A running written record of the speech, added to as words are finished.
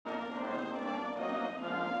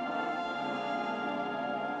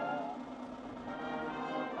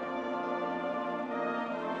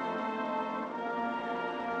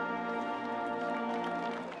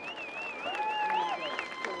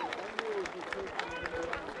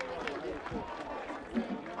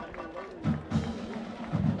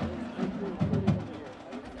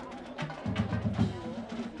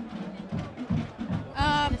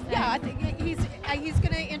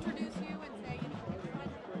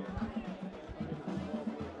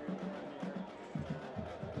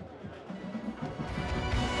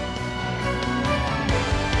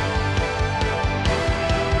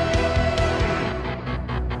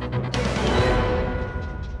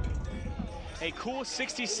A cool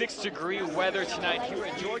 66-degree weather tonight here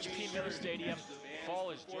at George P. Miller Stadium.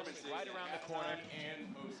 Fall is just right around the corner.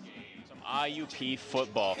 Some IUP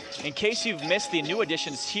football. In case you've missed the new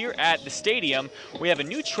additions here at the stadium, we have a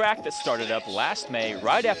new track that started up last May,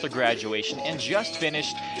 right after graduation, and just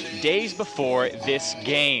finished days before this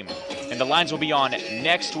game. And the lines will be on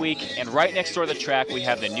next week, and right next door to the track we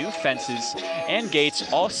have the new fences and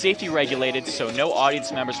gates, all safety regulated, so no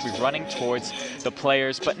audience members will be running towards the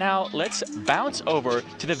players. But now let's bounce over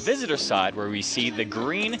to the visitor side where we see the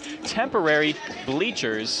green temporary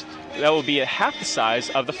bleachers that will be half the size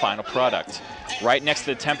of the final product. Right next to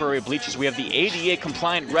the temporary bleachers, we have the ADA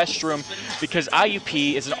compliant restroom because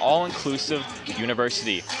IUP is an all-inclusive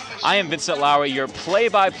university. I am Vincent Lowry, your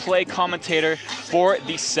play-by-play commentator for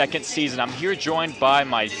the second season. I'm here joined by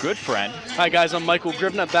my good friend. Hi guys, I'm Michael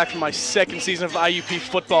Grivna, back from my second season of IUP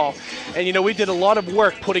football. And you know, we did a lot of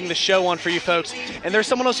work putting the show on for you folks. And there's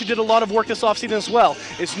someone else who did a lot of work this offseason as well.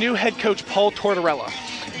 It's new head coach Paul Tortorella.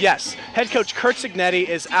 Yes, head coach Kurt Signetti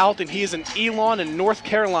is out and he is in Elon in North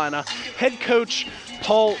Carolina. Head coach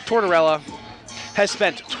Paul Tortorella has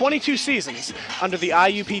spent 22 seasons under the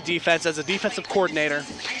IUP defense as a defensive coordinator.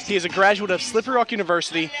 He is a graduate of Slippery Rock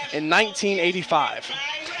University in 1985.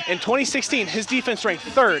 In 2016, his defense ranked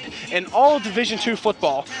third in all of Division II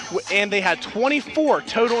football, and they had 24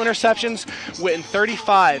 total interceptions and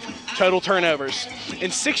 35 total turnovers. In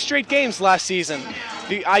 6 straight games last season,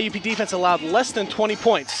 the IUP defense allowed less than 20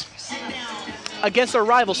 points. Against our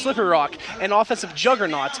rival Slippery Rock, an offensive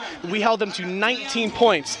juggernaut, we held them to 19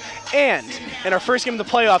 points. And in our first game of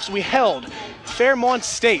the playoffs, we held Fairmont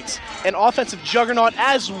State, an offensive juggernaut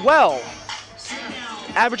as well,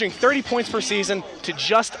 averaging 30 points per season to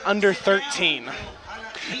just under 13.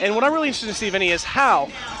 And what I'm really interested to see, Vinny, is how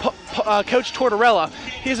Coach Tortorella,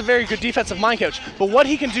 he is a very good defensive mind coach, but what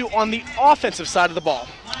he can do on the offensive side of the ball.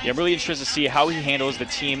 Yeah, I'm really interested to see how he handles the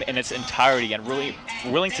team in its entirety and really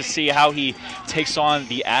willing to see how he takes on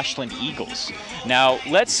the Ashland Eagles. Now,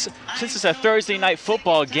 since it's a Thursday night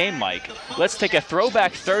football game, Mike, let's take a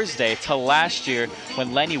throwback Thursday to last year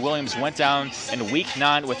when Lenny Williams went down in Week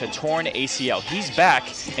 9 with a torn ACL. He's back,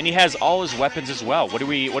 and he has all his weapons as well. What are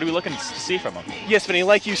we looking to see from him? Yes, Vinny,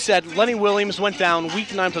 like you said, Lenny Williams went down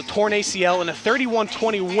Week 9 with a torn ACL in a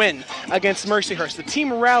 31-20 win against Mercyhurst. The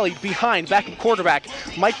team rallied behind backup quarterback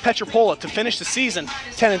Mike Petropola to finish the season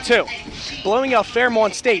 10-2, blowing out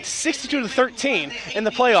Fairmont State 62-13 in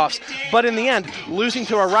the playoffs, but in the end, losing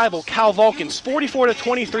to our rival Cal Vulcans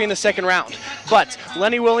 44-23 in the second round. But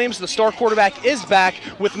Lenny Williams, the star quarterback, is back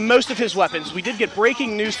with most of his weapons. We did get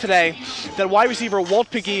breaking news today that wide receiver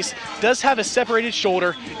Walt Pegues does have a separated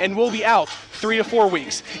shoulder and will be out 3 to 4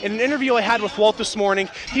 weeks. In an interview I had with Walt this morning,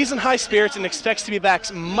 he's in high spirits and expects to be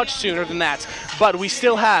back much sooner than that. But we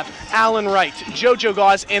still have Alan Wright, JoJo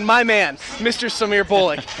Gauze, and my man, Mr. Samir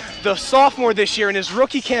Bullock. The sophomore this year, in his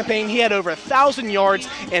rookie campaign, he had over 1,000 yards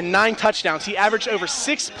and 9 touchdowns. He averaged over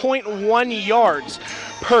 6.1 yards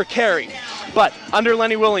per carry. But under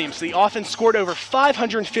Lenny Williams, the offense scored over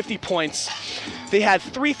 550 points. They had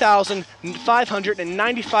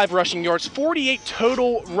 3,595 rushing yards, 48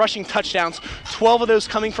 total rushing touchdowns, 12 of those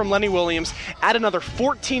coming from Lenny Williams. Add another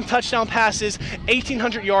 14 touchdown passes,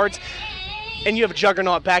 1,800 yards, and you have a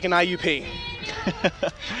juggernaut back in IUP.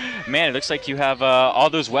 Man, it looks like you have all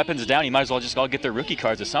those weapons down. You might as well just all get their rookie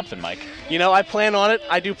cards or something, Mike. You know, I plan on it.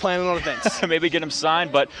 I do plan on events. Maybe get them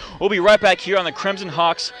signed, but we'll be right back here on the Crimson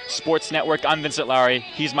Hawks Sports Network. I'm Vincent Lowry.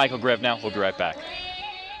 He's Michael Grivna. We'll be right back.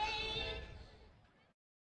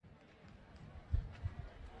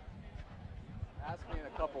 Ask me in a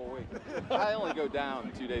couple of weeks. I only go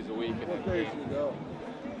down 2 days a week. What days do you go?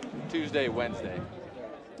 Tuesday, Wednesday.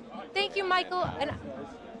 Thank you, Michael.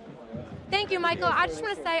 Thank you, Michael. I just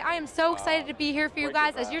want to say I am so excited to be here for you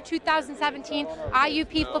guys as your 2017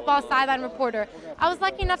 IUP football sideline reporter. I was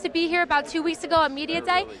lucky enough to be here about 2 weeks ago at Media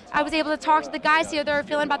Day. I was able to talk to the guys, see how they were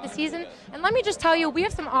feeling about the season. And let me just tell you, we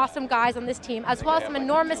have some awesome guys on this team, as well as some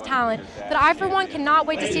enormous talent that I, for one, cannot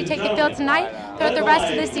wait to see take the field tonight throughout the rest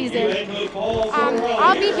of the season.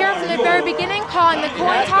 I'll be here from the very beginning, calling the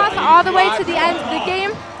coin toss all the way to the end of the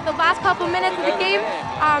game. The last couple minutes of the game,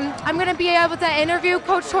 I'm going to be able to interview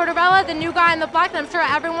Coach Tortorella, the new guy in the black that I'm sure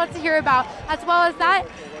everyone wants to hear about. As well as that,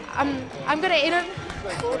 I'm going to interview...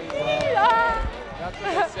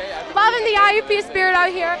 Loving the IUP spirit out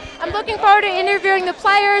here. I'm looking forward to interviewing the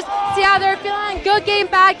players, see how they're feeling. Good game,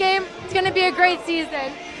 bad game. It's going to be a great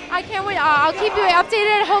season. I can't wait. I'll keep you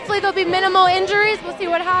updated. Hopefully there'll be minimal injuries. We'll see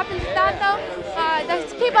what happens with that, though.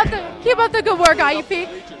 Keep up the good work, IUP.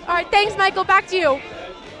 All right, thanks, Michael. Back to you.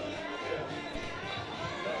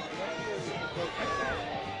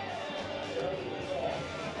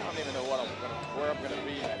 I don't even know what I'm going to I'm going to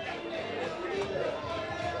be.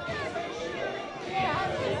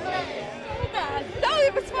 No,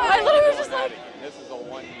 it was fine. I literally was just like. This is a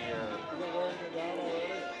 1 year.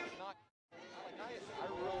 I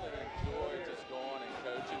really enjoy just going and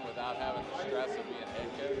coaching without having the stress of being head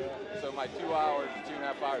coach. So my 2 hours,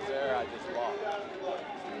 2.5 hours there, I just love.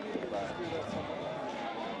 But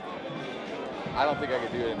I don't think I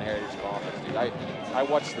could do it in the Heritage Conference, dude. I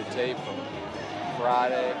watched the tape from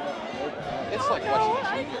Friday. It's like watching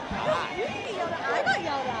junior high. I got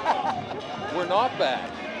yelled at. We're not bad.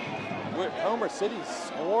 Homer City's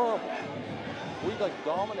horrible. We like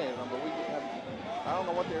dominated them, but I don't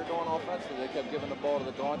know what they were doing offensively. They kept giving the ball to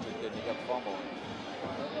the Daunter kid and he kept fumbling.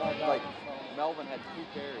 Like Melvin had 2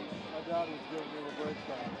 carries. My dad was giving me the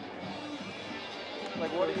breakdown.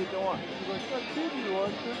 Like, what are you doing? He's like, that kid you are,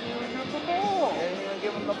 didn't even give the ball. They didn't even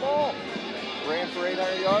give him the ball. Ran for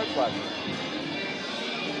 800 yards last year.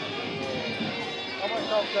 How much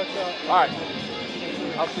help catch up? All right.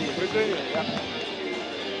 I'll see you. Good day. Yeah.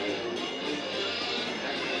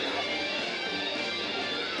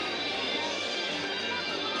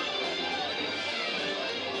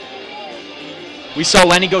 We saw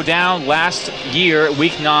Lenny go down last year,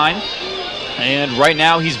 week 9, and right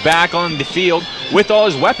now he's back on the field with all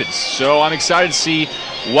his weapons. So I'm excited to see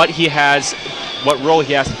what he has, what role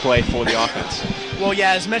he has to play for the offense. Well,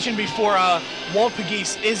 yeah, as mentioned before, Walt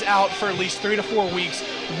Pegues is out for at least 3 to 4 weeks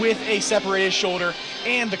with a separated shoulder,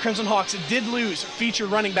 and the Crimson Hawks did lose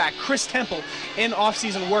featured running back Chris Temple in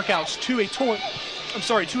offseason workouts to a torn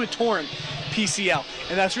PCL,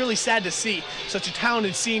 and that's really sad to see such a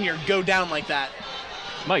talented senior go down like that.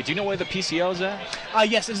 Mike, do you know where the PCL is at?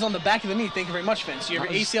 Yes, it's on the back of the knee. Thank you very much, Vince. You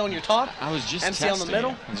have your ACL on your top. I was just MCL testing in the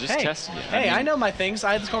middle. I was just testing it. Hey, I know my things.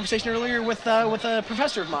 I had this conversation earlier with a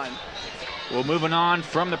professor of mine. Well, moving on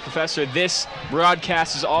from the professor, this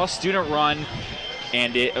broadcast is all student run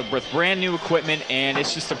and with brand new equipment, and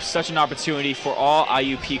it's just such an opportunity for all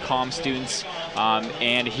IUP Comm students.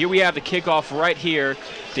 And here we have the kickoff right here,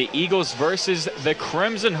 the Eagles versus the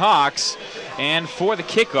Crimson Hawks. And for the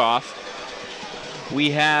kickoff,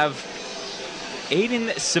 we have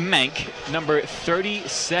Aiden Semenk, number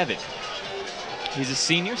 37. He's a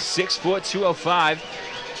senior, 6 foot, 205.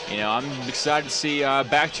 You know, I'm excited to see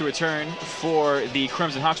back to return for the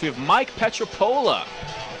Crimson Hawks. We have Mike Petropola.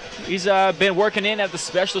 He's been working in at the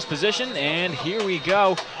specialist position, and here we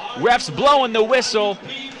go. Refs blowing the whistle.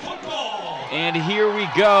 And here we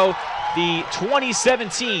go. The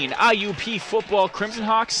 2017 IUP football Crimson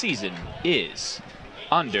Hawks season is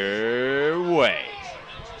underway.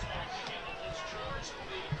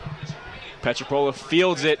 Petropola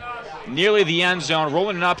fields it nearly the end zone,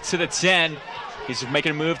 rolling it up to the 10. He's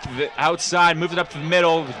making a move to the outside, moves it up to the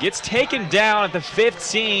middle, gets taken down at the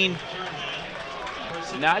 15.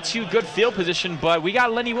 Not too good field position, but we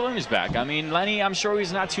got Lenny Williams back. I mean, Lenny, I'm sure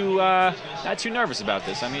he's not too nervous about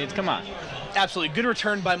this. I mean, come on. Absolutely, good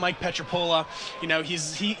return by Mike Petropola. You know,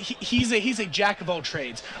 he's a jack of all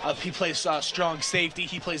trades. He plays strong safety.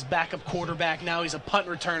 He plays backup quarterback. Now he's a punt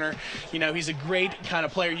returner. You know, he's a great kind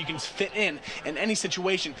of player you can fit in any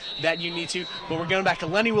situation that you need to. But we're going back to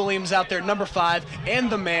Lenny Williams out there, number 5, and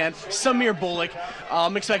the man, Samir Bullock.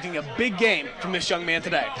 I'm expecting a big game from this young man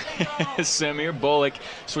today. Samir Bullock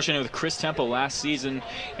switching in with Chris Temple last season,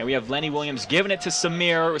 and we have Lenny Williams giving it to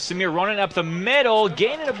Samir. Samir running up the middle,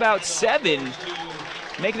 gaining about 7.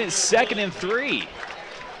 Making it 2nd and 3.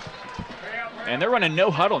 And they're running no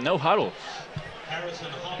huddle, no huddle.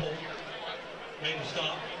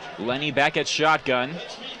 Lenny back at shotgun.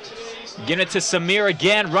 Giving it to Samir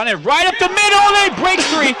again, running right up the middle, and he breaks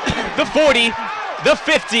 3. The 40, the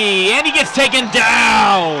 50, and he gets taken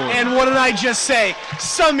down. And what did I just say?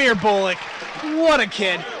 Samir Bullock. What a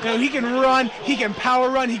kid. You know, he can run, he can power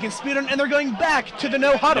run, he can speed run, and they're going back to the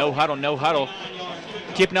no huddle. No huddle, no huddle.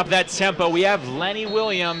 Keeping up that tempo, we have Lenny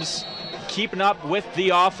Williams keeping up with the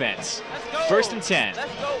offense. 1st and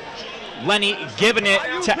 10. Lenny giving it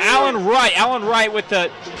to Allen Wright. Allen Wright with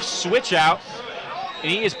the switch out,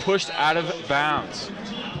 and he is pushed out of bounds.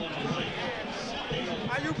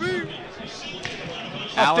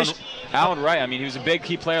 Allen Wright, I mean, he was a big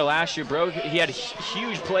key player last year, bro. He had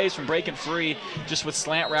huge plays from breaking free just with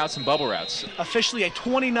slant routes and bubble routes. Officially a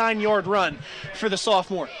 29-yard run for the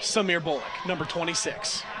sophomore, Samir Bullock, number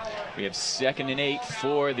 26. We have 2nd and 8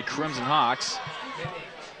 for the Crimson Hawks.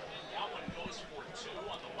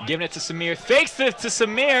 Giving it to Samir, fakes it to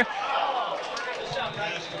Samir.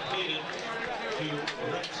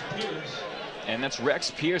 And that's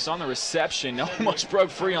Rex Pierce on the reception. Almost broke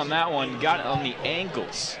free on that one, got it on the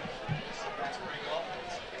ankles.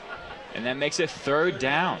 And that makes it 3rd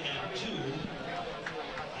down.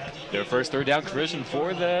 Their first third down conversion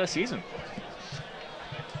for the season.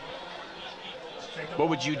 What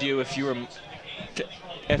would you do if you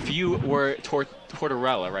were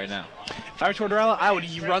Tortorella right now? If I were Tortorella, I would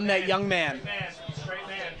run that young man.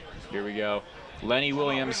 Here we go. Lenny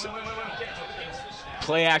Williams.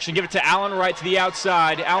 Play action. Give it to Allen Wright to the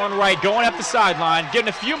outside. Allen Wright going up the sideline, getting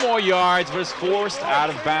a few more yards, but is forced out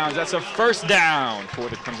of bounds. That's a first down for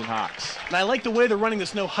the Crimson Hawks. And I like the way they're running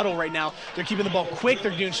this no huddle right now. They're keeping the ball quick.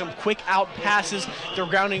 They're doing some quick out passes. They're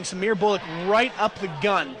grounding Samir Bullock right up the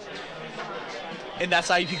gun. And that's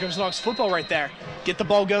IUP Crimson Hawks football right there. Get the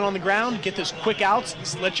ball going on the ground, get those quick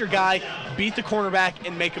outs, let your guy beat the cornerback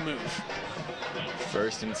and make a move.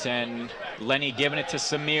 1st and 10. Lenny giving it to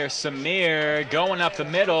Samir. Samir going up the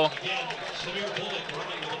middle.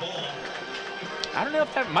 I don't know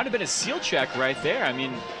if that might have been a seal check right there. I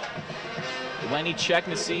mean, Lenny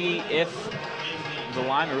checking to see if the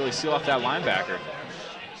lineman really seal off that linebacker.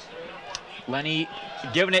 Lenny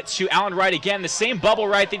giving it to Allen Wright again. The same bubble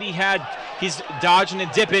right that he had. He's dodging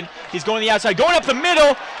and dipping. He's going to the outside, going up the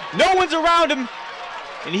middle. No one's around him,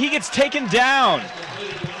 and he gets taken down.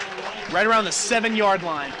 Right around the 7-yard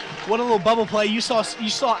line. What a little bubble play. You saw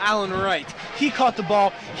Allen Wright. He caught the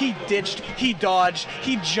ball. He ditched. He dodged.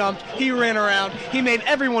 He jumped. He ran around. He made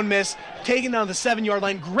everyone miss. Taken down the 7-yard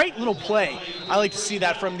line. Great little play. I like to see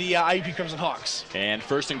that from the IUP Crimson Hawks. And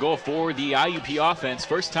 1st and goal for the IUP offense.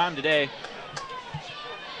 First time today.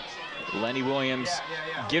 Lenny Williams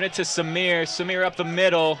giving it to Samir. Samir up the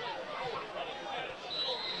middle.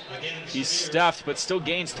 He's stuffed, but still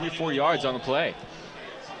gains 3-4 yards on the play.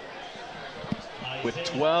 With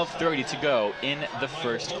 12:30 to go in the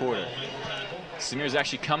first quarter. Samir's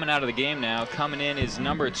actually coming out of the game now. Coming in is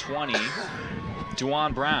number 20,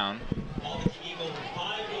 Duan Brown.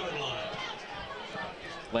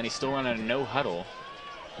 Lenny still running a no huddle.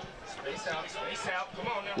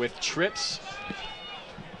 With trips.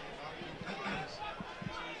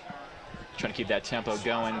 Trying to keep that tempo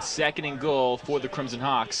going. 2nd and goal for the Crimson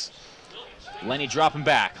Hawks. Lenny dropping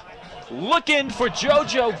back. Looking for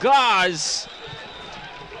JoJo Gauze.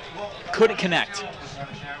 Couldn't connect.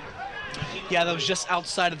 Yeah, that was just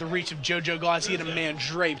outside of the reach of JoJo Gauze. He had a man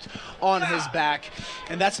draped on his back.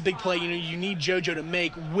 And that's a big play you need JoJo to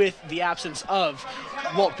make with the absence of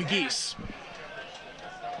Walt Pegues.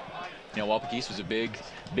 Walt Pegues was a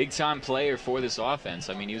big-time player for this offense.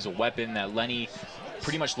 I mean, he was a weapon that Lenny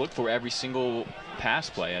pretty much looked for every single pass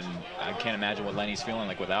play, and I can't imagine what Lenny's feeling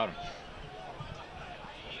like without him.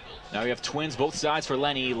 Now we have twins both sides for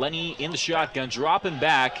Lenny. Lenny in the shotgun, dropping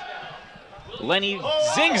back. Lenny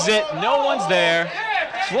zings it, no one's there.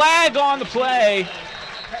 Flag on the play.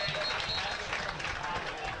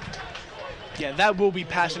 Yeah, that will be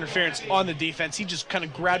pass interference on the defense. He just kind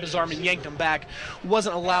of grabbed his arm and yanked him back,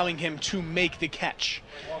 wasn't allowing him to make the catch.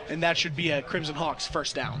 And that should be a Crimson Hawks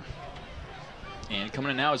first down. And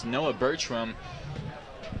coming in now is Noah Bertram.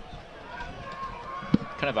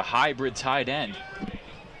 Kind of a hybrid tight end.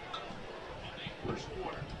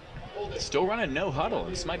 Still running no huddle.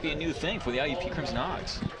 This might be a new thing for the IUP Crimson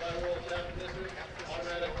Hawks.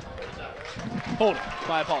 Hold it.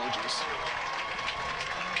 My apologies.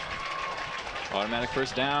 Automatic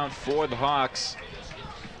first down for the Hawks.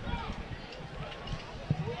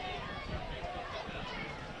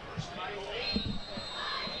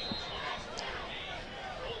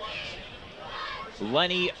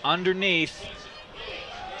 Lenny underneath.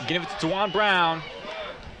 Give it to Duan Brown.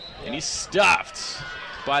 And he's stuffed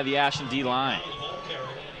by the Ashland D line.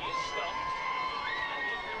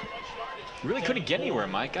 Really couldn't get anywhere,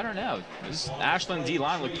 Mike. I don't know. This Ashland D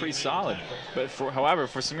line looked pretty solid. But however,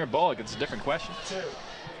 for Samir Bullock, it's a different question.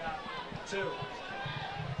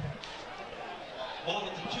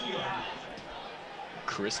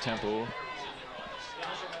 Chris Temple.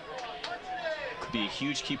 Could be a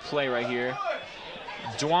huge key play right here.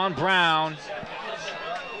 Duan Brown.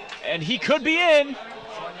 And he could be in.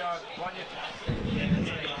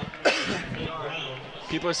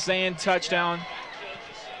 People are saying touchdown.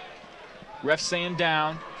 Ref saying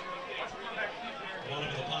down.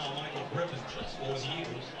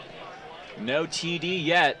 No TD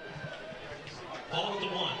yet.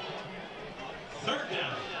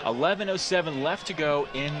 11:07 left to go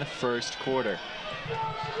in the first quarter.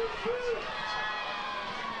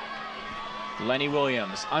 Lenny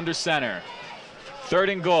Williams under center.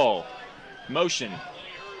 3rd and goal. Motion.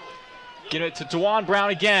 Get it to Duan Brown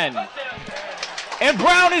again. And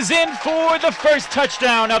Brown is in for the first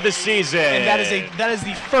touchdown of the season. And that is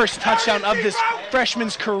the first touchdown of this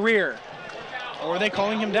freshman's career. Or are they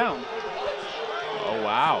calling him down? Oh,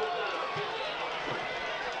 wow.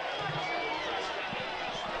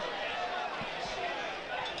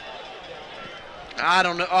 I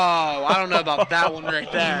don't know. Oh, I don't know about that one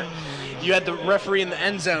right there. You had the referee in the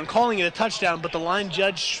end zone calling it a touchdown, but the line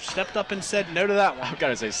judge stepped up and said no to that one. I've got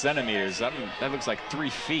to say centimeters. That looks like 3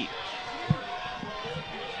 feet.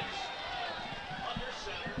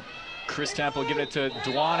 Chris Temple giving it to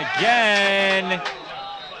Dwan again.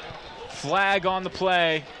 Flag on the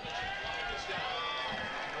play.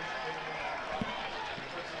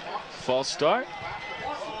 False start.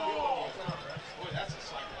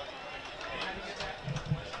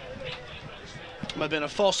 Might have been a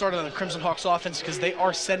false start on the Crimson Hawks offense because they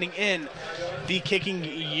are sending in the kicking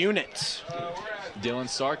unit. Dylan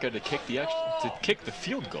Sarka to kick the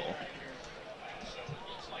field goal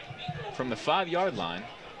from the 5-yard line.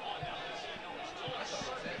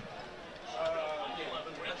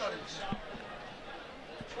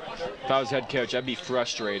 If I was head coach, I'd be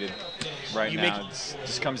frustrated right now. It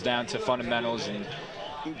just comes down to fundamentals and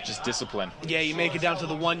just discipline. Yeah, you make it down to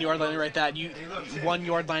the 1-yard line right that.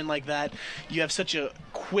 1-yard line like that. You have such a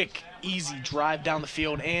quick, easy drive down the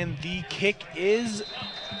field, and the kick is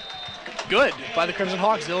good by the Crimson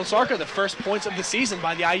Hawks. Dylan Sarka, the first points of the season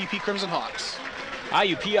by the IUP Crimson Hawks.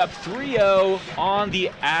 IUP up 3-0 on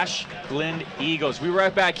the Ashland Eagles. We're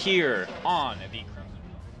right back here on the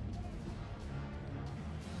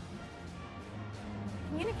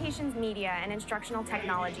Communications, Media, and Instructional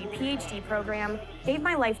Technology PhD program gave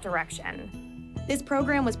my life direction. This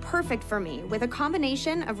program was perfect for me with a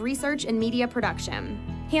combination of research and media production.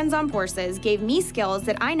 Hands-on courses gave me skills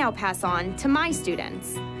that I now pass on to my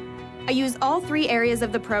students. I use all 3 areas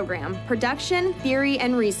of the program, production, theory,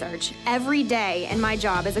 and research, every day in my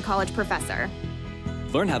job as a college professor.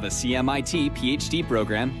 Learn how the CMIT PhD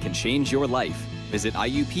program can change your life. Visit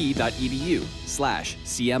iup.edu/CMIT.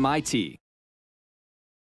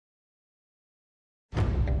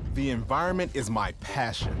 The environment is my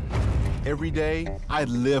passion. Every day, I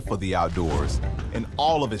live for the outdoors and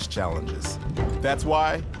all of its challenges. That's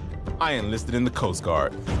why I enlisted in the Coast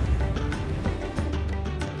Guard.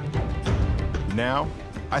 Now,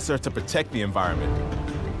 I serve to protect the environment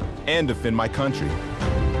and defend my country.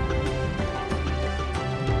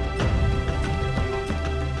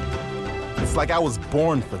 It's like I was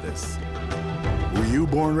born for this. Were you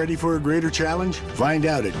born ready for a greater challenge? Find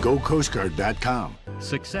out at GoCoastGuard.com.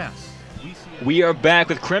 Success. We are back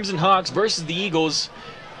with Crimson Hawks versus the Eagles.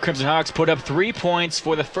 Crimson Hawks put up 3 points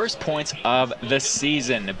for the first points of the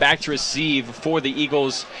season. Back to receive for the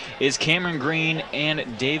Eagles is Cameron Green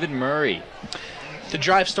and David Murray. The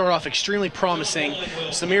drive started off extremely promising.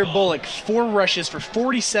 Samir Bullock, 4 rushes for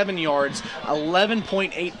 47 yards,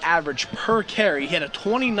 11.8 average per carry. He had a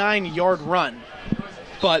 29-yard run,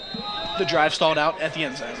 but the drive stalled out at the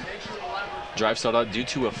end zone. Drive stalled out due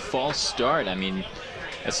to a false start. I mean,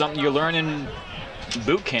 that's something you learn in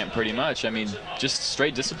boot camp pretty much. I mean, just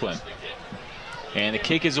straight discipline. And the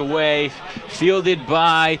kick is away, fielded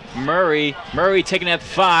by Murray. Murray taking it at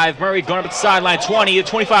 5. Murray going up at the sideline, 20,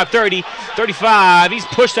 25, 30, 35. He's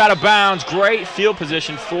pushed out of bounds. Great field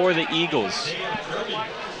position for the Eagles.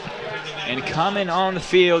 And coming on the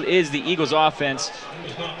field is the Eagles offense.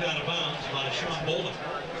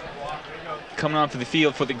 Coming onto the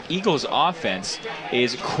field for the Eagles offense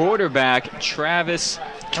is quarterback Travis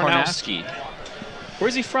Tarnowski.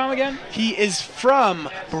 Where's he from again? He is from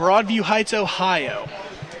Broadview Heights, Ohio.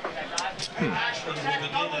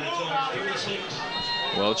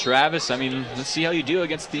 Well, Travis, I mean, let's see how you do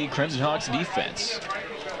against the Crimson Hawks defense.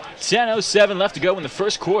 10:07 left to go in the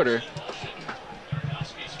first quarter.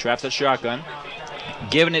 Traps that shotgun.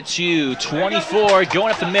 Giving it to 24,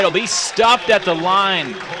 going up the middle, but he's stopped at the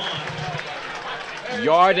line. 1.5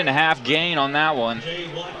 yard gain on that one.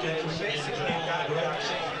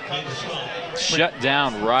 Shut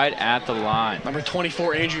down right at the line. Number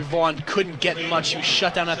 24, Andrew Vaughn, couldn't get much. He was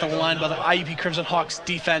shut down at the line by the IUP Crimson Hawks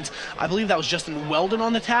defense. I believe that was Justin Weldon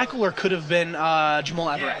on the tackle, or could have been Jamal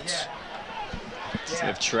Everett. We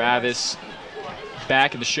have Travis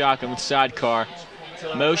back in the shotgun with sidecar.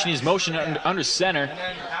 He's motion under center.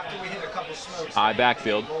 High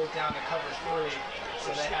backfield.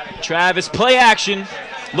 Travis, play action.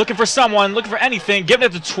 Looking for someone, looking for anything. Giving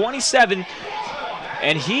it to 27.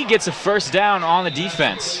 And he gets a first down on the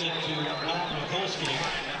defense.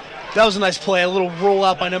 That was a nice play, a little roll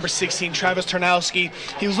out by number 16, Travis Tarnowski.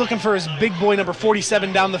 He was looking for his big boy, number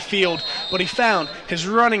 47, down the field, but he found his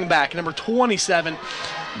running back, number 27,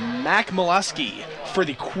 Mac Molesky, for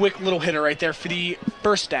the quick little hitter right there for the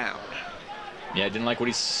first down. Yeah, didn't like what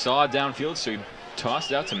he saw downfield, so he tossed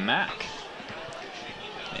it out to Mac.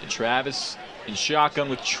 And Travis in shotgun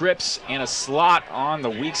with trips and a slot on the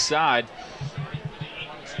weak side.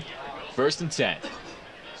 1st and 10.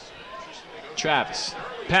 Travis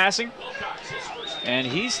passing, And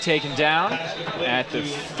he's taken down at the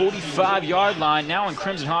 45-yard line, now in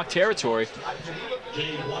Crimson Hawk territory.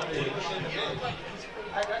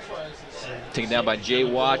 Taken down by Jay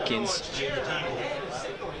Watkins.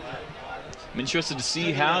 I'm interested to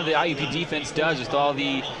see how the IUP defense does with all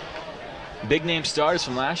the big-name starters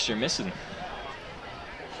from last year missing.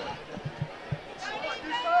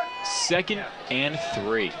 2nd and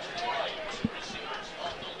 3.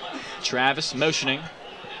 Travis motioning.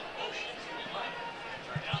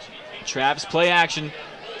 Travis play action.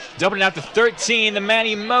 Dumping it out to 13. The man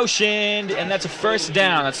he motioned, and that's a first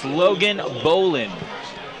down. That's Logan Bolin.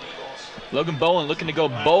 Logan Bolin looking to go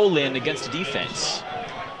Bolin against the defense.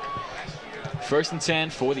 1st and 10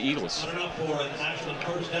 for the Eagles. For an Ashland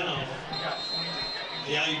first down.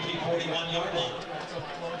 The IUP 41-yard line.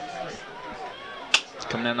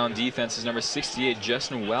 Coming in on defense is number 68,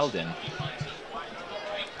 Justin Weldon.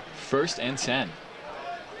 1st and 10.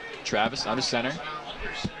 Travis under center.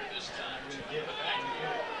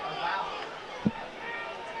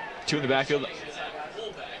 Two in the backfield.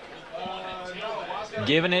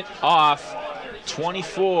 Giving it off.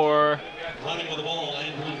 24. Running with the ball,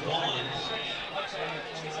 Andrew Vaughn.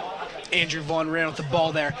 Andrew Vaughn ran with the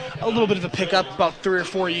ball there. A little bit of a pickup, about 3 or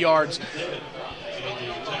 4 yards.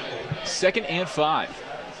 2nd and 5.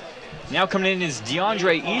 Now coming in is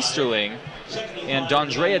DeAndre Easterling and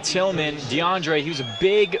Dondrea Tillman. DeAndre, he was a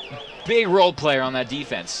big role player on that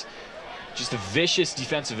defense. Just a vicious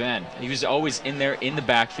defensive end. He was always in there in the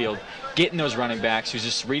backfield, getting those running backs. He was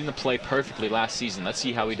just reading the play perfectly last season. Let's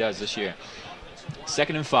see how he does this year.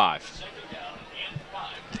 2nd and 5.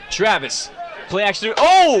 Travis, play action.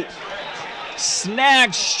 Oh!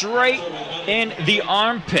 Snagged straight in the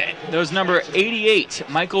armpit. That was number 88,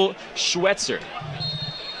 Michael Schwetzer.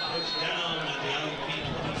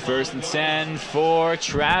 1st and 10 for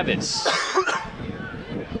Travis.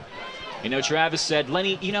 You know, Travis said,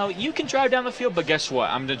 Lenny, you know, you can drive down the field, but guess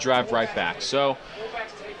what? I'm going to drive right back. So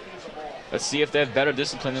let's see if they have better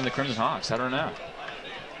discipline than the Crimson Hawks. I don't know.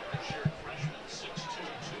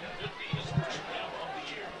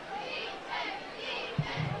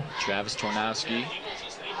 Travis Tornowski.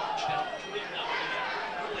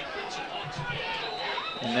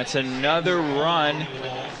 And that's another run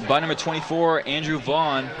by number 24, Andrew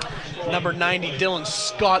Vaughn. Number 90, Dylan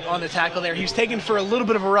Scott on the tackle there. He was taken for a little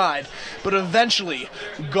bit of a ride, but eventually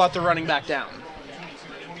got the running back down.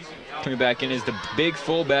 Coming back in is the big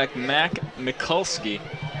fullback, Mac Mikulski.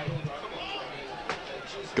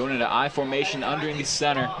 Going into I formation underneath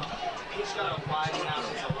center.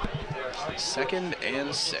 2nd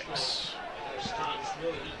and 6.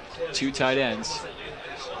 2 tight ends.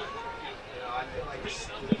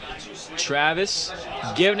 Travis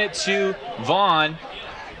giving it to Vaughn.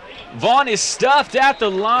 Vaughn is stuffed at the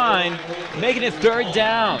line, making it 3rd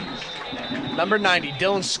down. Number 90,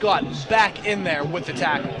 Dylan Scott, back in there with the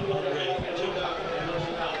tackle.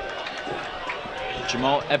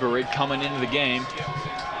 Jamal Everett coming into the game.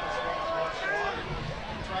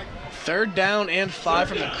 3rd down and 5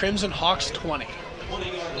 from the Crimson Hawks 20.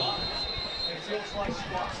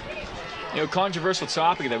 You know, controversial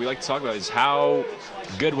topic that we like to talk about is how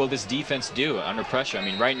good will this defense do under pressure. I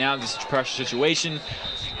mean, right now, this is a pressure situation.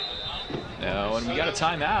 And we got a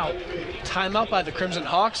timeout. Timeout by the Crimson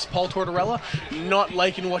Hawks. Paul Tortorella not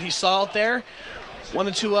liking what he saw out there.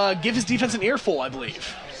 Wanted to give his defense an earful, I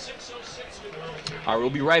believe. All right, we'll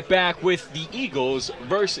be right back with the Eagles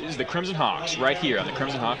versus the Crimson Hawks right here on the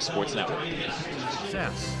Crimson Hawks Sports Network.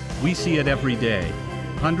 Success. We see it every day.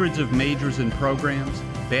 Hundreds of majors and programs,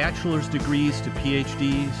 bachelor's degrees to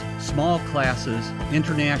PhDs, small classes,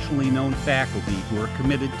 internationally known faculty who are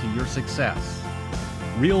committed to your success.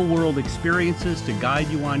 Real-world experiences to guide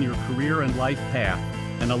you on your career and life path.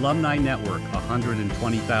 An alumni network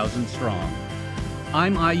 120,000 strong.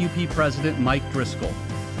 I'm IUP President Mike Driscoll.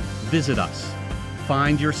 Visit us.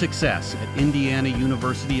 Find your success at Indiana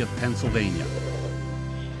University of Pennsylvania.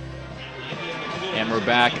 And we're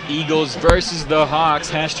back. Eagles versus the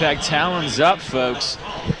Hawks. Hashtag Talons up, folks.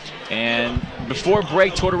 And before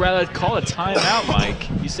break, Tortorella called a timeout, Mike.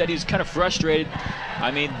 He said he was kind of frustrated.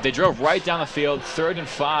 I mean, they drove right down the field, 3rd and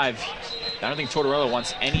 5. I don't think Tortorella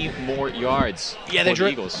wants any more yards for the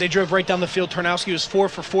Eagles. They drove right down the field. Tarnowski was 4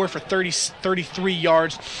 for 4 for 33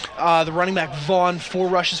 yards. The running back, Vaughn, 4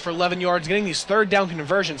 rushes for 11 yards, getting these 3rd down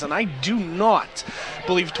conversions. And I do not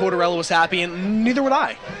believe Tortorella was happy, and neither would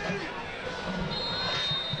I.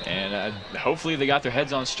 And hopefully they got their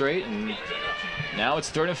heads on straight. And now it's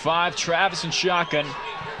 3rd and 5. Travis and shotgun.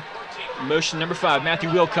 Motion number 5,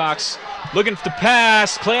 Matthew Wilcox. Looking for the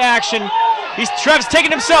pass, play action. Travis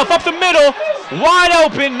taking himself up the middle. Wide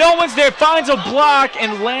open, no one's there, finds a block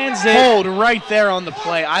and lands it. Hold right there on the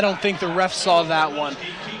play. I don't think the ref saw that one.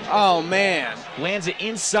 Oh, man. Lands it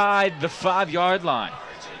inside the 5-yard line.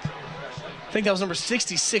 I think that was number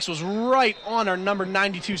 66, was right on our number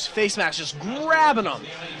 92's face mask, just grabbing him.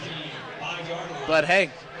 But hey,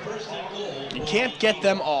 you can't get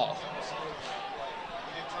them all.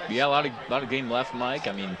 Yeah, a lot of game left, Mike.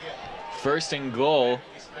 I mean, 1st and goal.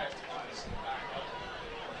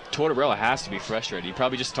 Tortorella has to be frustrated. He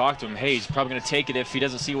probably just talked to him. Hey, he's probably going to take it if he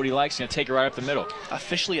doesn't see what he likes. He's going to take it right up the middle.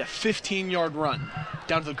 Officially a 15-yard run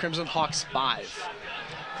down to the Crimson Hawks 5.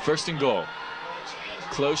 1st and goal.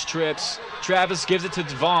 Close trips. Travis gives it to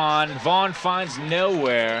Vaughn. Vaughn finds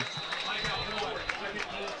nowhere.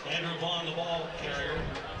 Andrew Vaughn, the ball carrier.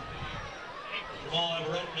 Jamal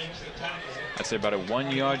Everett makes the tackle. I'd say about a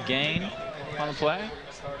 1-yard gain on the play.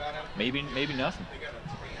 Maybe nothing.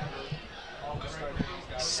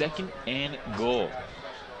 2nd and goal.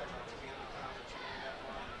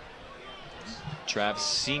 Travis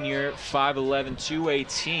Sr., 5'11",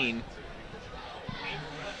 218.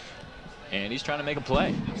 And he's trying to make a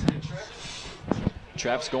play.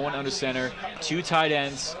 Travis going under center. 2 tight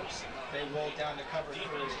ends.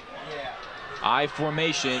 I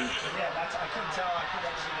formation.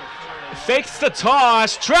 Fakes the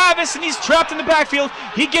toss. Travis, and he's trapped in the backfield.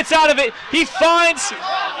 He gets out of it. He finds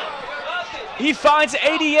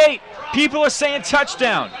 88. People are saying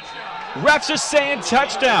touchdown. Refs are saying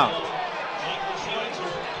touchdown.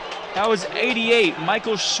 That was 88,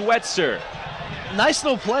 Michael Schweitzer. Nice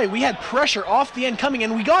little play. We had pressure off the end coming,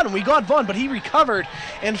 and we got him. We got Vaughn, but he recovered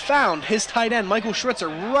and found his tight end, Michael Schweitzer,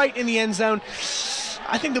 right in the end zone.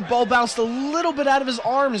 I think the ball bounced a little bit out of his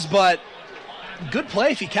arms, but good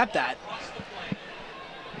play if he kept that.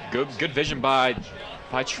 Good vision by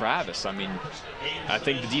Travis. I mean, I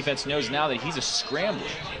think the defense knows now that he's a scrambler.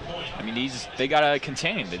 I mean, they gotta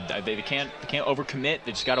contain him. They can't overcommit.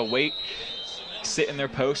 They just gotta wait, sit in their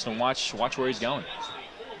post, and watch where he's going.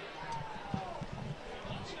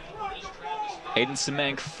 Aiden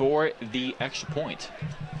Semenk for the extra point.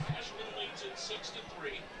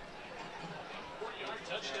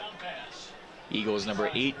 Eagles number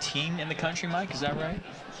 18 in the country, Mike, is that right?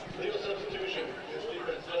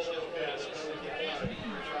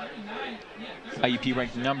 IUP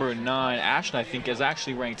ranked number 9. Ashland, I think, is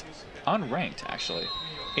actually ranked unranked, actually.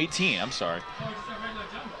 18, I'm sorry.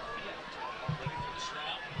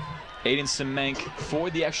 Aiden Semenk for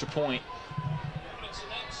the extra point.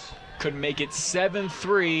 Could make it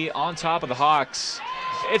 7-3 on top of the Hawks.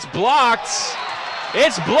 It's blocked.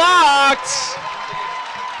 It's blocked.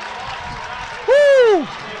 Woo!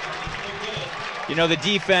 You know, the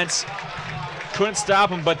defense couldn't stop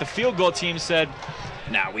him, but the field goal team said,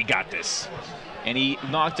 nah, we got this. And he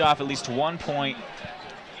knocked off at least 1 point,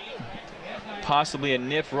 possibly a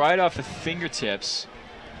nip right off the fingertips.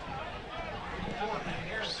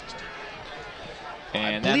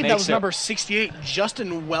 And I believe that was number 68.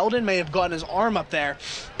 Justin Weldon may have gotten his arm up there,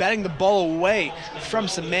 batting the ball away from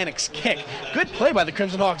Semenk's kick. Good play by the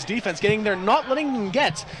Crimson Hawks defense, getting there, not letting them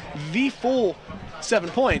get the full 7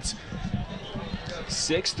 points.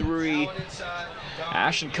 6-3.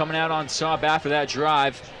 Ashland coming out on top after that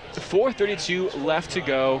drive. 4:32 left to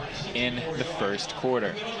go in the first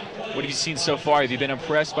quarter. What have you seen so far? Have you been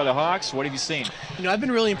impressed by the Hawks? What have you seen? You know, I've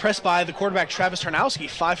been really impressed by the quarterback, Travis Tarnowski.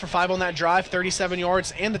 5 for 5 on that drive, 37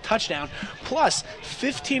 yards and the touchdown, plus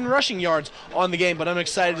 15 rushing yards on the game. But I'm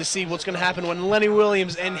excited to see what's going to happen when Lenny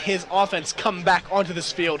Williams and his offense come back onto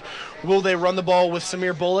this field. Will they run the ball with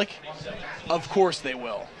Samir Bullock? Of course they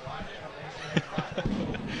will.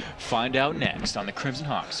 Find out next on the Crimson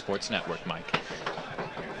Hawks Sports Network, Mike.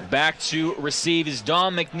 Back to receive is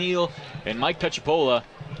Don McNeil and Mike Petripola.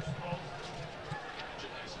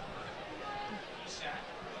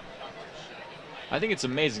 I think it's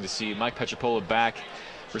amazing to see Mike Petripola back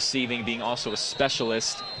receiving, being also a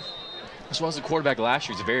specialist, as well as a quarterback last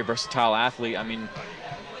year. He's a very versatile athlete. I mean,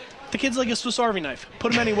 the kid's like a Swiss Army knife.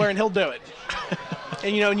 Put him anywhere and he'll do it.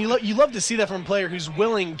 And you know, and you love to see that from a player who's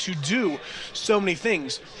willing to do so many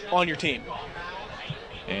things on your team.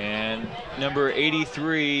 And number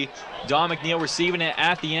 83, Don McNeil receiving it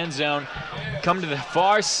at the end zone. Coming to the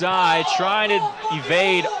far side, trying to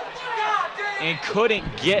evade and couldn't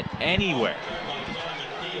get anywhere.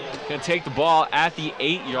 Going to take the ball at the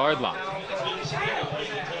 8-yard line.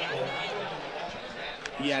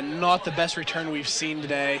 Yeah, not the best return we've seen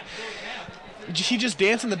today. He just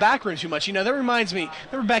danced in the back room too much. You know, that reminds me,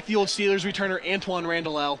 remember back the old Steelers returner, Antoine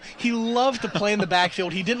Randall. He loved to play in the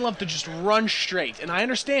backfield. He didn't love to just run straight. And I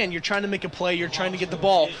understand you're trying to make a play, you're trying to get the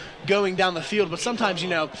ball going down the field, but sometimes, you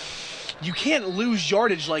know, you can't lose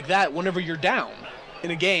yardage like that whenever you're down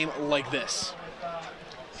in a game like this.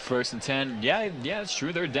 1st and 10. Yeah, it's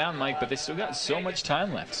true. They're down, Mike, but they still got so much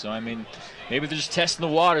time left. So, I mean, maybe they're just testing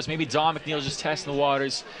the waters. Maybe Don McNeil's just testing the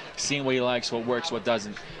waters, seeing what he likes, what works, what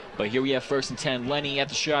doesn't. But here we have 1st and 10. Lenny at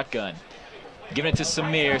the shotgun. Giving it to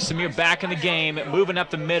Samir. Samir back in the game, moving up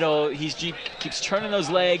the middle. He keeps turning those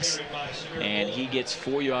legs, and he gets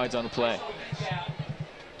 4 yards on the play.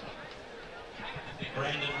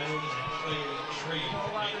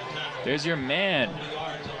 There's your man,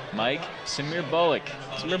 Mike, Samir Bullock.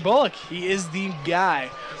 Samir Bullock, he is the guy.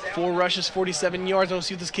 4 rushes, 47 yards. I want to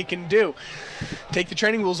see what this kid can do. Take the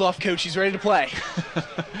training wheels off, coach. He's ready to play.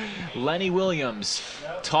 Lenny Williams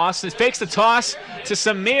fakes the toss to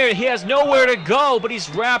Samir. He has nowhere to go, but he's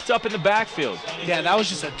wrapped up in the backfield. Yeah, that was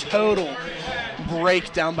just a total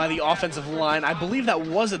breakdown by the offensive line. I believe that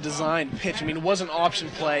was a design pitch. I mean, it was an option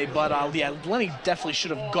play, but yeah, Lenny definitely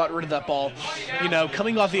should have got rid of that ball. You know,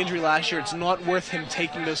 coming off the injury last year, it's not worth him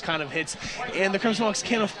taking those kind of hits, and the Crimson Hawks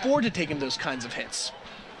can't afford to take him those kinds of hits.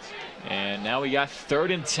 And now we got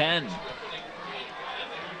 3rd and 10.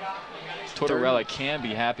 Tortorella can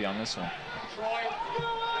be happy on this one.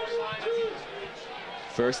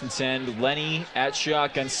 1st and 10, Lenny at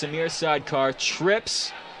shotgun. Samir sidecar,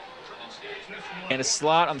 trips. And a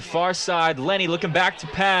slot on the far side. Lenny looking back to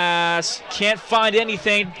pass. Can't find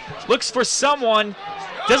anything. Looks for someone.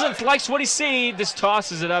 Doesn't like what he sees. Just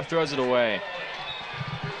tosses it up, throws it away.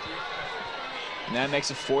 And that makes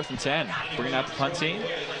it 4th and 10. Bringing out the punt team.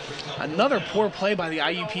 Another poor play by the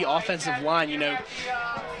IUP offensive line. You know,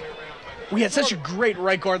 we had such a great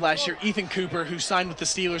right guard last year, Ethan Cooper, who signed with the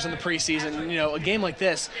Steelers in the preseason. You know, a game like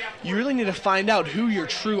this, you really need to find out who your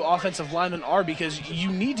true offensive linemen are, because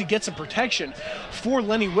you need to get some protection for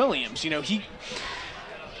Lenny Williams. You know, he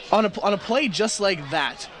on a play just like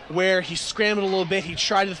that, where he scrambled a little bit, he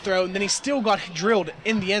tried to throw, and then he still got drilled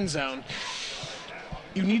in the end zone.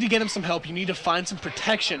 You need to get him some help. You need to find some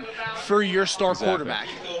protection for your star quarterback.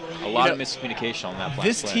 A lot of miscommunication on that play.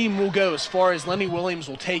 This team will go as far as Lenny Williams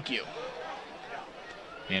will take you.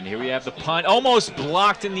 And here we have the punt, almost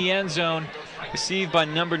blocked in the end zone, received by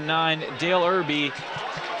number 9, Dale Irby,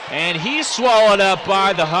 and he's swallowed up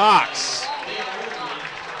by the Hawks.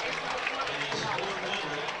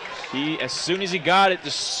 He, as soon as he got it,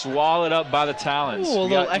 just swallowed up by the Talons. Ooh, a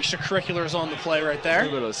little extracurriculars on the play right there. A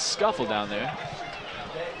little bit of a scuffle down there.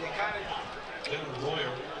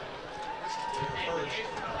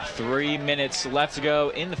 Three minutes left to go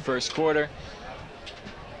in the first quarter.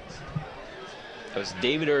 That was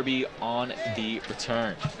David Irby on the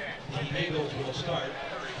return. The Eagles will start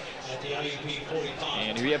at the IUP 45.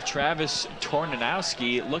 And here we have Travis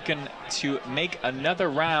Tornanowski looking to make another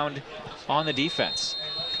round on the defense.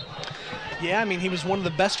 Yeah, I mean, he was one of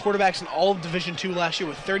the best quarterbacks in all of Division II last year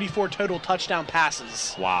with 34 total touchdown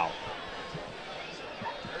passes. Wow.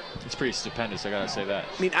 It's pretty stupendous, I gotta say that.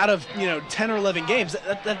 I mean, out of, 10 or 11 games,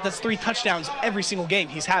 that's 3 touchdowns every single game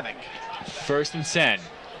he's having. 1st and 10.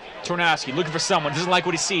 Tornowski looking for someone, doesn't like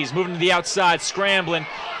what he sees, moving to the outside, scrambling,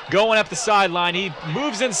 going up the sideline. He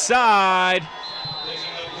moves inside,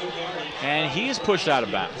 and he's pushed out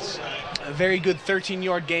of bounds. A very good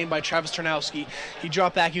 13-yard gain by Travis Tornowski. He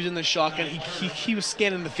dropped back, he was in the shotgun, he was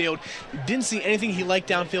scanning the field. Didn't see anything he liked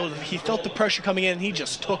downfield. He felt the pressure coming in, and he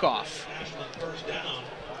just took off.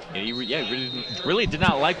 Yeah, he really did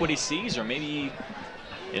not like what he sees, or maybe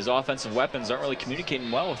his offensive weapons aren't really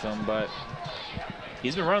communicating well with him, but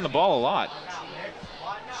he's been running the ball a lot.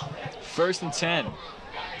 1st and 10.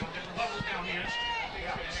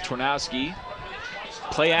 Tornowski,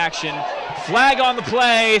 play action, flag on the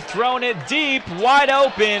play, throwing it deep, wide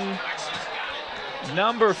open.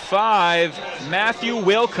 Number 5, Matthew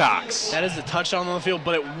Wilcox. That is a touchdown on the field,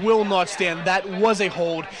 but it will not stand. That was a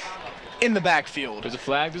hold in the backfield. There's a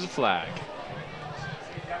flag, there's a flag.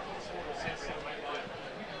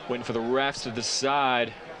 Waiting for the refs to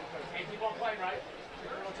decide.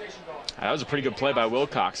 That was a pretty good play by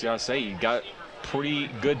Wilcox, you gotta say. He got pretty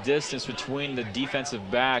good distance between the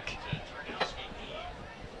defensive back,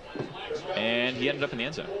 and he ended up in the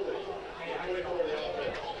end zone.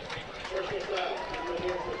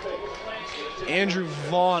 Andrew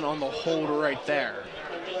Vaughn on the hold right there.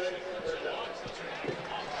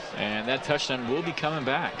 And that touchdown will be coming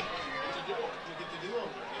back.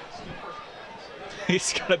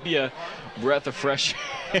 He's got to be a breath of fresh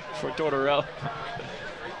air for Tortorella.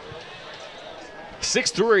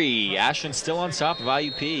 6-3, Ashland still on top of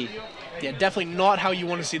IUP. Yeah, definitely not how you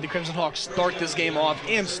want to see the Crimson Hawks start this game off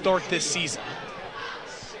and start this season.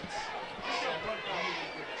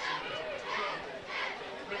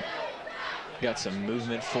 Got some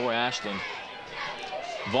movement for Ashland.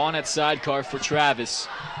 Vaughn at sidecar for Travis.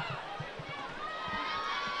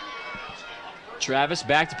 Travis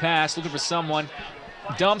back to pass, looking for someone.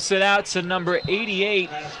 Dumps it out to number 88,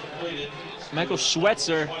 Michael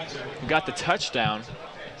Schweitzer, who got the touchdown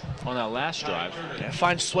on that last drive. Yeah,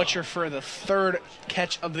 finds Schweitzer for the 3rd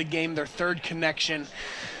catch of the game, their 3rd connection.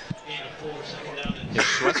 Yeah,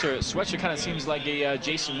 Schweitzer kind of seems like a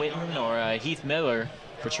Jason Witten or a Heath Miller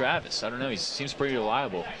for Travis. I don't know, he seems pretty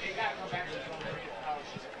reliable.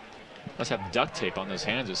 Must have duct tape on those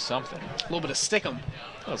hands or something. A little bit of stick-em.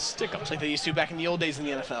 Oh, stick-em. Like they used to back in the old days in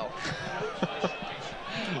the NFL.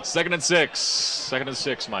 2nd and 6. 2nd and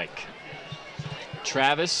 6, Mike.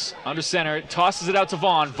 Travis under center, tosses it out to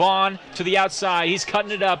Vaughn. Vaughn to the outside, he's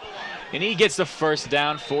cutting it up, and he gets the 1st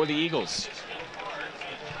down for the Eagles.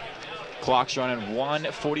 Clock's running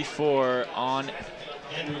 1:44 on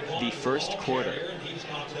the 1st quarter.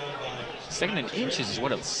 2nd and inches is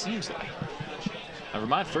what it seems like. Never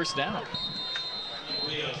mind, 1st down.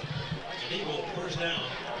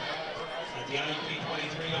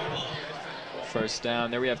 First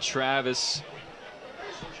down. There we have Travis.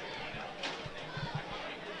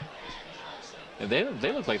 They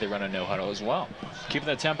look like they run a no huddle as well, keeping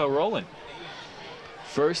the tempo rolling.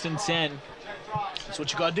 1st and 10. That's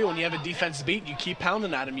what you got to do when you have a defense beat. You keep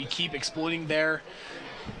pounding at them. You keep exploiting their.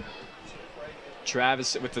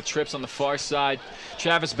 Travis with the trips on the far side.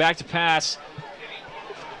 Travis back to pass.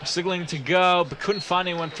 Signaling to go, but couldn't find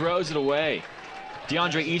anyone, throws it away.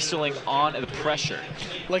 DeAndre Easterling on the pressure.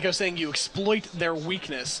 Like I was saying, you exploit their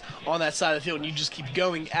weakness on that side of the field, and you just keep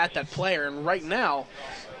going at that player. And right now,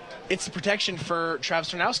 it's the protection for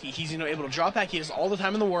Travis Tarnowski. He's able to drop back. He has all the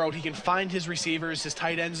time in the world. He can find his receivers, his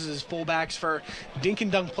tight ends, his fullbacks for dink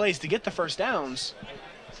and dunk plays to get the 1st downs.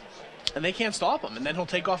 And they can't stop him, and then he'll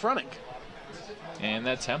take off running. And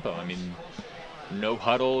that tempo, I mean, no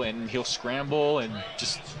huddle, and he'll scramble and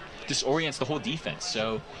just disorients the whole defense.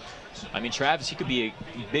 So, I mean, Travis, he could be a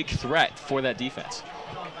big threat for that defense.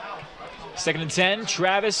 2nd and 10,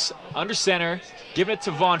 Travis under center, giving it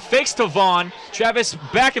to Vaughn, fakes to Vaughn. Travis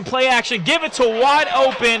back in play action, give it to wide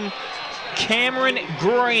open Cameron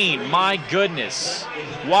Green. My goodness,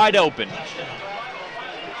 wide open.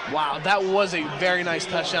 Wow, that was a very nice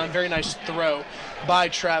touchdown, very nice throw by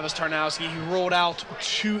Travis Tarnowski. He rolled out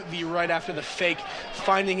to the right after the fake,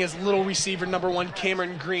 finding his little receiver, number 1,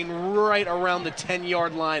 Cameron Green, right around the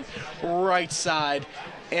 10-yard line, right side,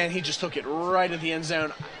 and he just took it right at the end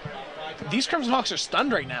zone. These Crimson Hawks are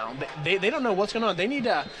stunned right now. They don't know what's going on. They need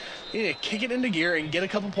to kick it into gear and get a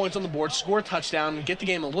couple points on the board, score a touchdown, get the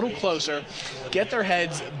game a little closer, get their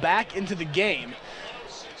heads back into the game,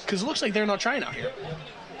 because it looks like they're not trying out here.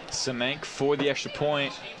 Semenk for the extra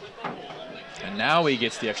point. And now he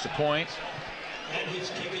gets the extra point.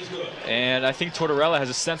 And I think Tortorella has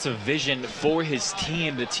a sense of vision for his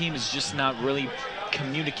team. The team is just not really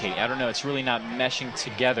communicating. I don't know, it's really not meshing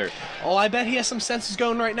together. Oh, I bet he has some senses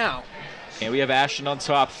going right now. And we have Ashland on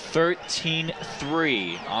top,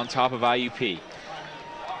 13-3 on top of IUP.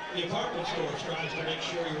 The apartment store strives to make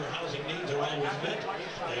sure your housing needs are always met.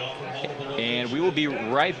 They offer multiple And we will be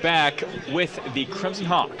right back with the Crimson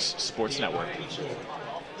Hawks Sports Network.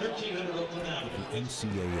 The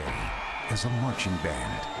NCAA as a marching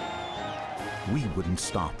band. We wouldn't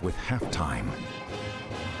stop with halftime.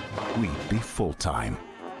 We'd be full-time.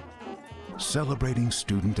 Celebrating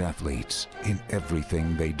student athletes in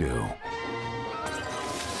everything they do.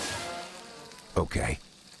 Okay,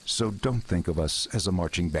 so don't think of us as a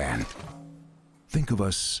marching band. Think of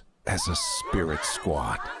us as a spirit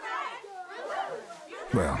squad.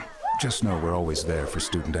 Well, just know we're always there for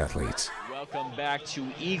student athletes. Welcome back to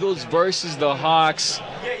Eagles versus the Hawks.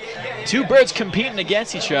 Two birds competing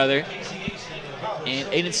against each other. And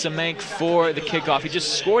Aiden Semenk for the kickoff. He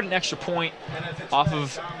just scored an extra point off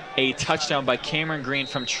of a touchdown by Cameron Green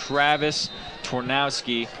from Travis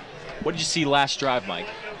Tarnowski. What did you see last drive, Mike?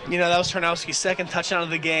 You know, that was Tarnowski's 2nd touchdown of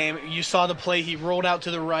the game. You saw the play. He rolled out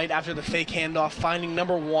to the right after the fake handoff, finding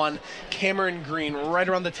number 1, Cameron Green, right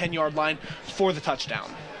around the 10-yard line for the touchdown.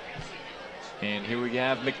 And here we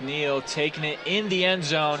have McNeil taking it in the end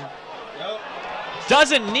zone.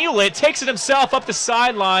 Doesn't kneel it, takes it himself up the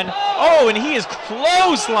sideline. Oh, and he is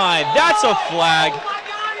clotheslined. That's a flag.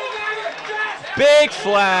 Big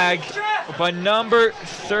flag by number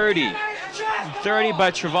 30. 30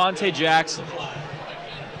 by Trevonte Jackson.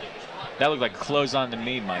 That looked like a clothesline to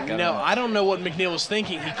me, Mike. I don't know what McNeil was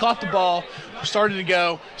thinking. He caught the ball, started to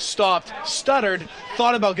go, stopped, stuttered,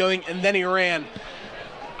 thought about going, and then he ran.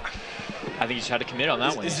 I think he just had to commit on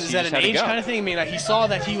that one. Is that an age kind of thing? I mean, he saw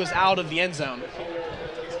that he was out of the end zone.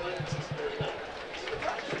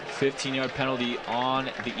 15-yard penalty on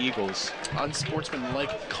the Eagles.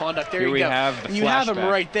 Unsportsmanlike conduct. There Here you we go. have the and you have him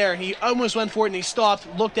flashback. right there. He almost went for it, and he stopped,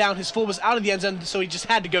 looked down. His foot was out of the end zone, so he just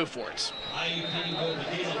had to go for it. IUP will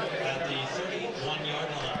begin at the 31-yard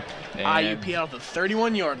line. IUP out of the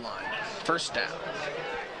 31-yard line. First down.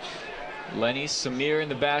 Lenny Samir in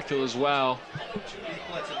the backfield as well.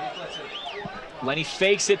 Lenny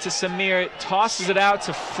fakes it to Samir, tosses it out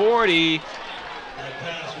to 40.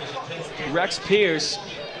 Rex Pierce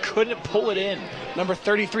couldn't pull it in. Number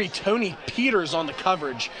 33, Tony Peters on the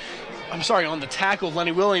coverage. I'm sorry, on the tackle of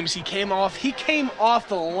Lenny Williams. He came off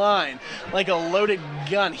the line like a loaded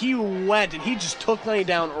gun. He went and he just took Lenny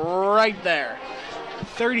down right there.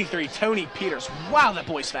 33, Tony Peters. Wow, that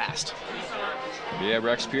boy's fast. Yeah,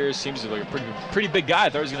 Rex Pierce seems like a pretty big guy. I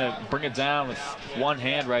thought he was going to bring it down with one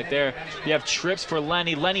hand right there. You have trips for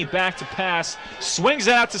Lenny. Lenny back to pass. Swings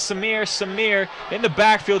it out to Samir. Samir in the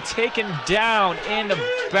backfield, taken down in the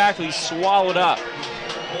backfield. He's swallowed up.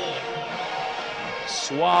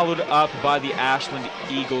 Swallowed up by the Ashland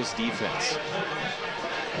Eagles defense.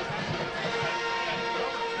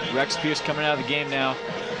 Rex Pierce coming out of the game now.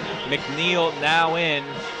 McNeil now in.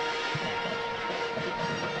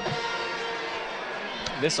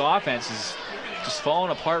 This offense is just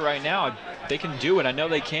falling apart right now. They can do it. I know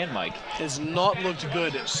they can, Mike. Has not looked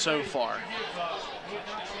good so far.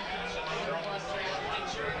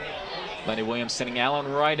 Lenny Williams sending Allen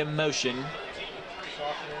Wright in motion.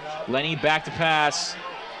 Lenny back to pass.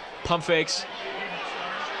 Pump fakes.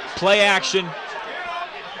 Play action.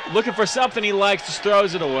 Looking for something he likes, just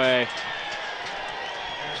throws it away.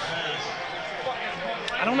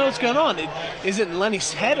 I don't know what's going on. Is it in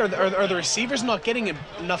Lenny's head, or are the receivers not getting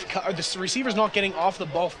enough? Are the receivers not getting off the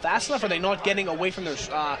ball fast enough? Are they not getting away from their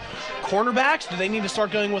cornerbacks? Do they need to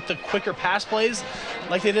start going with the quicker pass plays,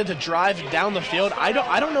 like they did to drive down the field? I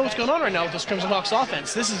don't know what's going on right now with this Crimson Hawks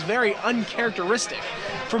offense. This is very uncharacteristic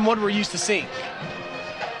from what we're used to seeing.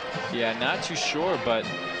 Yeah, not too sure, but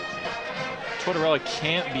Tortorella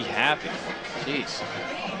can't be happy. Jeez.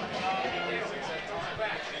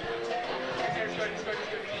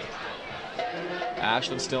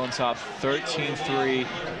 Ashland still on top, 13-3.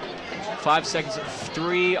 5 seconds,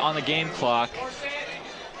 3 on the game clock.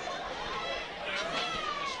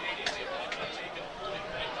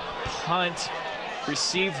 Punt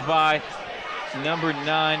received by number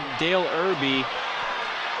 9, Dale Irby.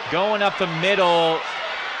 Going up the middle.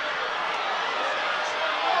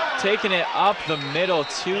 Taking it up the middle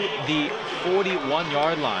to the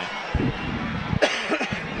 41-yard line.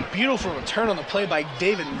 Beautiful return on the play by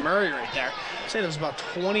David Murray right there. I'd say that was about a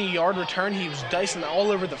 20-yard return. He was dicing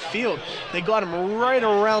all over the field. They got him right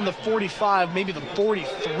around the 45, maybe the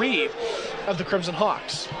 43 of the Crimson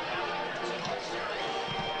Hawks.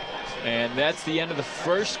 And that's the end of the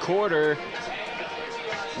first quarter.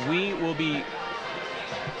 We will be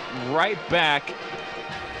right back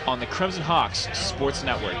on the Crimson Hawks Sports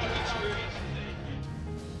Network.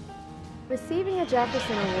 Receiving a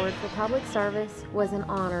Jefferson Award for public service was an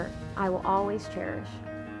honor I will always cherish.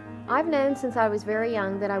 I've known since I was very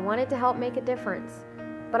young that I wanted to help make a difference,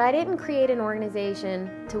 but I didn't create an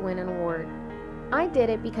organization to win an award. I did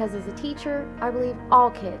it because as a teacher, I believe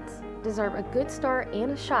all kids deserve a good start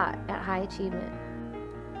and a shot at high achievement.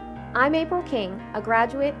 I'm April King, a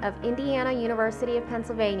graduate of Indiana University of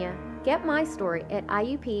Pennsylvania. Get my story at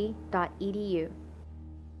iup.edu.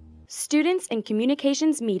 Students in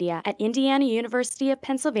communications media at Indiana University of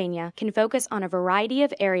Pennsylvania can focus on a variety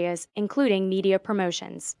of areas, including media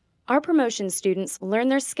promotions. Our promotion students learn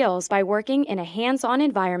their skills by working in a hands-on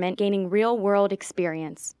environment, gaining real-world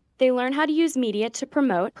experience. They learn how to use media to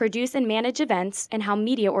promote, produce, and manage events, and how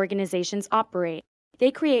media organizations operate. They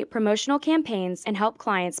create promotional campaigns and help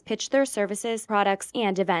clients pitch their services, products,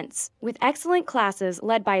 and events. With excellent classes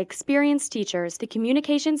led by experienced teachers, the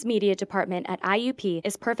Communications Media Department at IUP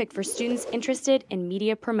is perfect for students interested in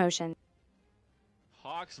media promotion.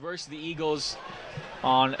 Hawks versus the Eagles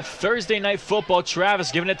on Thursday Night Football.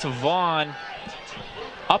 Travis giving it to Vaughn.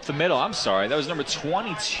 Up the middle, I'm sorry. That was number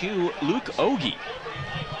 22, Luke Ogie.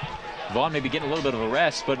 Vaughn may be getting a little bit of a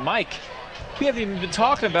rest, but Mike, we haven't even been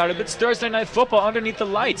talking about it, but it's Thursday Night Football underneath the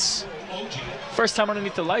lights. First time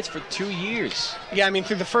underneath the lights for 2 years. Yeah, I mean,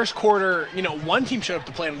 through the first quarter, you know, one team showed up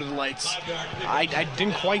to play under the lights. I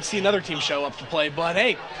didn't quite see another team show up to play, but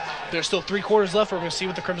hey, there's still 3 quarters left. We're going to see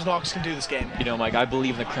what the Crimson Hawks can do this game. You know, Mike, I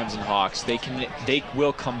believe in the Crimson Hawks. They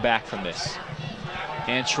will come back from this.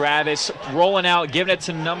 And Travis rolling out, giving it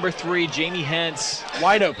to number 3, Jamie Hentz.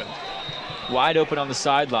 Wide open. Wide open on the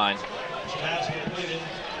sideline.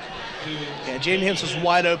 Yeah, Jaden Hintz was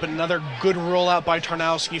wide open. Another good rollout by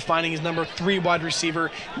Tarnowski, finding his number 3 wide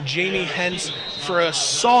receiver, Jamie Hentz, for a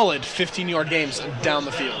solid 15-yard gains down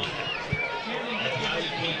the field.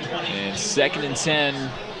 And 2nd and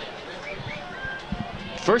 10.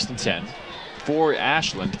 1st and 10 for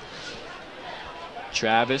Ashland.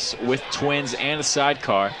 Travis with twins and a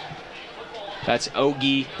sidecar. That's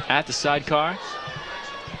Ogie at the sidecar.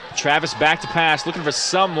 Travis back to pass, looking for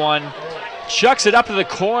someone. Chucks it up to the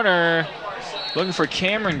corner, looking for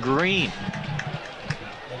Cameron Green.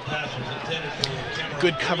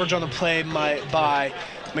 Good coverage on the play by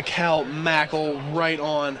Mikkel Mackel, right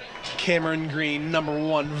on Cameron Green, number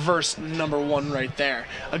 1 versus number 1 right there.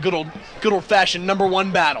 A good old-fashioned number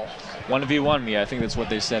 1 battle. 1v1, yeah, I think that's what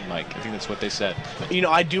they said, Mike. I think that's what they said. You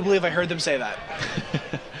know, I do believe I heard them say that.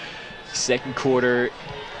 2nd quarter,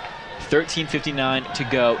 13:59 to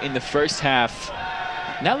go in the first half.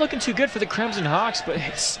 Not looking too good for the Crimson Hawks, but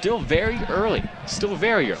it's still very early. Still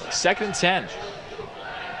very early. 2nd and 10.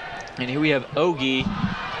 And here we have Ogie,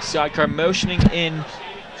 sidecar motioning in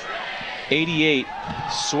 88.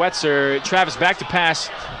 Swetzer, Travis back to pass,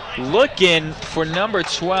 looking for number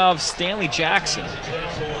 12, Stanley Jackson.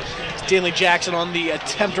 Stanley Jackson on the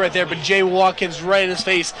attempt right there, but Jay Watkins right in his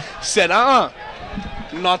face said,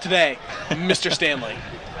 not today, Mr. Stanley.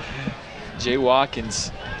 Jay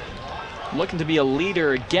Watkins looking to be a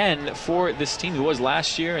leader again for this team. He was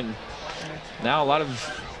last year, and now a lot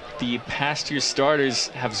of the past year starters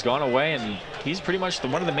have gone away, and he's pretty much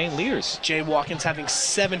one of the main leaders. Jay Watkins having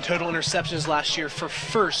 7 total interceptions last year for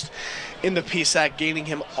 1st in the PSAC, gaining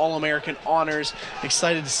him All-American honors.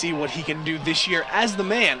 Excited to see what he can do this year as the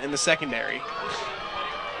man in the secondary.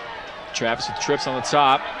 Travis with trips on the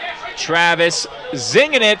top. Travis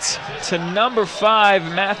zinging it to number 5,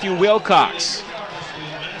 Matthew Wilcox.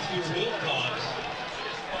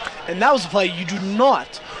 And that was a play you do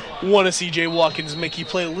not want to see Jay Watkins make. He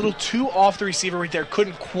played a little too off the receiver right there.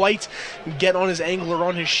 Couldn't quite get on his angle or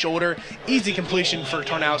on his shoulder. Easy completion for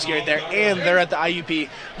Tarnowski right there. And they're at the IUP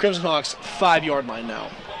Crimson Hawks 5-yard line now.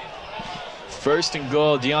 1st and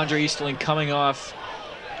goal. DeAndre Easterling coming off.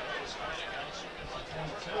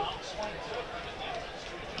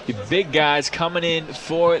 The big guys coming in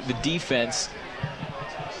for the defense.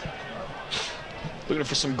 Looking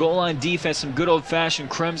for some goal line defense, some good old-fashioned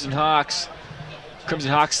Crimson Hawks.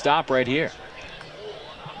 Crimson Hawks stop right here.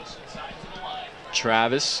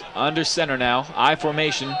 Travis under center now, I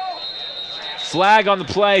formation. Flag on the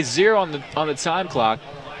play, 0 on the time clock.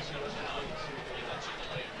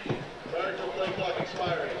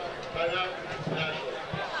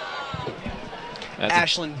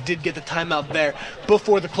 Ashland did get the timeout there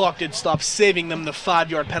before the clock did stop, saving them the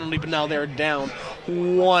 5-yard penalty, but now they're down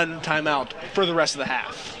 1 timeout for the rest of the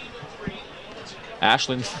half.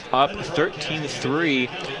 Ashland up 13-3.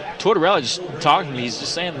 Tortorella just talking to me. He's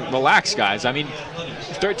just saying, relax, guys. I mean,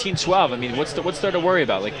 13-12. I mean, what's there to worry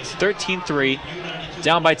about? Like, it's 13-3,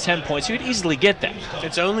 down by 10 points. You could easily get that.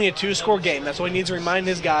 It's only a 2-score game. That's why he needs to remind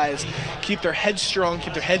his guys, keep their heads strong,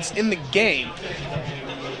 keep their heads in the game.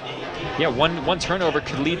 Yeah, one turnover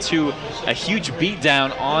could lead to a huge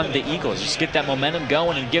beatdown on the Eagles. Just get that momentum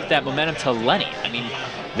going and give that momentum to Lenny. I mean,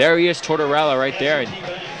 there he is, Tortorella right there.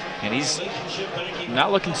 And he's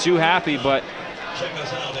not looking too happy, but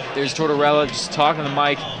there's Tortorella just talking to the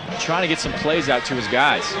mic, trying to get some plays out to his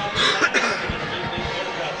guys.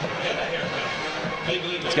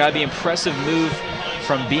 It's got to be an impressive move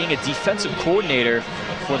from being a defensive coordinator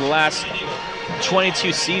for the last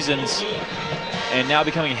 22 seasons and now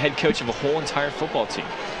becoming a head coach of a whole entire football team.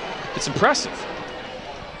 It's impressive.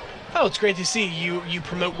 Oh, it's great to see you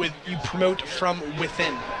promote from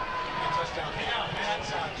within.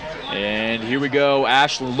 And here we go,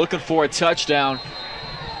 Ashland looking for a touchdown.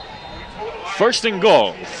 1st and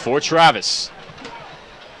goal for Travis.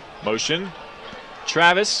 Motion,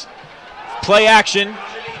 Travis, play action,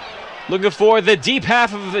 looking for the deep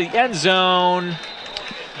half of the end zone.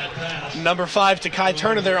 Number 5, Takai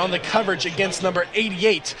Turner there on the coverage against number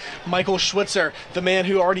 88, Michael Schwitzer, the man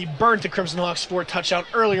who already burnt the Crimson Hawks for a touchdown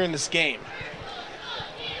earlier in this game.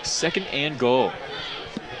 2nd and goal.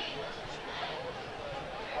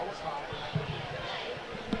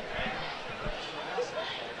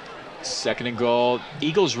 Second and goal.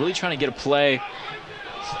 Eagles really trying to get a play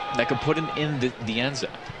that could put him in the end zone.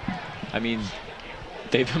 I mean,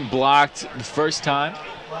 they've been blocked the first time,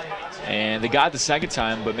 and they got it the second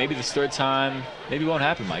time, but maybe this third time, maybe it won't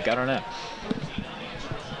happen, Mike. I don't know.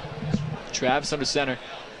 Travis under center.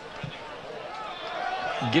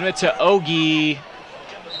 Give it to Ogie.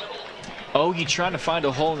 Ogie trying to find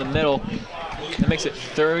a hole in the middle. That makes it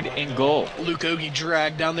 3rd and goal. Luke Ogie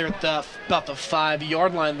dragged down there at about the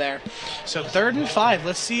 5-yard line there. So 3rd and 5.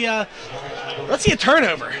 Let's see a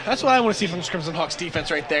turnover. That's what I want to see from this Crimson Hawks defense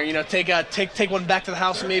right there. You know, take one back to the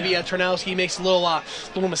house. Maybe Tarnowski makes a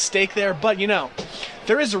little mistake there, but you know,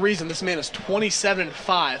 there is a reason this man is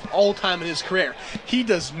 27-5 all time in his career. He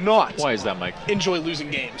does not. Why is that, Mike? Enjoy losing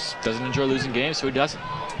games. Doesn't enjoy losing games, so he doesn't.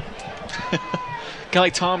 Kind of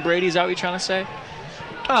like Tom Brady. Is that what you're trying to say?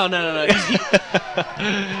 Oh, no.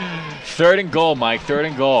 3rd and goal, Mike. 3rd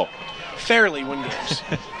and goal. Fairly win games.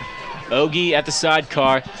 Ogie at the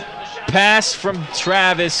sidecar. Pass from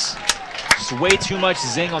Travis. Just way too much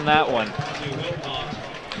zing on that one.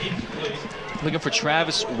 Looking for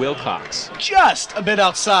Travis Wilcox. Just a bit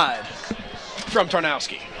outside from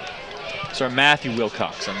Tarnowski. Sorry, Matthew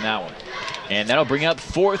Wilcox on that one. And that'll bring up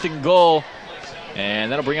 4th and goal. And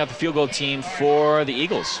that'll bring out the field goal team for the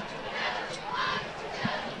Eagles.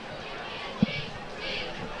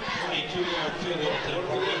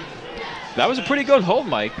 That was a pretty good hold,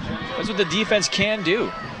 Mike. That's what the defense can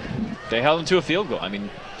do. They held them to a field goal. I mean,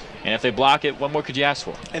 and if they block it, what more could you ask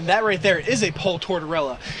for? And that right there is a Paul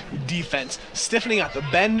Tortorella defense. Stiffening out the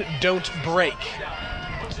bend, don't break.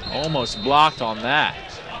 Almost blocked on that.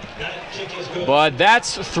 But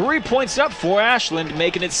that's 3 points up for Ashland,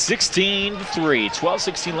 making it 16-3.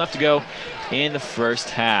 12-16 left to go in the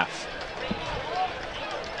first half.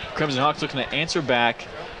 Crimson Hawks looking to answer back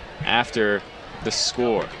after the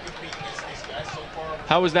score.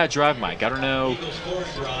 How was that drive, Mike? I don't know.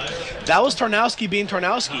 That was Tarnowski being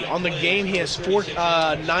Tarnowski. On the game, he has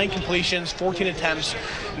 9 completions, 14 attempts,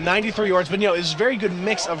 93 yards. But, you know, it was a very good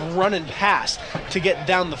mix of run and pass to get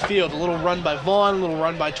down the field. A little run by Vaughn, a little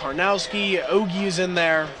run by Tarnowski. Ogie is in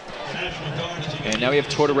there. And now we have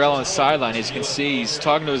Tortorella on the sideline. As you can see, he's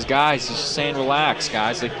talking to his guys. He's just saying, relax,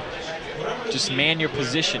 guys. Like, just man your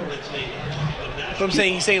position. But I'm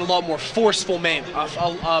saying he's saying a lot more forceful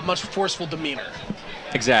a much forceful demeanor.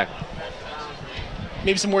 Exactly.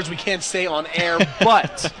 Maybe some words we can't say on air,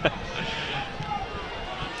 but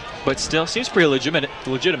still seems pretty legitimate.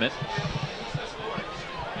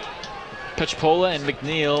 Pechopola and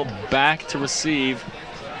McNeil back to receive.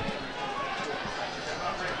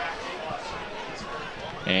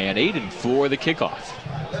 And Aiden for the kickoff.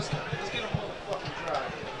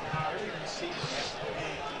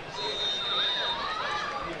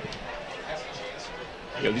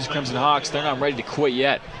 Yo, these Crimson Hawks, they're not ready to quit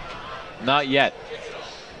yet. Not yet.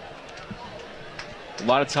 A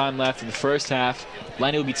lot of time left in the first half.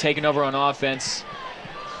 Lenny will be taking over on offense.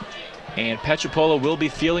 And Pechopola will be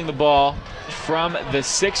fielding the ball from the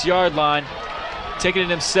 6-yard line. Taking it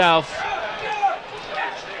himself.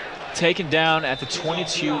 Taken down at the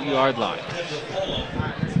 22-yard line.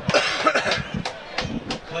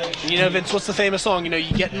 You know, Vince, what's the famous song? You know,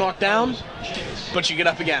 you get knocked down, but you get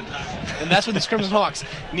up again. And that's what these Crimson Hawks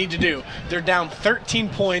need to do. They're down 13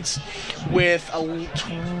 points with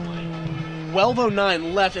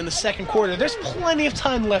 12:09 left in the second quarter. There's plenty of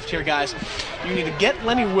time left here, guys. You need to get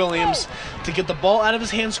Lenny Williams to get the ball out of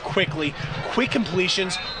his hands quickly. Quick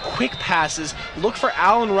completions, quick passes. Look for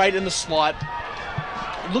Allen Wright in the slot.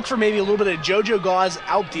 Look for maybe a little bit of JoJo Gauze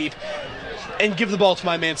out deep. And give the ball to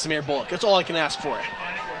my man, Samir Bullock. That's all I can ask for.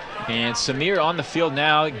 And Samir on the field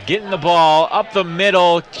now, getting the ball up the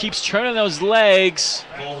middle, keeps turning those legs.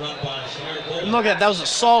 Look at that. That was a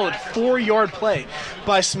solid 4-yard play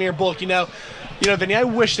by Samir Bullock. You know, Vinny, I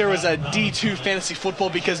wish there was a D2 fantasy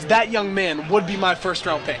football because that young man would be my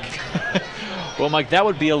first-round pick. Well, Mike, that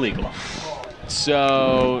would be illegal.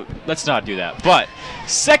 So let's not do that. But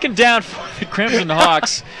second down for the Crimson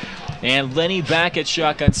Hawks. And Lenny back at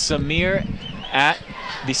shotgun. Samir at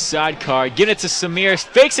the sidecar. Giving it to Samir.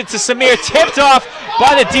 Fakes it to Samir. Tipped off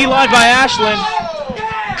by the D-line by Ashland.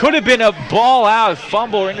 Could have been a ball out,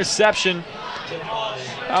 fumble or interception.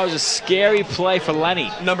 That was a scary play for Lenny.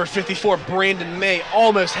 Number 54, Brandon May,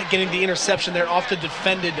 almost getting the interception there off the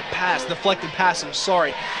deflected pass. I'm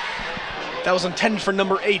sorry. That was intended for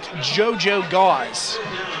number 8, JoJo Gauze.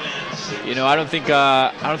 You know, I don't think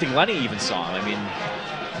Lenny even saw him.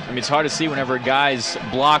 I mean, it's hard to see whenever a guy's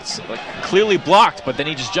blocked, like clearly blocked, but then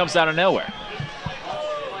he just jumps out of nowhere.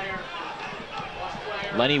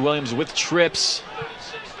 Lenny Williams with trips.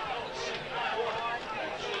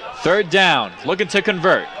 Third down, looking to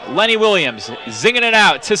convert. Lenny Williams zinging it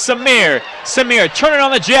out to Samir. Samir turning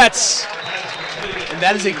on the Jets. And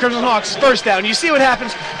that is a Crimson Hawks first down. You see what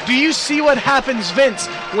happens? Do you see what happens, Vince,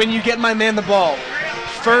 when you get my man the ball?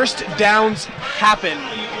 First downs happen.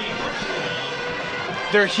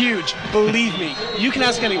 They're huge. Believe me. You can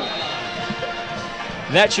ask anyone.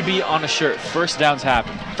 That should be on a shirt. First downs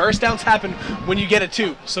happen. First downs happen when you get it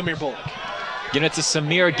to Samir Bullock. Giving it to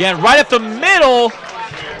Samir again, right up the middle.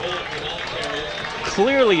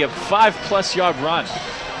 Clearly a 5+ yard run.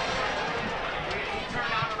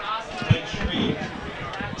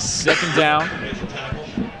 Second down.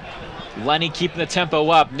 Lenny keeping the tempo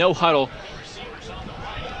up, no huddle.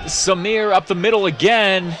 Samir up the middle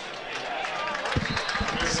again.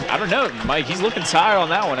 I don't know, Mike, he's looking tired on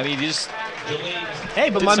that one. I mean, he just... Hey,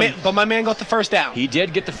 but my man got the first down. He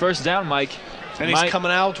did get the first down, Mike. And he's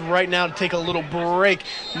coming out right now to take a little break.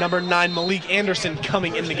 Number 9, Malik Anderson,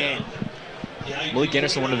 coming in the game. Malik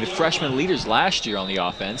Anderson, one of the freshman leaders last year on the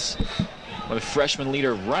offense. One of the freshman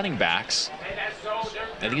leader running backs.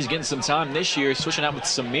 I think he's getting some time this year, switching out with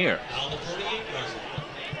Samir.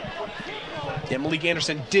 Yeah, Malik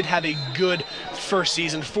Anderson did have a good first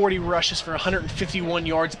season. 40 rushes for 151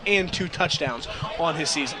 yards and 2 touchdowns on his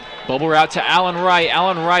season. Bubble route to Allen Wright.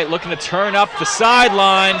 Allen Wright looking to turn up the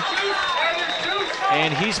sideline.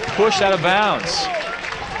 And he's pushed out of bounds.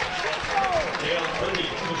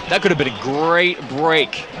 That could have been a great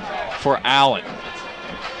break for Allen.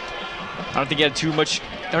 I don't think he had too much.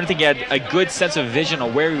 I don't think he had a good sense of vision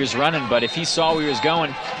of where he was running, but if he saw where he was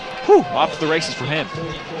going, off to the races for him.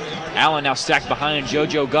 Allen now stacked behind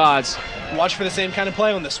JoJo Gods. Watch for the same kind of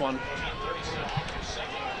play on this one.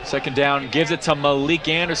 Second down, gives it to Malik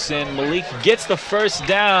Anderson. Malik gets the first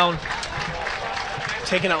down.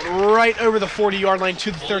 Taken out right over the 40-yard line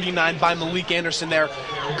to the 39 by Malik Anderson there.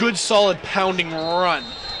 Good, solid pounding run.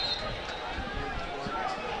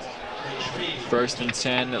 First and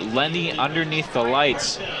 10, Lenny underneath the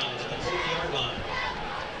lights.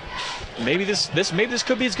 Maybe this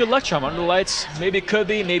could be his good luck charm under the lights. Maybe it could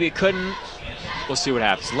be, maybe it couldn't. We'll see what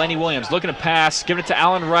happens. Lenny Williams looking to pass, giving it to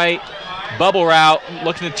Allen Wright. Bubble route,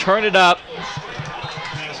 looking to turn it up.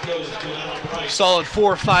 Solid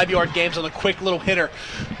 4 or 5 yard games on the quick little hitter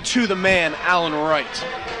to the man, Allen Wright.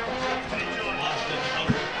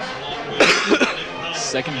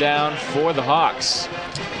 Second down for the Hawks.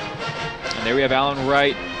 And there we have Allen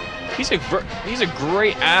Wright. He's a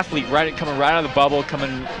great athlete, coming right out of the bubble,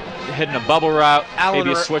 hitting a bubble route,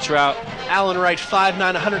 maybe a switch route. Allen Wright, 5'9",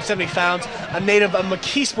 170 pounds, a native of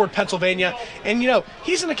McKeesport, Pennsylvania, and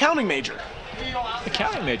he's an accounting major.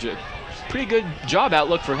 Accounting major. Pretty good job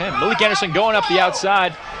outlook for him. Malik Anderson going up the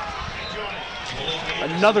outside.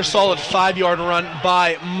 Another solid 5-yard run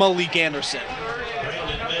by Malik Anderson.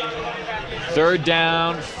 Third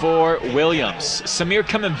down for Williams. Samir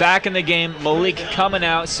coming back in the game. Malik coming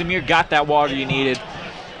out. Samir got that water you needed.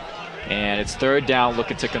 And it's third down,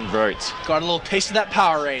 looking to convert. Got a little taste of that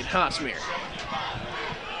Powerade, huh, Samir?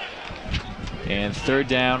 And third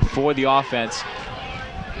down for the offense.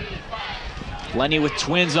 Lenny with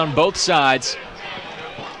twins on both sides.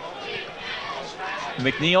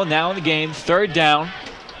 McNeil now in the game, third down.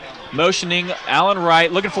 Motioning Allen Wright,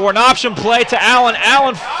 looking for an option play to Allen.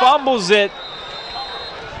 Allen fumbles it.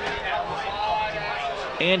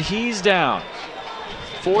 And he's down.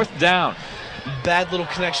 Fourth down. Bad little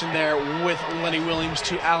connection there with Lenny Williams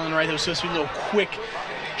to Allen Wright. That was supposed to be a little quick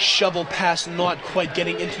shovel pass, not quite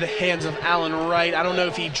getting into the hands of Allen Wright. I don't know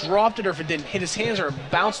if he dropped it or if it didn't hit his hands or it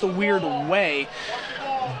bounced a weird way.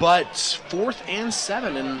 But 4th and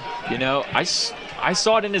 7. And I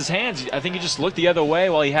saw it in his hands. I think he just looked the other way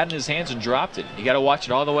while he had it in his hands and dropped it. You got to watch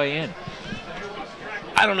it all the way in.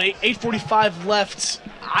 I don't know, 8:45 left.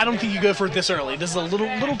 I don't think you go for it this early. This is a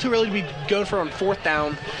little too early to be going for it on 4th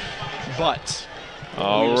down. But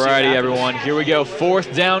alrighty, everyone, here we go.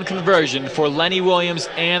 4th down conversion for Lenny Williams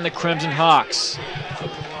and the Crimson Hawks.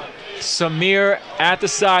 Samir at the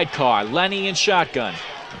sidecar, Lenny in shotgun.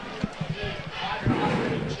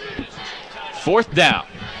 4th down.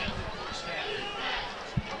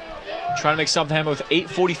 Trying to make something happen with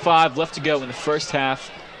 8:45 left to go in the first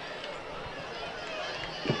half.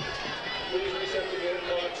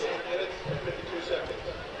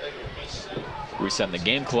 Resetting the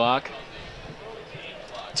game clock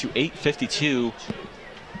to 8:52.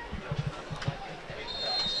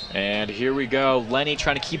 And here we go. Lenny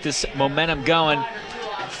trying to keep this momentum going.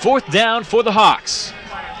 4th down for the Hawks.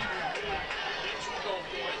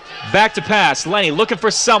 Back to pass. Lenny looking for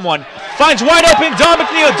someone. Finds wide open. Don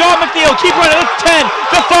McNeil. Keep running. 10,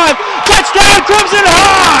 the 5. Touchdown, Crimson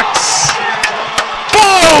Hawks!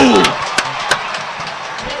 Boom!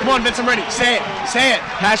 Come on, Vince, I'm ready. Say it. Say it.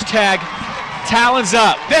 Hashtag talons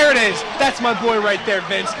up. There it is. That's my boy right there,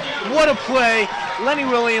 Vince. What a play. Lenny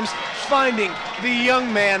Williams finding the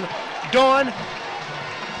young man, Don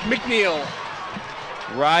McNeil.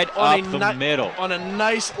 Right up the middle. On a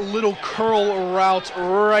nice little curl route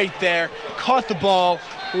right there. Caught the ball,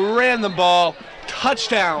 ran the ball,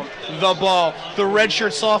 touchdown the ball. The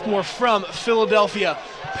redshirt sophomore from Philadelphia,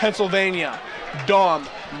 Pennsylvania. Dom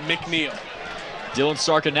McNeil. Dylan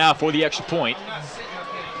Sarka now for the extra point.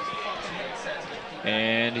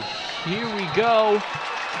 And here we go.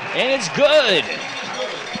 And it's good.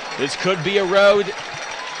 This could be a road.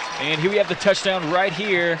 And here we have the touchdown right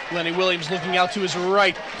here. Lenny Williams looking out to his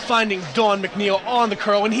right, finding Don McNeil on the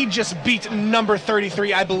curl, and he just beat number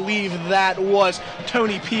 33. I believe that was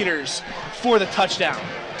Tony Peters for the touchdown.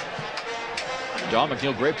 Don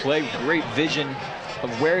McNeil, great play, great vision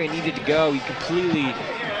of where he needed to go. He completely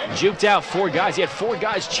juked out 4 guys. He had 4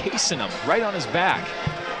 guys chasing him right on his back.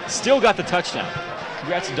 Still got the touchdown.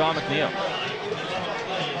 Congrats to Don McNeil.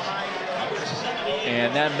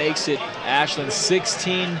 And that makes it Ashland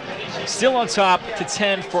 16, still on top to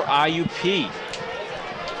 10 for IUP.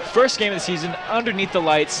 First game of the season, underneath the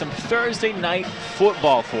lights, some Thursday night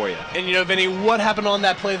football for you. And you know, Vinny, what happened on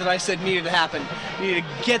that play that I said needed to happen? You needed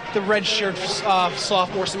to get the red shirt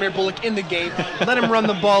sophomore Samir Bullock in the game, let him run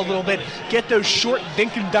the ball a little bit, get those short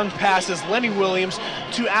dink and dunk passes, Lenny Williams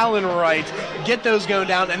to Allen Wright, get those going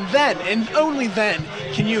down, and then, and only then,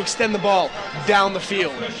 can you extend the ball down the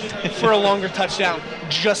field for a longer touchdown,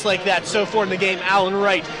 just like that. So far in the game, Allen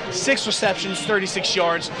Wright, 6 receptions, 36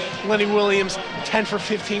 yards. Lenny Williams, 10 for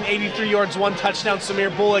 15, 83 yards, 1 touchdown.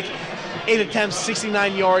 Samir Bullock, 8 attempts,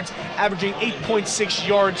 69 yards, averaging 8.6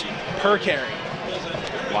 yards per carry.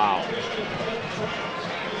 Wow.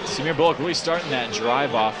 Samir Bullock really starting that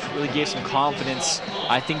drive off, really gave some confidence,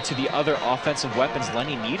 I think, to the other offensive weapons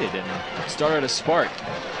Lenny needed and started a spark.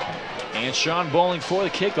 And Sean Bowling for the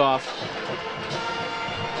kickoff.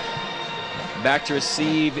 Back to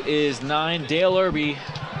receive is 9, Dale Irby.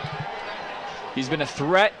 He's been a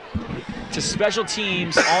threat to special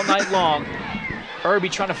teams all night long. Irby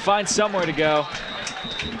trying to find somewhere to go.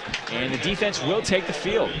 And the defense will take the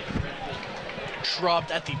field.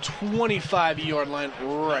 Dropped at the 25-yard line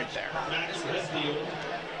right there.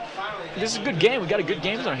 This is a good game. We got a good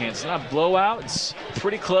game in our hands. It's not a blowout. It's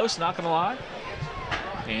pretty close, not going to lie.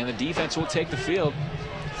 And the defense will take the field.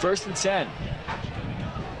 1st and 10.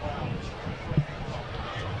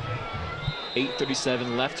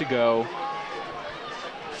 8:37 left to go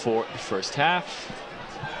for the first half.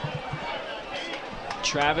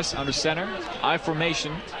 Travis under center, I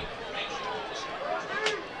formation.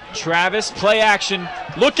 Travis, play action,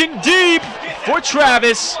 looking deep for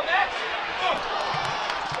Travis.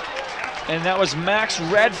 And that was Max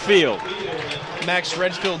Redfield. Max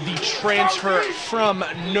Redfield, the transfer from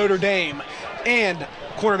Notre Dame. And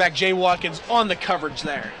cornerback Jay Watkins on the coverage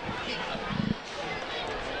there.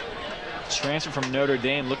 Transfer from Notre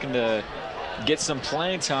Dame, looking to get some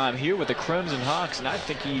playing time here with the Crimson Hawks, and I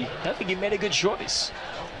think he made a good choice.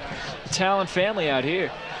 Talent family out here.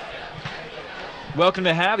 Welcome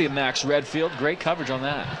to have you, Max Redfield. Great coverage on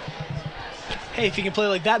that. Hey, if he can play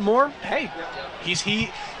like that more, hey, he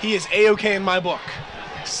is A-okay in my book.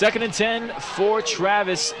 2nd and 10 for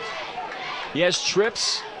Travis. He has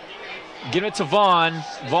trips. Give it to Vaughn.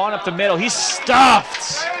 Vaughn up the middle. He's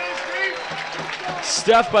stuffed.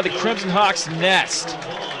 Stuffed by the Crimson Hawks nest.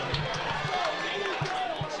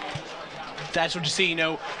 That's what you see. You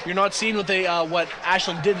know, you're not seeing what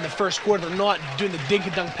Ashland did in the first quarter. They're not doing the dink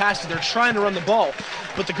and dunk passes. They're trying to run the ball,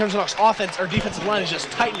 but the Crimson Hawks offense or defensive line is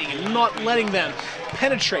just tightening and not letting them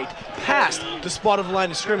penetrate past the spot of the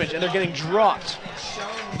line of scrimmage, and they're getting dropped.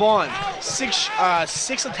 Vaughn, six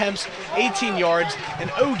attempts, 18 yards, and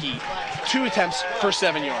Ogie, 2 attempts for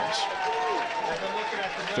 7 yards.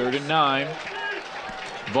 3rd and 9.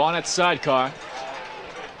 Vaughn at sidecar.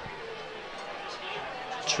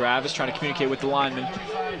 Travis trying to communicate with the lineman.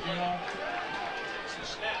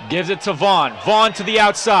 Gives it to Vaughn. Vaughn to the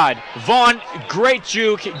outside. Vaughn, great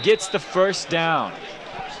juke, gets the first down.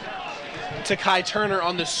 Takai Turner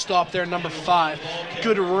on the stop there, number 5.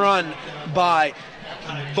 Good run by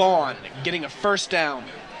Vaughn, getting a first down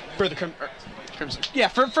for the Crimson. Yeah,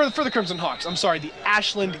 for the Crimson Hawks. I'm sorry, the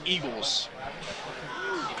Ashland Eagles.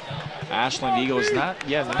 Ashland Eagles, they're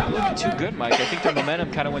not looking too good, Mike. I think their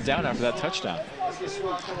momentum kind of went down after that touchdown.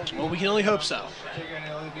 Well, we can only hope so.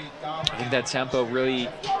 I think that tempo really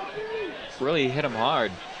hit them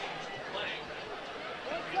hard.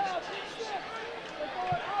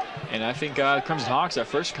 And I think Crimson Hawks at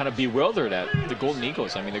first kind of bewildered at the Golden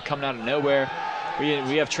Eagles. I mean, they're coming out of nowhere.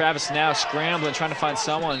 We have Travis now scrambling, trying to find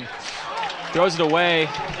someone. Throws it away,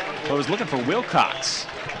 but was looking for Wilcox.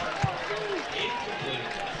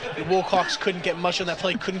 Wilcox couldn't get much on that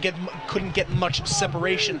play, couldn't get much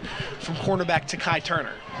separation from cornerback Takai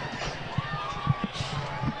Turner.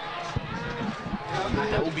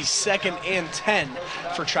 That will be 2nd and 10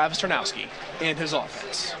 for Travis Tarnowski and his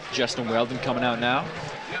offense. Justin Weldon coming out now.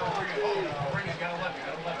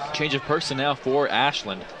 Change of personnel for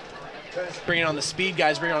Ashland. Bringing on the speed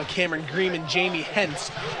guys, bringing on Cameron Green and Jamie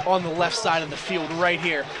Hentz on the left side of the field right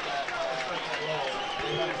here.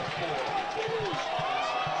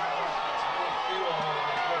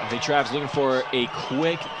 I think Travis looking for a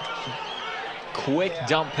quick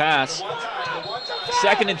dump pass.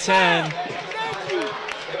 2nd and 10.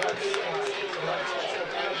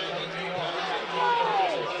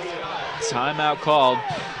 Timeout called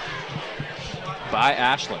by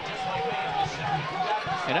Ashland.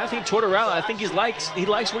 And I think Tortorella, he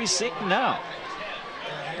likes what he's seeing now.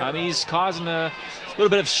 I mean, he's causing a little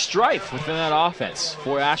bit of strife within that offense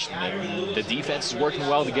for Ashland. And the defense is working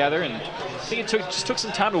well together, and I think it just took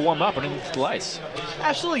some time to warm up underneath the lights.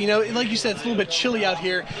 Absolutely. You know, like you said, it's a little bit chilly out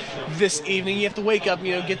here this evening. You have to wake up,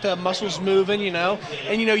 you know, get the muscles moving, you know.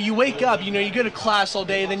 And, you know, you wake up, you know, you go to class all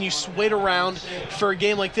day, then you wait around for a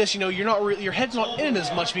game like this. You know, your head's not in it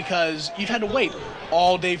as much because you've had to wait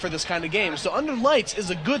all day for this kind of game. So under lights is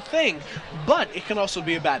a good thing, but it can also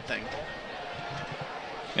be a bad thing.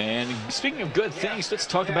 And speaking of good things, let's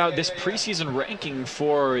talk about this preseason ranking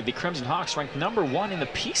for the Crimson Hawks, ranked #1 in the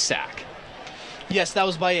PSAC. Yes, that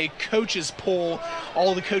was by a coaches poll.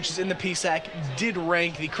 All the coaches in the PSAC did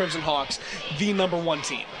rank the Crimson Hawks the #1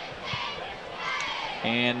 team.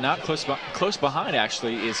 And not close behind,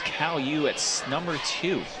 actually, is Cal U at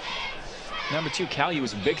 #2. #2, Cal U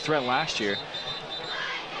was a big threat last year.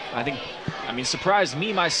 I mean, surprised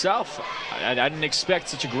me myself. I didn't expect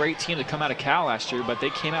such a great team to come out of Cal last year, but they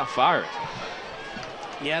came out fired.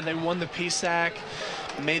 Yeah, they won the PSAC,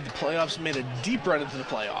 made the playoffs, made a deep run into the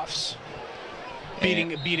playoffs,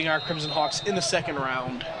 beating our Crimson Hawks in the 2nd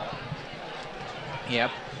round.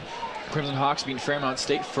 Yep. Crimson Hawks beating Fairmont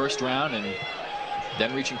State 1st round, and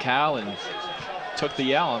then reaching Cal and took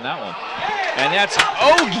the L on that one. And that's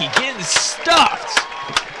Ogie getting stuffed.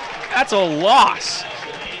 That's a loss.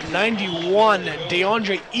 91,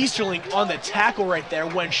 DeAndre Easterling on the tackle right there,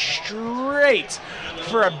 went straight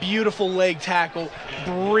for a beautiful leg tackle,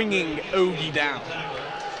 bringing Ogie down.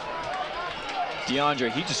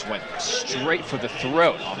 DeAndre, he just went straight for the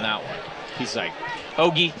throat on that one. He's like,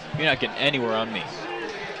 Ogie, you're not getting anywhere on me.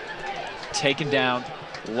 Taken down,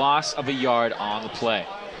 loss of a yard on the play.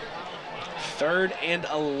 3rd and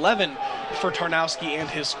 11 for Tarnowski and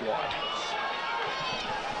his squad.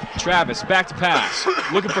 Travis, back to pass,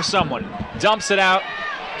 looking for someone. Dumps it out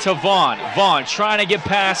to Vaughn. Vaughn trying to get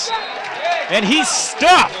past, and he's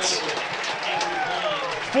stuffed.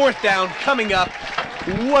 4th down coming up.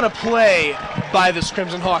 What a play by this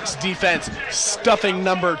Crimson Hawks defense, stuffing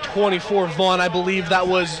number 24, Vaughn. I believe that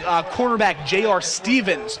was cornerback J.R.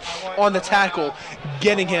 Stevens on the tackle,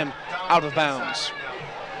 getting him out of bounds.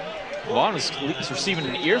 Vaughn was receiving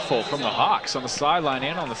an earful from the Hawks on the sideline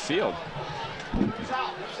and on the field.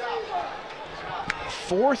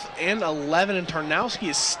 4th and 11, and Tarnowski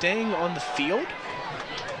is staying on the field.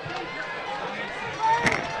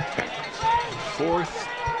 4th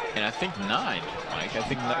and I think 9, Mike. I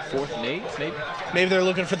think 4th and 8, maybe. Maybe they're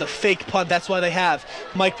looking for the fake punt. That's why they have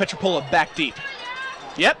Mike Petropola back deep.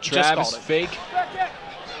 Yep, Travis just fake.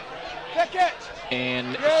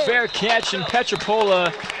 And fair catch, and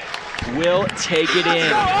Petropola will take it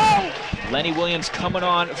in. Lenny Williams coming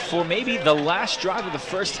on for maybe the last drive of the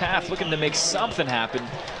 1st half, looking to make something happen,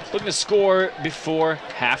 looking to score before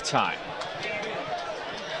halftime.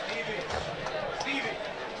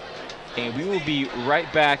 And we will be right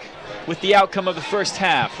back with the outcome of the 1st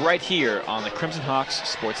half right here on the Crimson Hawks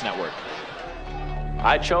Sports Network.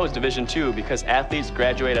 I chose Division II because athletes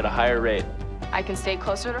graduate at a higher rate. I can stay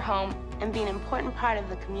closer to home and be an important part of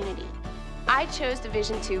the community. I chose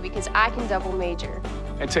Division II because I can double major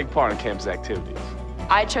And take part in campus activities.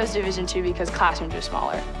 I chose Division II because classrooms are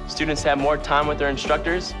smaller. Students have more time with their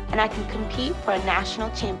instructors. And I can compete for a national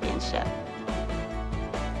championship.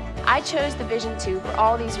 I chose Division II for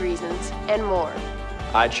all these reasons and more.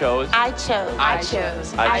 I chose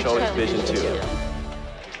Division II.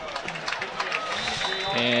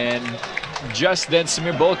 And just then,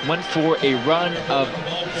 Samir Bullock went for a run of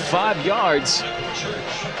 5 yards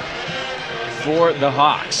for the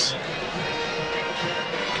Hawks.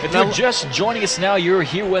 If you're just joining us now, you're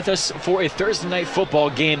here with us for a Thursday night football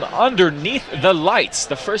game underneath the lights.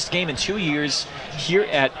 The first game in 2 years here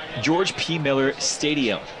at George P. Miller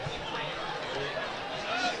Stadium.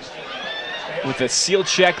 With a seal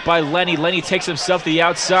check by Lenny. Lenny takes himself to the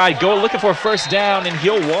outside. Go looking for a first down, and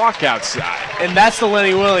he'll walk outside. And that's the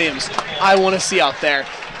Lenny Williams I want to see out there.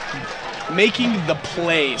 making the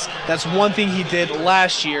plays. That's one thing he did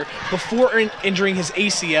last year before injuring his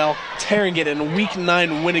ACL, tearing it in a Week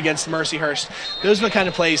 9 win against Mercyhurst. Those are the kind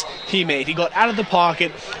of plays he made. He got out of the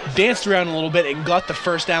pocket, danced around a little bit, and got the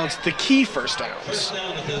first downs, the key first downs.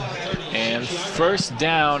 And first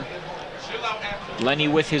down, Lenny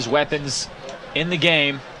with his weapons in the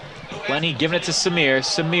game. Lenny giving it to Samir.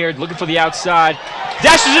 Samir looking for the outside.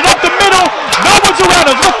 Dashes it up the middle. No one's around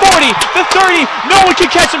him. The 40, the 30. No one can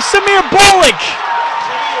catch him. Samir Bullock.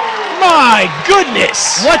 My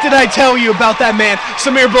goodness. What did I tell you about that man?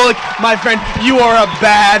 Samir Bullock, my friend, you are a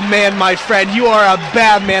bad man, my friend. You are a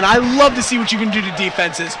bad man. I love to see what you can do to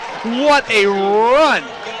defenses. What a run.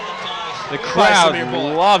 The crowd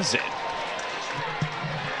loves it.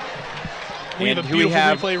 We have a beautiful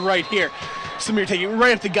replay right here. Samir taking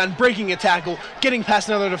right up the gun, breaking a tackle, getting past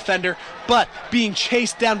another defender, but being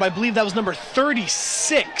chased down by, I believe that was number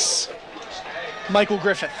 36, Michael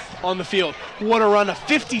Griffith on the field. What a run, a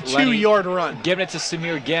 52-yard run. Giving it to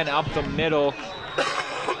Samir again up the middle.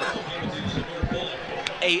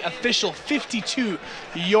 A official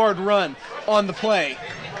 52-yard run on the play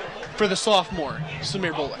for the sophomore,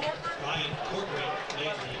 Samir Bullock.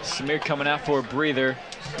 Samir coming out for a breather.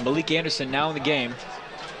 Malik Anderson now in the game.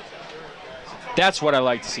 That's what I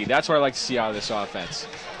like to see. That's what I like to see out of this offense.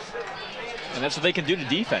 And that's what they can do to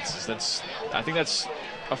defenses. I think that's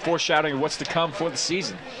a foreshadowing of what's to come for the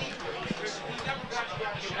season.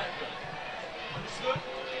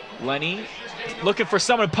 Lenny looking for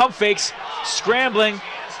someone to pump fakes, scrambling,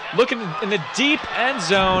 looking in the deep end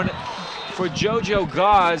zone for JoJo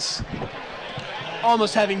Gauze.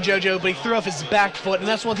 Almost having JoJo, but he threw off his back foot, and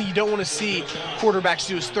that's one thing you don't want to see quarterbacks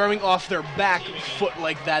do, is throwing off their back foot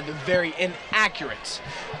like that. They're very inaccurate.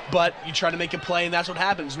 But you try to make a play, and that's what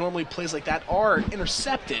happens. Normally plays like that are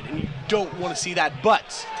intercepted, and you don't want to see that,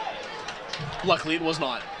 but luckily it was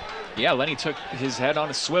not. Yeah, Lenny took his head on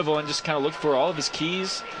a swivel and just kind of looked for all of his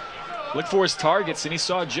keys, looked for his targets, and he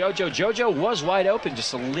saw JoJo. JoJo was wide open,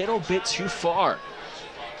 just a little bit too far.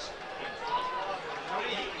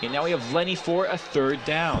 And now we have Lenny for a third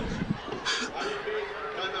down.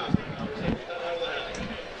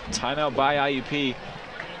 Timeout by IUP.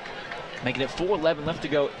 Making it 4:11 left to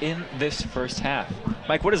go in this first half.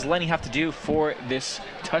 Mike, what does Lenny have to do for this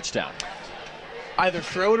touchdown? Either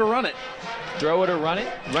throw it or run it. Throw it or run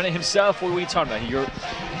it? Run it himself? What are we talking about?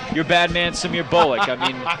 Your bad man, Samir Bullock. I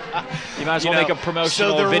mean, you might as well make a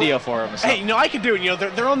promotional video for him. Hey, I could do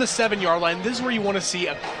it. They're on the 7-yard line. This is where you want to see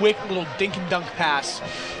a quick little dink and dunk pass.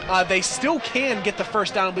 They still can get the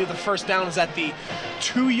first down. I believe the first down is at the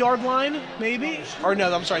 2-yard line, maybe? Or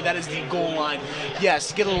no, I'm sorry, that is the goal line.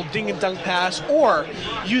 Yes, get a little dink and dunk pass, or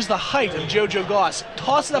use the height of JoJo Gauze.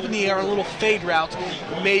 Toss it up in the air on a little fade route,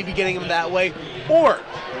 maybe getting him that way. Or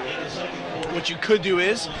what you could do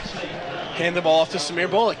is hand the ball off to Samir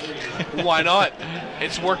Bullock. Why not?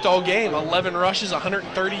 It's worked all game. 11 rushes,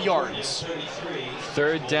 130 yards.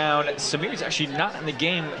 Third down. Samir's actually not in the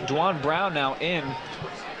game. Dwan Brown now in,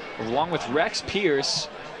 along with Rex Pierce.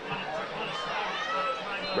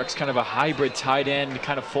 Rex kind of a hybrid tight end,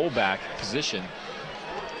 kind of fullback position.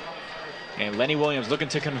 And Lenny Williams looking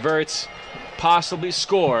to convert, possibly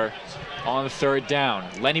score on the third down.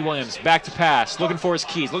 Lenny Williams back to pass, looking for his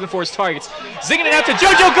keys, looking for his targets. Zinging it out to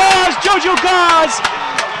JoJo Gauze! JoJo Gauze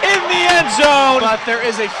in the end zone! But there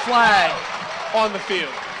is a flag on the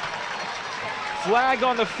field. Flag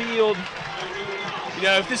on the field. You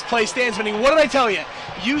know, if this play stands, meaning, what did I tell you?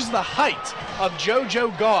 Use the height of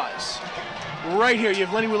JoJo Gauze. Right here, you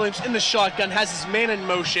have Lenny Williams in the shotgun, has his man in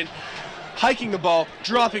motion, hiking the ball,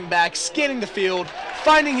 dropping back, scanning the field,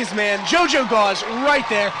 finding his man, JoJo Gauze, right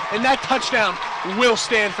there, and that touchdown will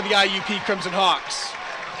stand for the IUP Crimson Hawks.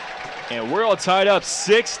 And we're all tied up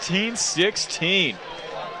 16-16.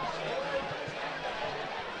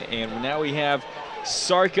 And now we have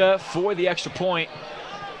Sarka for the extra point,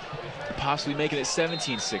 possibly making it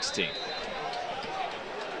 17-16.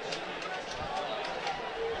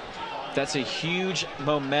 That's a huge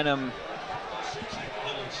momentum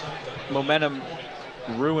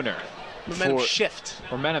ruiner. Momentum shift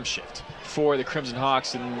for the Crimson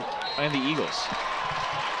Hawks and the Eagles.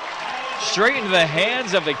 Straight into the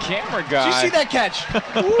hands of the camera guy. Did you see that catch?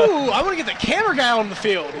 Ooh, I want to get the camera guy on the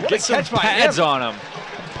field. What Get some pads on him.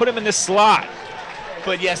 Put him in the slot.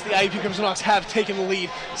 But yes, the IUP Crimson Hawks have taken the lead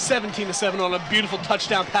 17-7 on a beautiful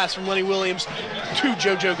touchdown pass from Lenny Williams to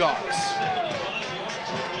JoJo Gauze.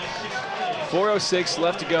 4:06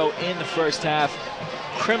 left to go in the first half.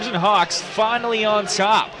 Crimson Hawks finally on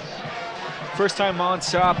top. First time on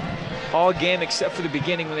top all game except for the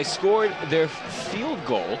beginning when they scored their field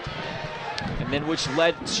goal, and then which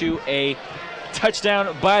led to a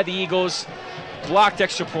touchdown by the Eagles, blocked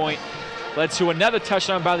extra point, led to another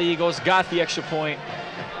touchdown by the Eagles, got the extra point,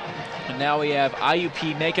 and now we have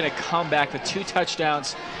IUP making a comeback with 2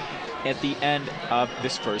 touchdowns at the end of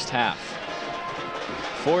this first half.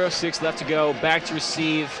 4:06 left to go. Back to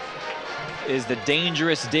receive is the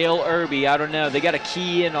dangerous Dale Irby. I don't know. They got a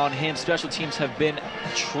key in on him. Special teams have been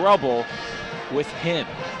trouble with him.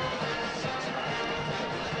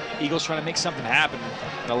 Eagles trying to make something happen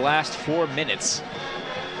in the last 4 minutes.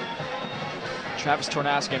 Travis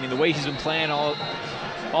Tornowski, I mean, the way he's been playing all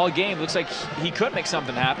game, looks like he could make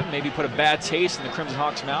something happen. Maybe put a bad taste in the Crimson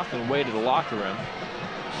Hawks' mouth on the way to the locker room.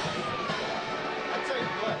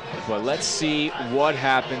 But let's see what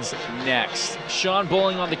happens next. Sean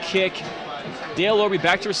Bowling on the kick. Dale Irby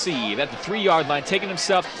back to receive at the 3-yard line, taking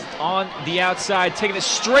himself on the outside, taking it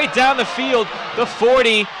straight down the field. The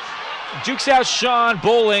 40, jukes out Sean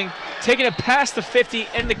Bowling, taking it past the 50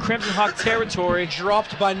 in the Crimson Hawk territory.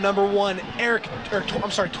 Dropped by number 21, Eric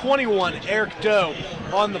Doe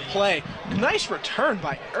on the play. Nice return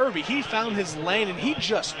by Irby. He found his lane and he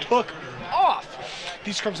just took off.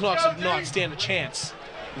 These Crimson Hawks did not stand a chance.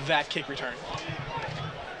 That kick return.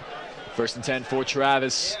 1st and 10 for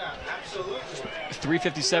Travis.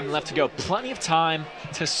 3:57 left to go. Plenty of time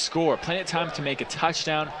to score. Plenty of time to make a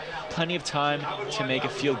touchdown. Plenty of time to make a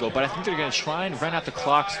field goal. But I think they're going to try and run out the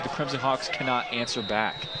clock so the Crimson Hawks cannot answer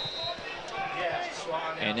back.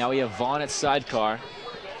 And now we have Vaughn at sidecar.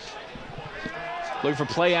 Looking for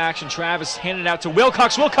play action. Travis handed it out to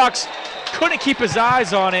Wilcox. Wilcox couldn't keep his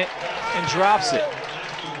eyes on it and drops it.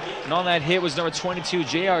 And on that hit was number 22,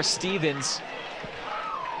 J.R. Stevens.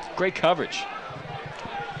 Great coverage.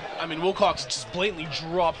 I mean, Wilcox just blatantly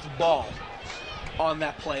dropped the ball on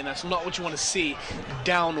that play, and that's not what you want to see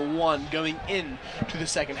down 1 going into the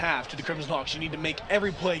second half to the Crimson Hawks. You need to make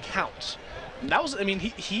every play count. And that was, I mean,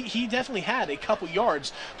 he definitely had a couple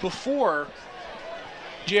yards before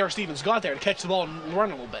J.R. Stevens got there to catch the ball and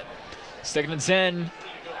run a little bit. 2nd and 10.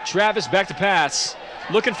 Travis back to pass.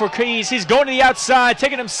 Looking for Keys. He's going to the outside,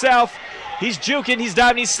 taking himself. He's juking, he's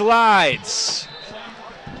diving, he slides.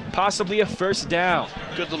 Possibly a first down.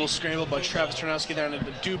 Good little scramble by Travis Tornowski there, and I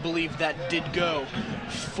do believe that did go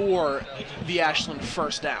for the Ashland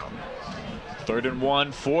first down. 3rd and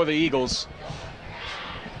 1 for the Eagles.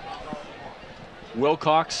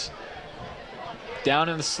 Wilcox down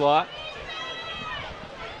in the slot.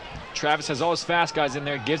 Travis has all his fast guys in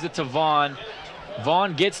there, gives it to Vaughn.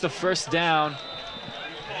 Vaughn gets the first down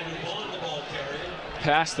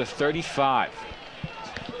past the 35.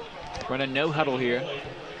 We're in a no huddle here.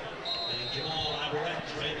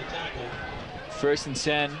 1st and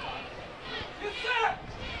 10.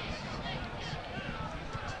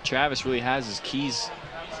 Travis really has his keys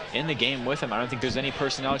in the game with him. I don't think there's any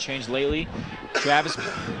personnel change lately. Travis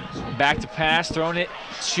back to pass, throwing it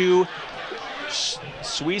to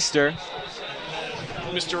Schweister.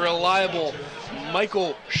 Mr. Reliable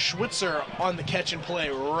Michael Schwitzer on the catch and play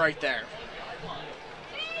right there.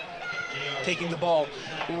 Taking the ball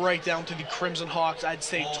right down to the Crimson Hawks, I'd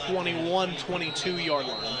say 21, 22 yard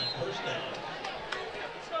line.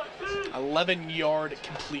 11-yard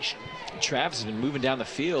completion. Travis has been moving down the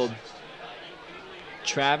field.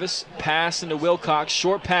 Travis pass into Wilcox,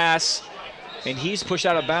 short pass, and he's pushed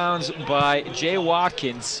out of bounds by Jay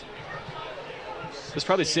Watkins. It was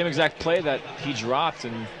probably the same exact play that he dropped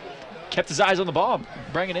and kept his eyes on the ball,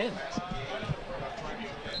 bring it in.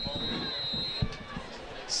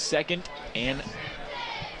 2nd and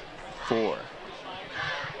 4.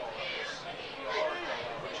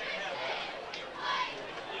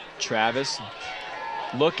 Travis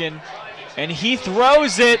looking, and he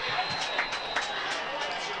throws it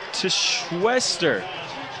to Schwester,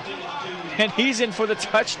 and he's in for the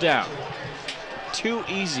touchdown. Too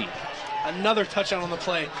easy. Another touchdown on the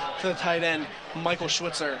play for the tight end, Michael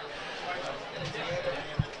Schwitzer.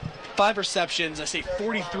 5 receptions, I say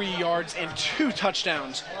 43 yards and 2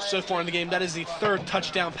 touchdowns so far in the game. That is the 3rd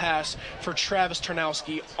touchdown pass for Travis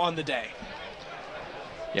Tornowski on the day.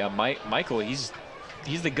 Yeah, Michael, he's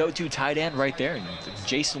the go-to tight end right there. And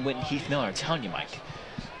Jason Witt and Heath Miller, I'm telling you, Mike,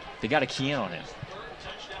 they got a key in on him.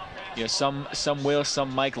 You know, some Will,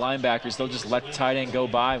 some Mike linebackers, they'll just let the tight end go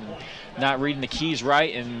by, not reading the keys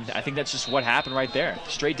right, and I think that's just what happened right there.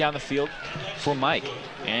 Straight down the field for Mike,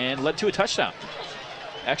 and led to a touchdown.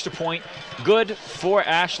 Extra point, good for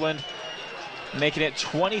Ashland, making it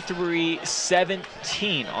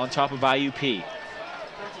 23-17 on top of IUP.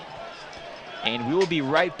 And we will be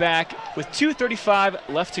right back with 2:35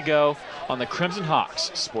 left to go on the Crimson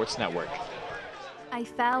Hawks Sports Network. I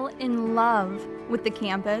fell in love with the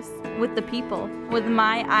campus, with the people, with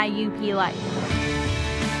my IUP life.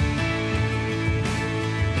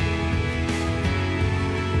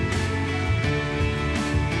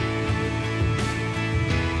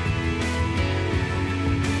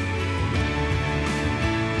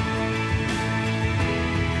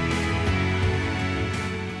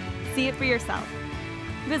 it for yourself.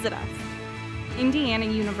 Visit us. Indiana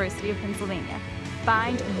University of Pennsylvania.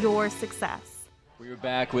 Find your success. We're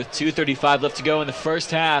back with 2:35 left to go in the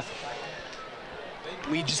first half.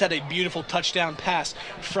 We just had a beautiful touchdown pass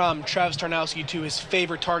from Travis Tarnowski to his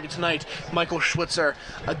favorite target tonight, Michael Schwitzer.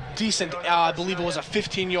 A decent, I believe it was a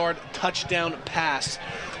 15-yard touchdown pass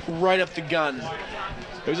right up the gun.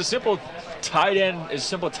 It was a simple tight end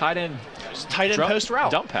post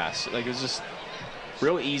route. Dump pass. Like, it was just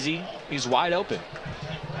real easy. He was wide open.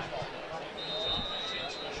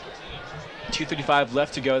 2:35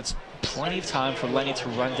 left to go. It's plenty of time for Lenny to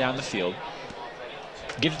run down the field.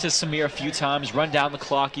 Give it to Samir a few times, run down the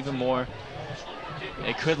clock even more.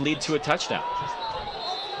 It could lead to a touchdown.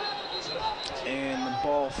 And the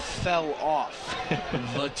ball fell off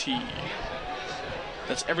the tee.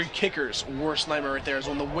 That's every kicker's worst nightmare right there, is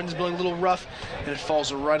when the wind's blowing a little rough and it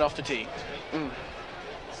falls right off the tee.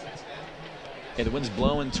 Yeah, the wind's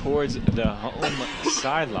blowing towards the home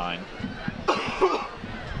sideline.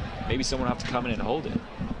 Maybe someone will have to come in and hold it.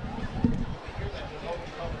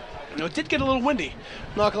 You know, it did get a little windy.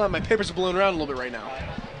 I'm not gonna lie, my papers are blowing around a little bit right now.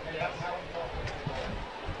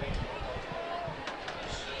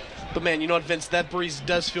 But man, you know what, Vince? That breeze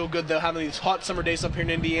does feel good, though, having these hot summer days up here in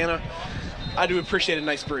Indiana. I do appreciate a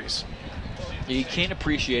nice breeze. You can't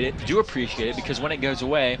appreciate it, do appreciate it, because when it goes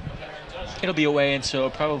away, it'll be away until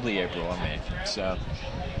probably April or May. So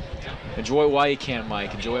enjoy it while you can,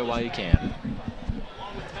 Mike. Enjoy it while you can.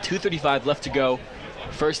 2:35 left to go.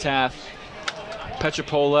 First half.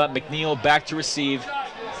 Petropola, McNeil back to receive.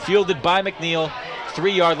 Fielded by McNeil.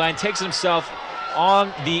 3-yard line. Takes it himself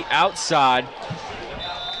on the outside.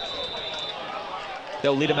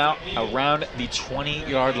 They'll lead him out around the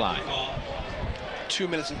 20-yard line. 2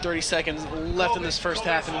 minutes and 30 seconds left in this first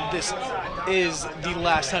half, and this is the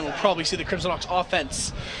last time we'll probably see the Crimson Hawks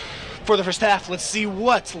offense for the first half. Let's see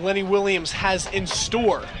what Lenny Williams has in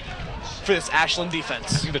store for this Ashland defense.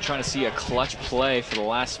 I think they're trying to see a clutch play for the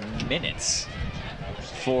last minutes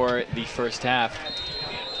for the first half.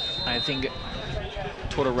 I think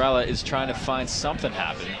Tortorella is trying to find something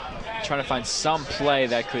happen, trying to find some play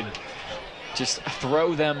that could just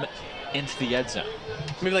throw them into the end zone.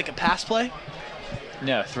 Maybe like a pass play?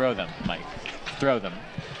 No, throw them, Mike. Throw them.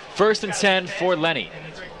 1st and 10 for Lenny.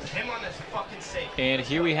 And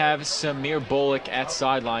here we have Samir Bullock at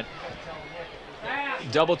sideline.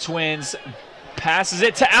 Double twins. Passes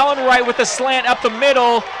it to Allen Wright with a slant up the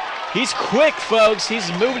middle. He's quick, folks. He's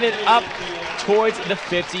moving it up towards the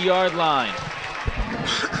 50-yard line.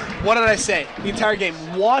 What did I say the entire game?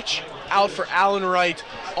 Watch out for Allen Wright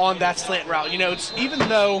on that slant route. You know, it's, even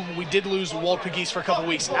though we did lose Walt Pegues for a couple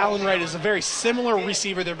weeks, Allen Wright is a very similar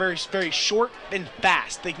receiver. They're very, very short and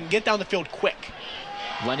fast. They can get down the field quick.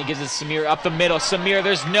 Lenny gives it to Samir up the middle. Samir,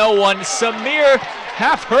 there's no one. Samir,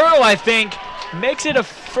 half hurdle, I think, makes it a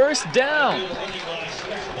first down.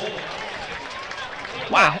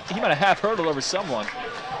 Wow, he might have half hurdled over someone.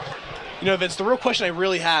 You know, Vince, the real question I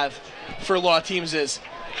really have for a lot of teams is,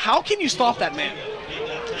 how can you stop that man?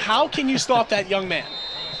 How can you stop that young man?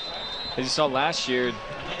 As you saw last year,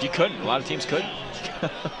 you couldn't. A lot of teams couldn't.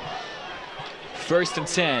 1st and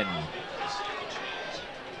 10.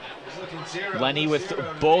 Lenny with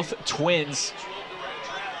both twins.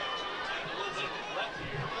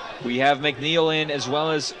 We have McNeil in, as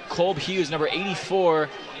well as Kolb Hughes, number 84,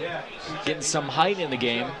 getting some height in the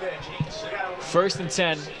game. 1st and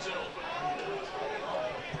 10.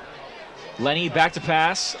 Lenny back to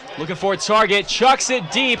pass, looking for a target, chucks it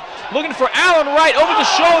deep, looking for Allen Wright over the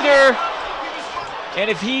shoulder. And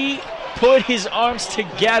if he put his arms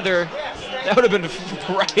together, that would have been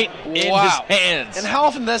right in his hands. And how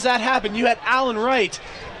often does that happen? You had Allen Wright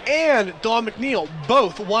and Don McNeil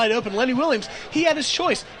both wide open. Lenny Williams, he had his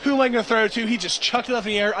choice. Who am I going to throw to? He just chucked it up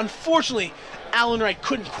in the air. Unfortunately, Allen Wright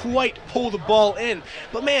couldn't quite pull the ball in.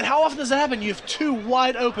 But man, how often does that happen? You have two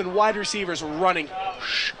wide open wide receivers running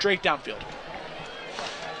straight downfield.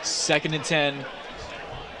 2nd and 10.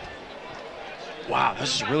 Wow,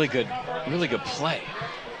 this is really good play.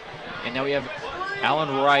 And now we have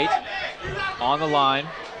Allen Wright on the line.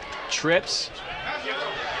 Trips.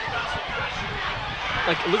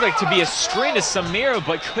 Like, it looked like to be a screen to Samir,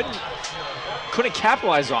 but couldn't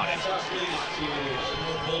capitalize on it.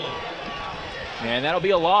 And that'll be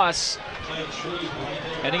a loss.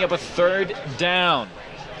 Ending up a 3rd down.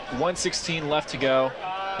 1:16 left to go,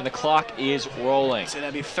 and the clock is rolling. So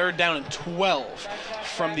that'd be 3rd down and 12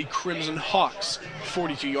 from the Crimson Hawks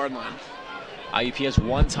 42-yard line. IUP has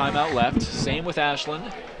 1 timeout left. Same with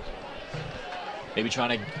Ashland. Maybe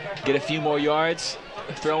trying to get a few more yards.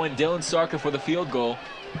 Throw in Dylan Sarker for the field goal.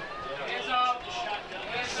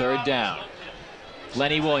 3rd down.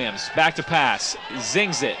 Lenny Williams, back to pass,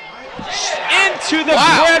 zings it into the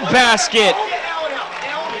breadbasket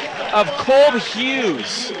of Kolb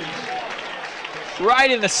Hughes, right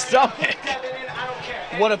in the stomach.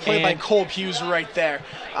 What a play by Kolb Hughes right there.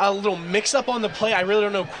 A little mix-up on the play. I really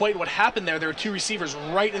don't know quite what happened there. There were two receivers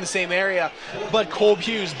right in the same area, but Kolb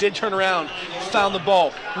Hughes did turn around, found the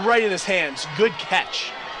ball right in his hands. Good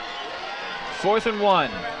catch. 4th and 1.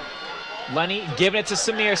 Lenny giving it to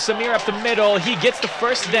Samir. Samir up the middle. He gets the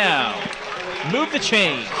first down. Move the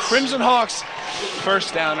chains. Crimson Hawks,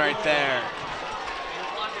 first down right there.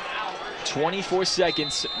 24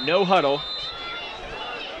 seconds, no huddle.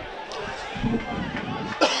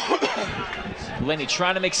 Lenny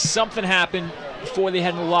trying to make something happen before they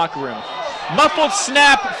head in the locker room. Muffled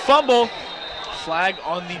snap, fumble. Flag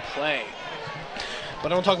on the play.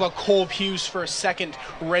 But I want to talk about Kolb Hughes for a second.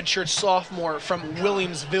 Redshirt sophomore from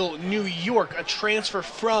Williamsville, New York. A transfer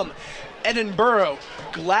from Edinburgh.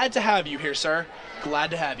 Glad to have you here, sir. Glad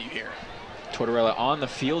to have you here. Tortorella on the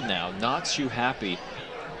field now, not too happy.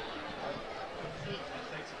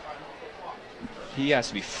 He has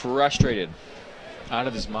to be frustrated, out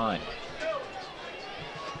of his mind.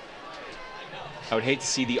 I would hate to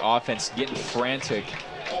see the offense getting frantic,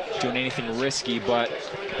 doing anything risky, but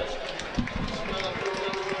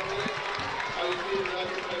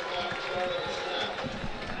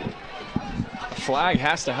flag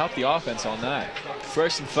has to help the offense on that.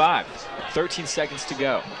 1st and 5, 13 seconds to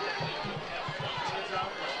go.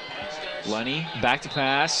 Lenny back to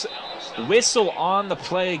pass, whistle on the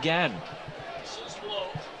play again.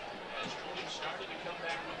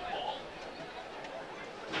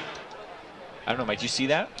 I don't know, Mike, did you see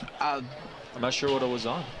that? I'm not sure what it was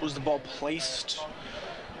on. Was the ball placed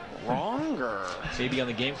wrong, or maybe on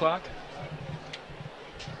the game clock?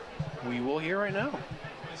 We will hear right now.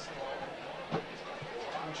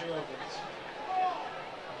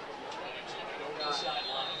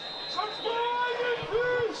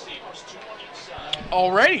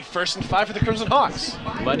 Alrighty, 1st and 5 for the Crimson Hawks.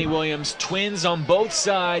 Lenny Williams, twins on both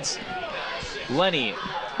sides. Lenny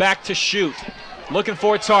back to shoot, looking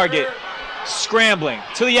for a target. Scrambling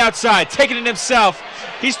to the outside, taking it himself.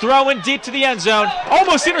 He's throwing deep to the end zone.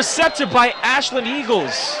 Almost intercepted by Ashland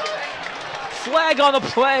Eagles. Flag on the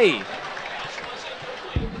play.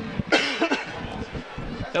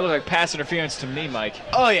 That looked like pass interference to me, Mike.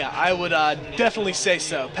 Oh yeah, I would definitely say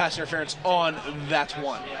so. Pass interference on that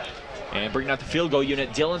one. And bringing out the field goal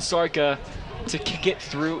unit, Dylan Sarka to kick it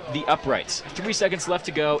through the uprights. 3 seconds left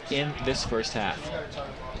to go in this first half.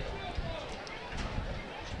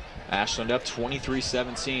 Ashland up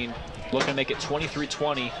 23-17, looking to make it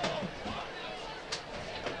 23-20.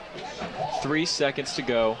 3 seconds to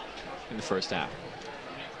go in the first half.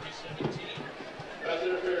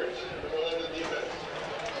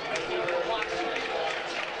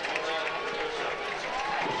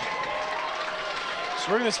 So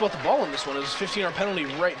we're going to split the ball in this one. It was a 15-yard penalty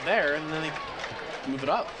right there, and then they move it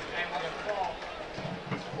up.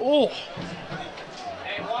 Oh!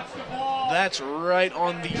 That's right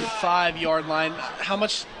on the 5-yard line. How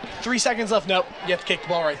much? 3 seconds left. Nope. You have to kick the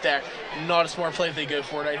ball right there. Not a smart play if they go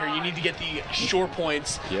for it right here. You need to get the short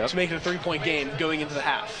points to make it a 3-point game going into the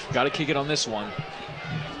half. Got to kick it on this one.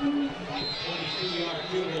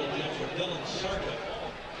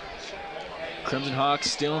 Crimson Hawks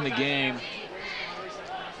still in the game.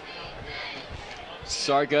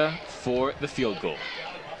 Sarga for the field goal.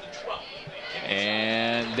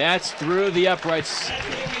 And that's through the uprights,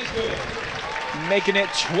 making it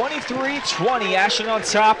 23-20, Ashland on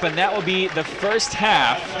top, and that will be the first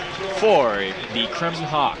half for the Crimson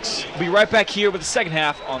Hawks. We'll be right back here with the second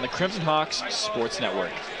half on the Crimson Hawks Sports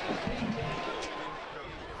Network.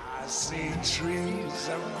 I see trees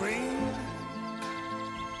of green,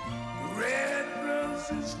 red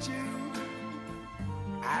roses too.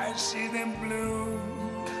 I see them bloom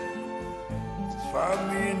for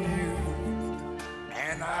me and you.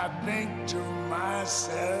 And I think to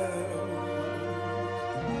myself,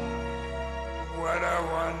 what a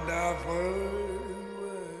wonderful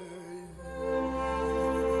world.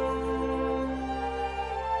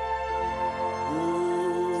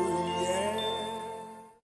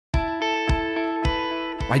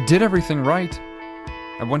 I did everything right.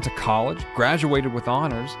 I went to college, graduated with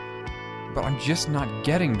honors, but I'm just not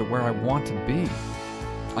getting to where I want to be.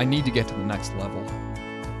 I need to get to the next level.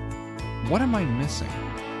 What am I missing?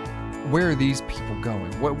 Where are these people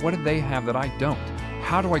going? What do they have that I don't?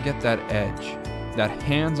 How do I get that edge, that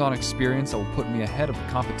hands-on experience that will put me ahead of the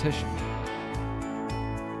competition?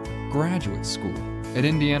 Graduate school at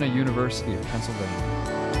Indiana University of Pennsylvania.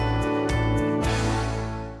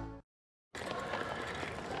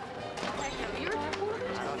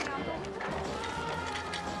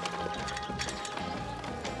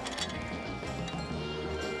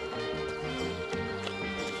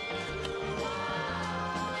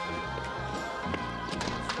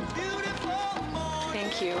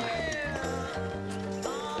 Thank you.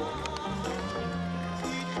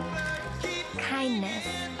 Kindness.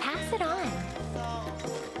 Pass it on.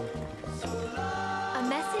 A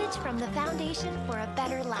message from the Foundation for a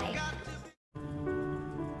Better Life.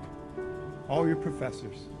 All your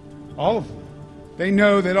professors, all of them, they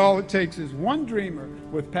know that all it takes is one dreamer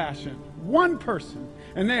with passion, one person,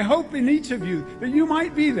 and they hope in each of you that you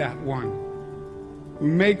might be that one who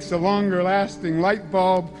makes a longer-lasting light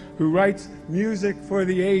bulb, who writes music for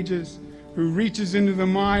the ages, who reaches into the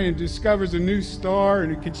mind and discovers a new star,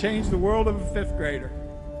 and who can change the world of a fifth grader.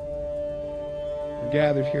 We're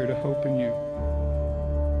gathered here to hope in you.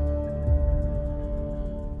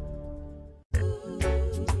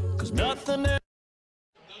 Cause nothing else.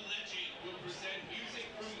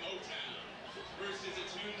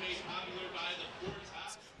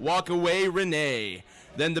 Walk Away Renee.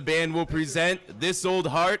 Then the band will present This Old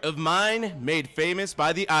Heart of Mine, made famous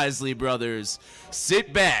by the Isley Brothers.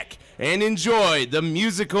 Sit back and enjoy the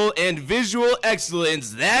musical and visual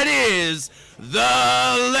excellence that is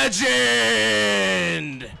The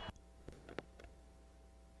Legend!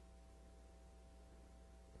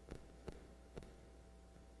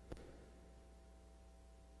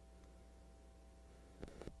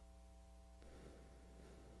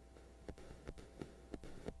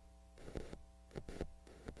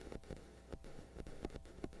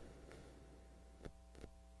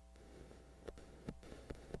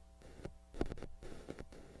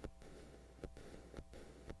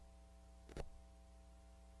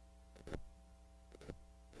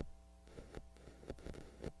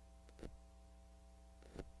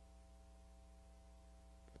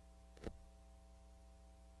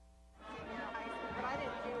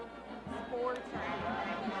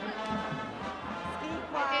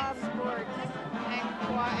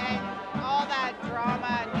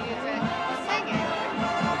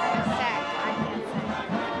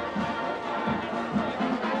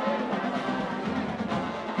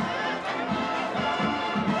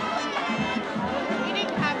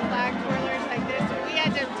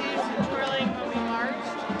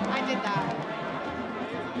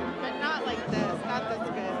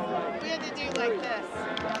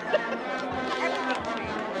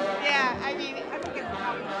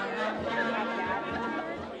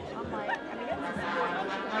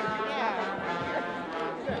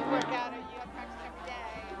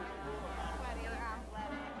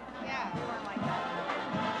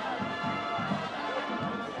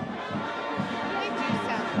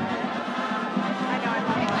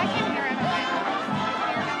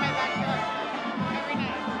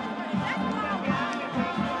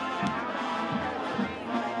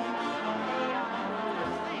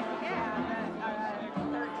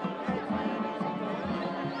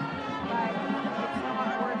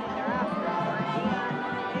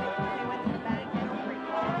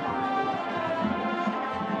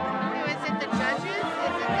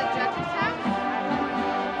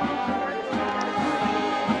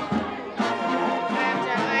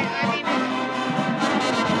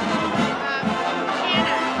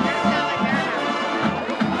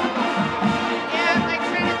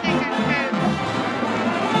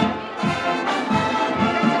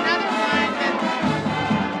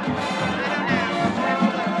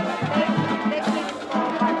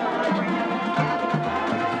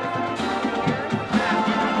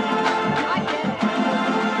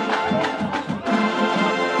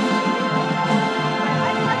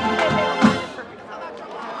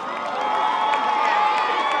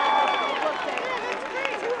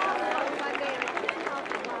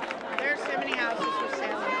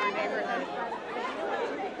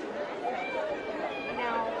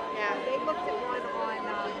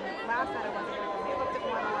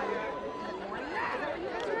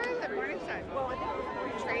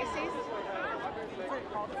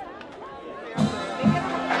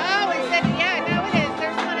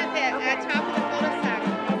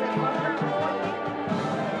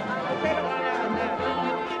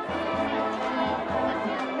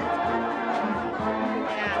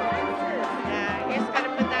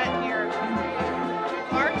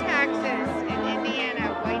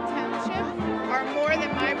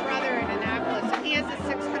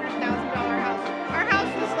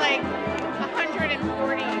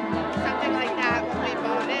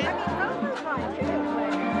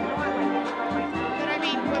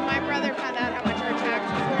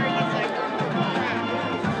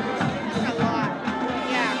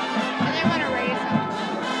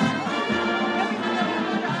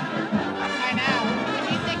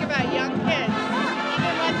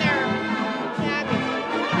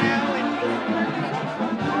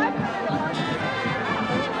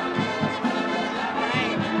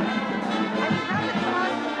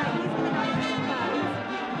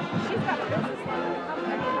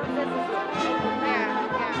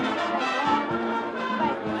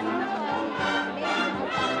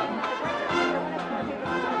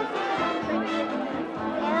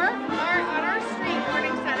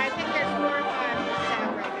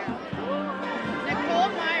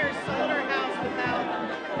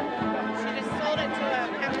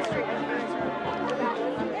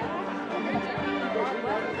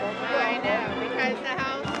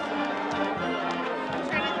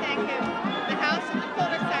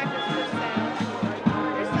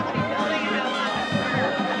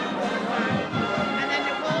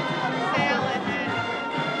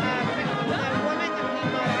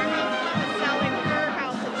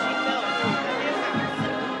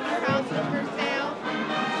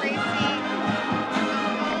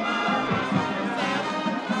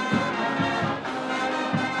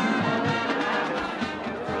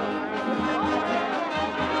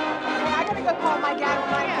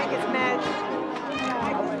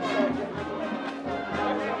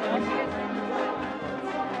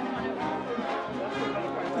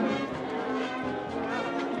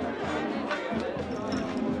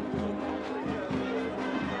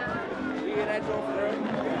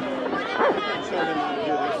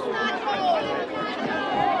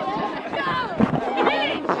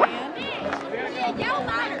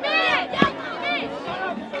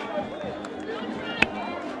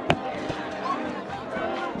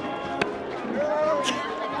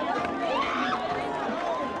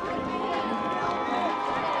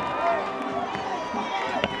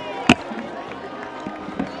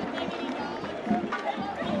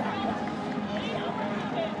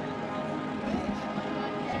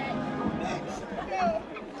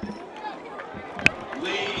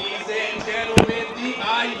 Ladies and gentlemen, the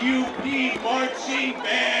IUP Marching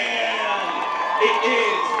Band. It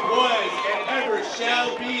is, was, and ever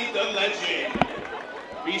shall be the legend.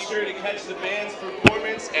 Be sure to catch the band's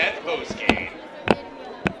performance at postgame.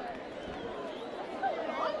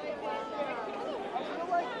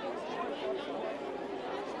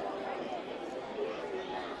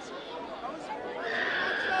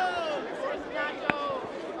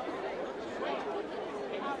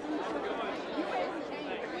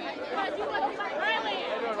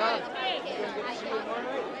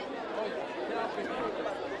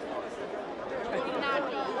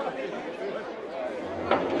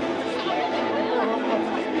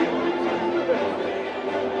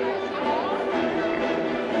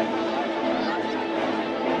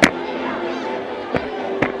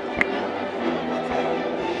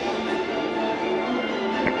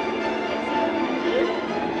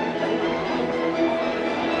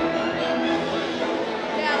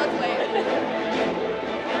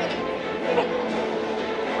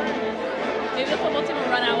 Maybe the football team will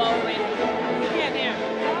run out while we're waiting. We can't hear.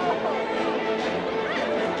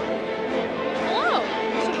 Hello.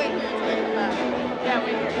 We should wait here until they come back. Yeah,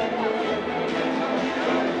 wait here.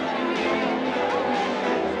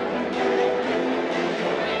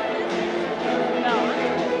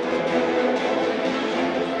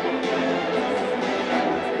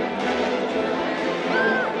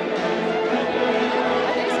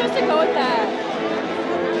 I think you're supposed to go with that.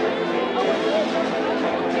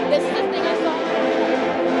 This is the thing I saw.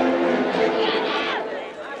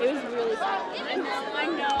 It was really sad. I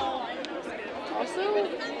know. Also,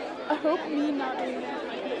 I hope me not doing that.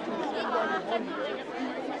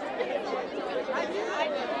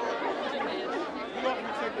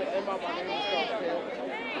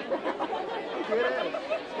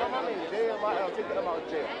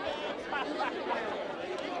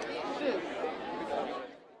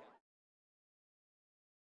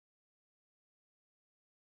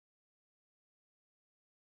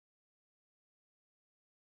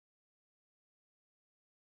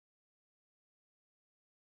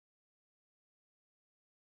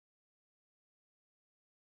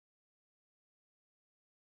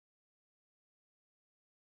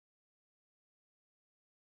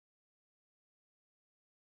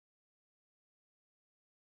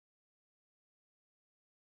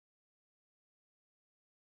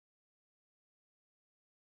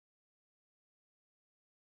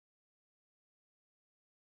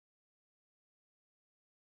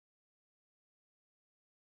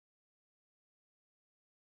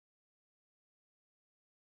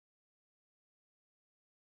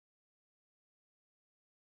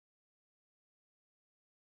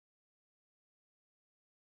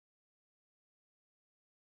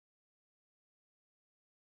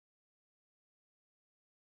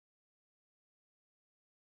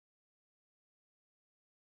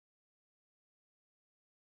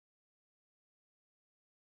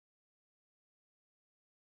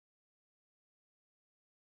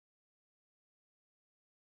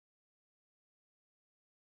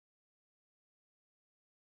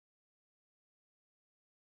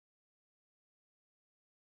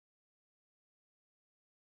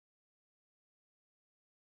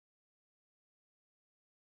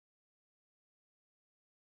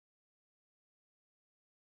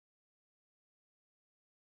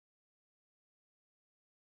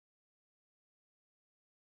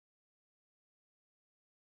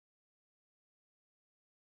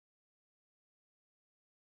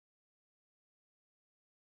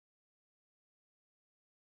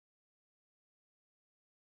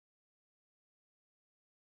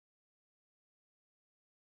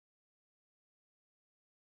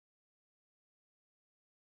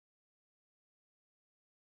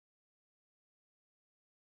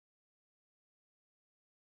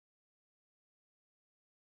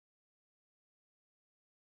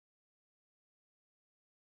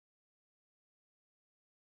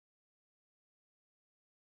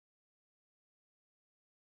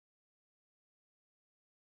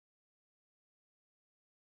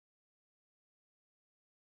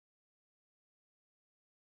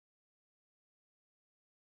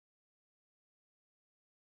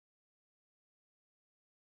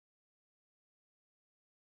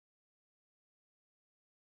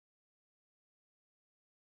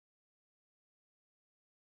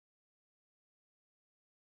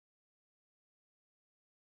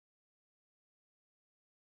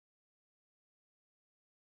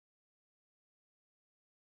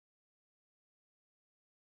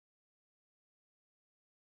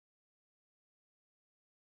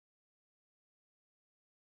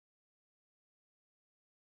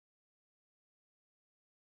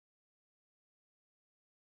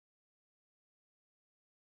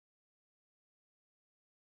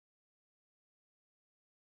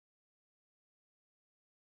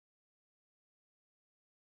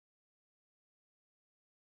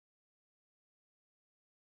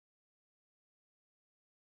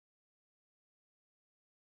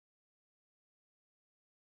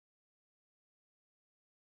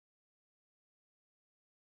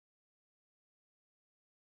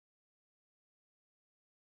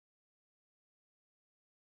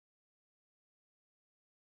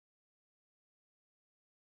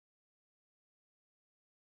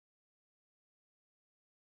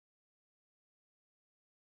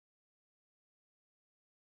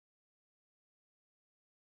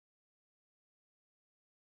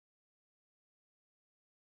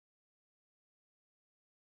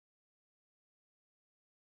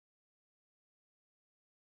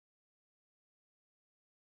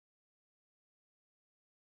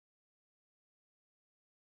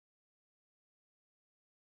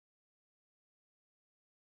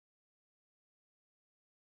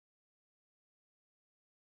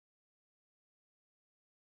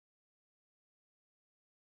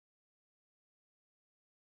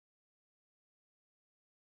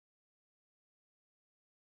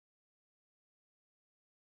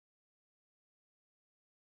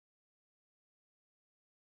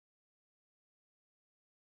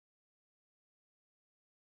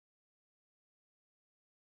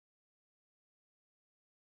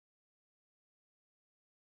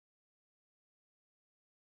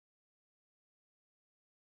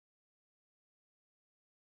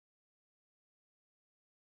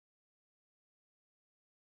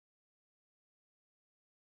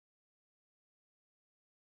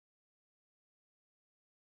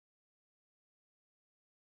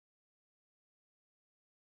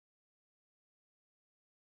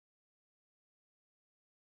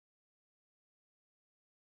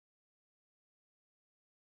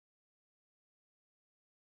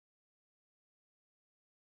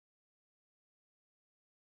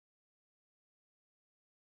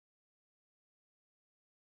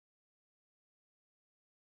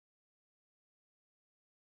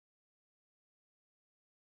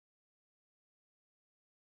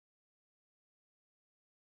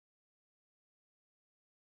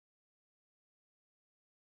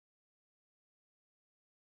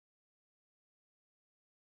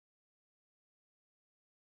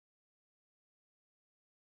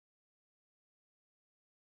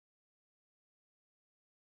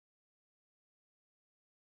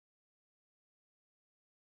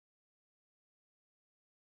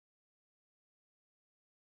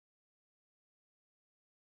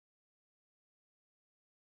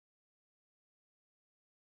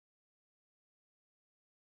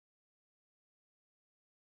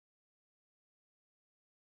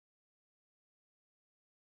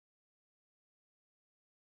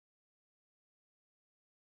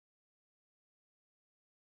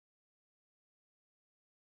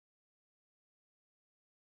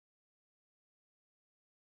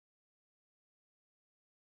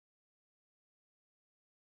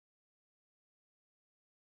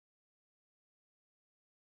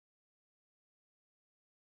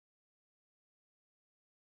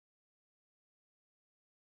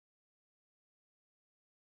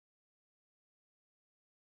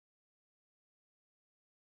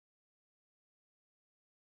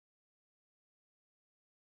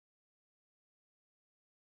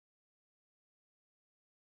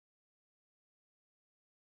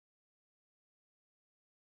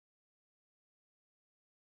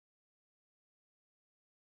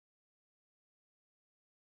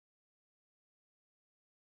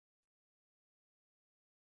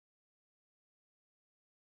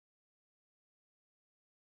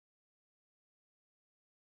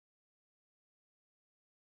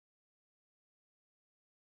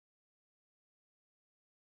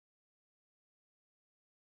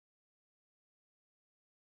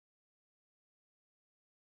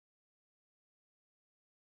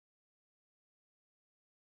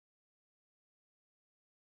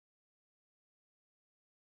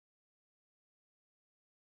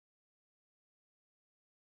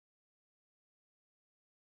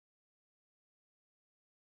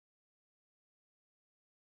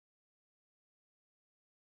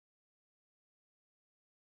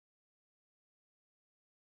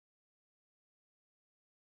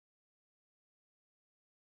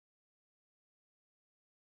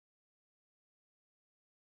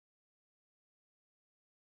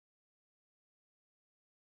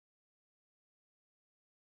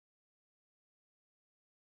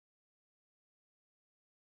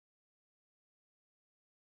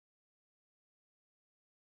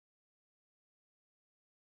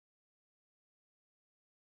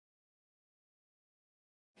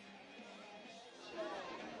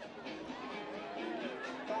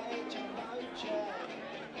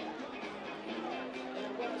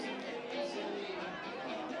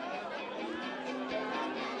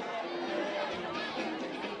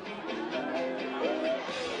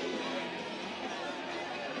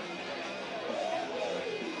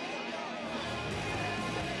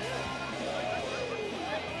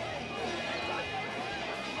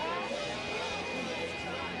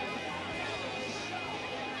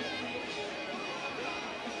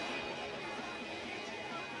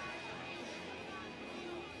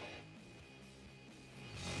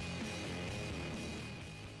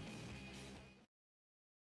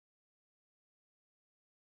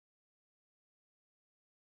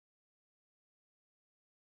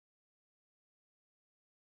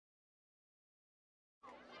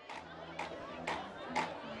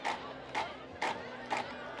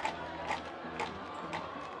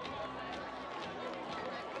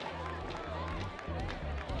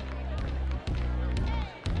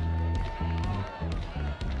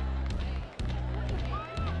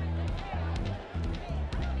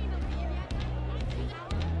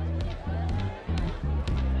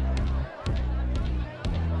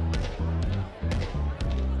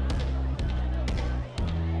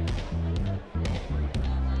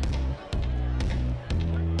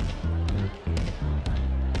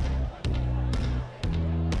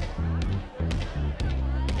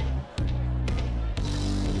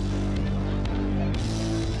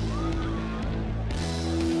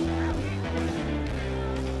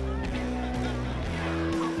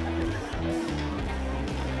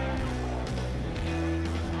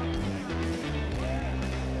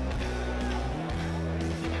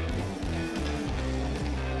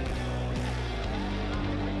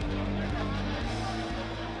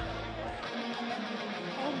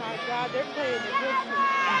 God, they're playing the good team.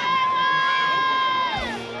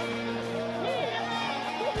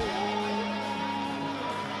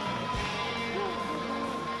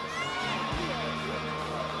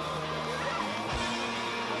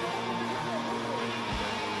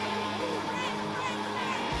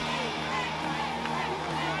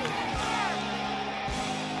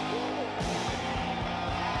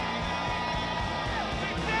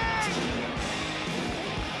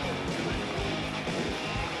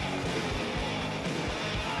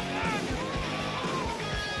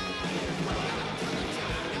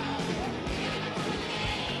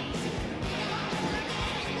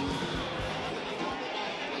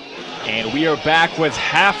 And we are back with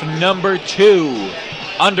half number 2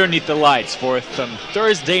 underneath the lights for some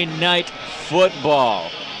Thursday night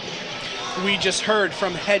football. We just heard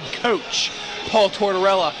from head coach Paul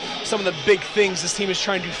Tortorella some of the big things this team is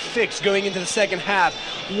trying to fix going into the second half.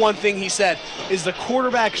 One thing he said is the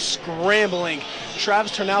quarterback scrambling.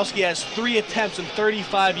 Travis Tarnowski has 3 attempts and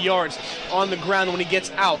 35 yards on the ground when he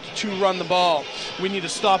gets out to run the ball. We need to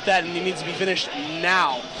stop that, and it needs to be finished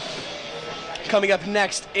now. Coming up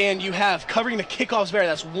next, and you have covering the kickoffs there.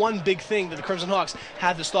 That's one big thing that the Crimson Hawks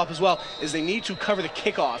have to stop as well, is they need to cover the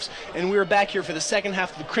kickoffs. And we're back here for the second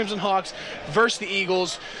half of the Crimson Hawks versus the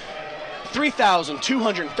Eagles.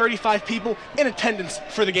 3,235 people in attendance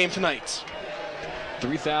for the game tonight.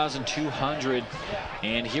 3,200.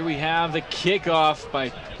 And here we have the kickoff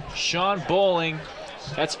by Sean Bowling.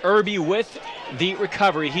 That's Irby with the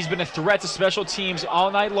recovery. He's been a threat to special teams all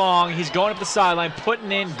night long. He's going up the sideline,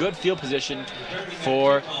 putting in good field position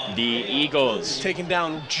for the Eagles. Taken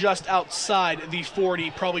down just outside the 40,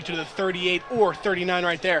 probably to the 38 or 39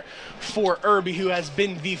 right there for Irby, who has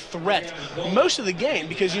been the threat most of the game,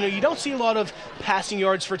 because you don't see a lot of passing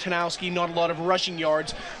yards for Tarnowski, not a lot of rushing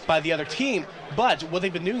yards by the other team. But what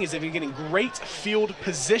they've been doing is they've been getting great field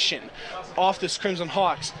position off this Crimson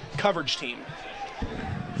Hawks coverage team.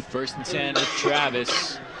 1st and 10 with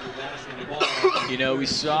Travis. We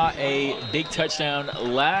saw a big touchdown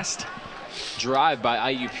last drive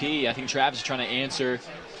by IUP. I think Travis is trying to answer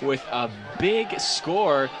with a big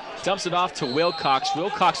score. Dumps it off to Wilcox.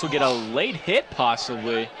 Wilcox will get a late hit,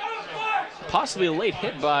 possibly a late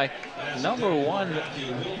hit by number 1,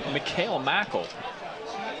 Mikhail Mackel.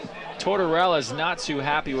 Tortorella is not too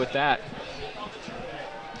happy with that.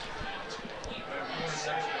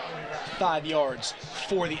 5 yards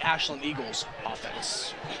for the Ashland Eagles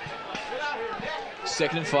offense.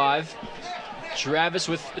 2nd and 5. Travis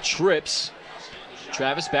with trips.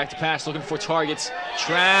 Travis back to pass, looking for targets.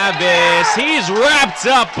 Travis, he's wrapped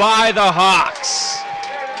up by the Hawks.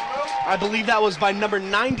 I believe that was by number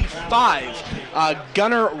 95,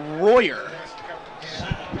 Gunnar Royer.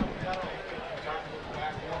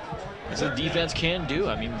 That's what the defense can do.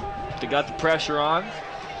 I mean, they got the pressure on.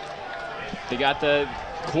 They got the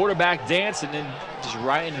quarterback dancing and just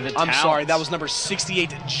right into the I'm sorry, that was number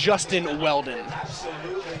 68, Justin Weldon.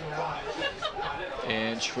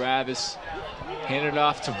 And Travis handed it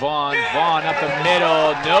off to Vaughn. Vaughn up the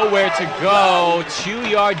middle, nowhere to go.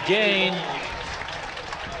 2-yard gain.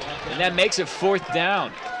 And that makes it 4th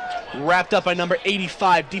down. Wrapped up by number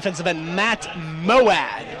 85, defensive end Matt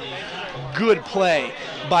Moad. Good play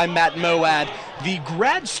by Matt Moad, the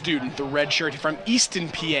grad student, the redshirt from Easton,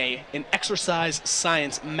 PA, in exercise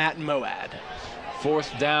science, Matt Moad.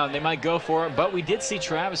 4th down. They might go for it, but we did see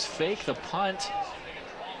Travis fake the punt.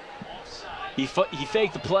 He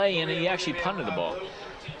faked the play, and he actually punted the ball.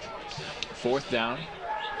 4th down.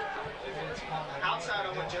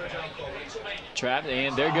 Travis,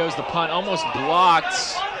 and there goes the punt, almost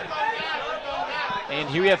blocked. And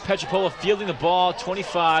here we have Petropola fielding the ball,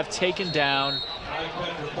 25, taken down.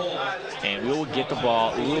 And we will get the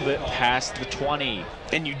ball a little bit past the 20.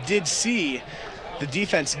 And you did see the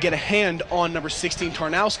defense get a hand on number 16,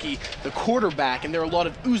 Tarnowski, the quarterback, and there are a lot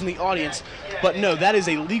of oohs in the audience. But no, that is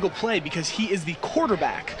a legal play because he is the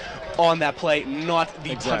quarterback on that play, not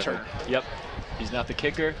the punter. Yep, he's not the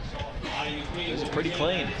kicker. It was pretty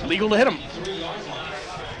clean. Legal to hit him.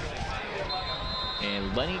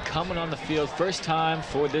 And Lenny coming on the field, first time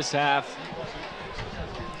for this half.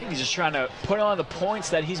 I think he's just trying to put on the points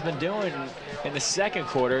that he's been doing in the second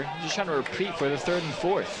quarter. He's just trying to repeat for the 3rd and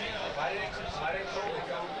 4th.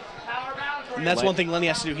 And that's one thing Lenny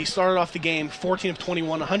has to do. He started off the game 14 of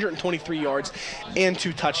 21, 123 yards, and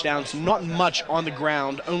 2 touchdowns. Not much on the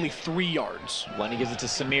ground, only 3 yards. Lenny gives it to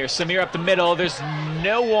Samir. Samir up the middle. There's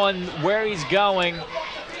no one where he's going.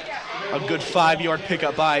 A good 5-yard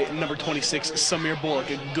pickup by number 26, Samir Bullock.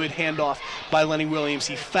 A good handoff by Lenny Williams.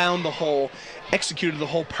 He found the hole, executed the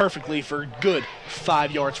hole perfectly for good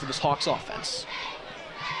 5 yards for this Hawks offense.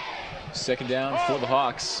 Second down for the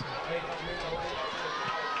Hawks.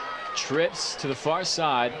 Trips to the far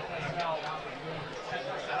side.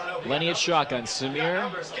 Lenny at shotgun.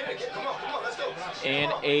 Samir.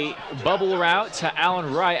 And a bubble route to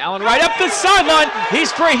Allen Wright. Allen Wright up the sideline.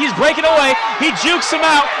 He's free. He's breaking away. He jukes him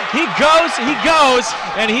out. He goes,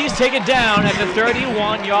 and he's taken down at the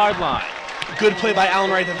 31-yard line. Good play by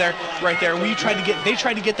Allen Wright there. They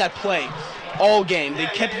tried to get that play all game. They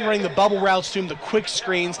kept running the bubble routes to him, the quick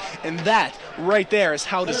screens, and that right there is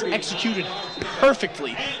how it is executed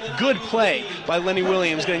perfectly. Good play by Lenny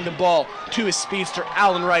Williams getting the ball to his speedster,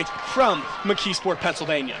 Allen Wright, from McKeesport,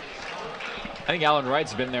 Pennsylvania. I think Allen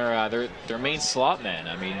Wright's been their main slot man.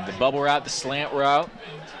 I mean, the bubble route, the slant route,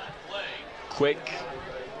 quick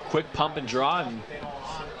pump and draw, and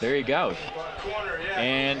there you go.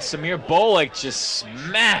 And Samir Bullock just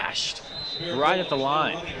smashed right at the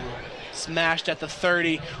line. Smashed at the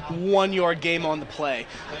 30, 1-yard game on the play.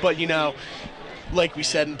 But, you know, like we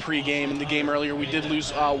said in pregame, in the game earlier, we did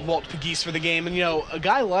lose Walt Pegues for the game. And, you know, a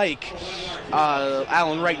guy like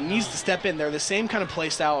Allen Wright needs to step in. They're the same kind of play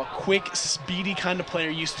style, a quick, speedy kind of player.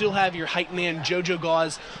 You still have your height man, JoJo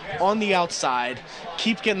Gauze, on the outside.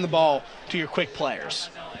 Keep getting the ball to your quick players.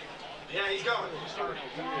 Yeah, he's going.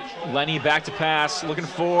 Lenny back to pass, looking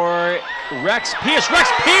for Rex Pierce.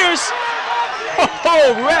 Rex Pierce!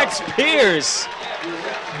 Oh, Rex Pierce!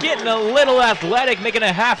 Getting a little athletic, making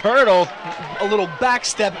a half hurdle. A little back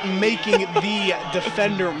step, making the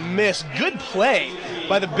defender miss. Good play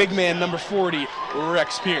by the big man, number 40,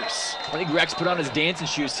 Rex Pierce. I think Rex put on his dancing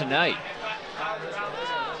shoes tonight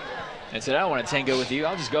and said, I don't want to tango with you.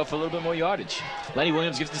 I'll just go for a little bit more yardage. Lenny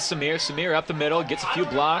Williams gives it to Samir. Samir up the middle, gets a few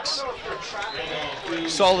blocks.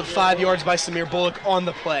 Solid 5 yards by Samir Bullock on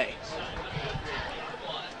the play.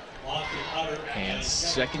 And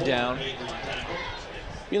second down.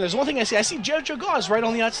 You know, there's one thing I see JoJo Gauze right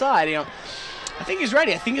on the outside. You know, I think he's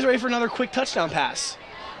ready. I think he's ready for another quick touchdown pass.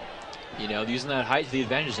 You know, using that height to the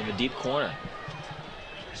advantage in the deep corner.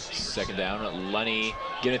 Second down, Lenny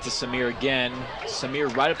getting it to Samir again.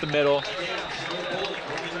 Samir right up the middle.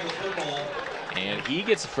 And he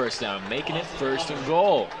gets a first down, making it 1st and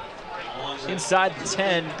goal. Inside the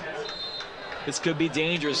 10. This could be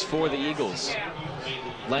dangerous for the Eagles.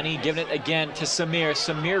 Lenny giving it again to Samir.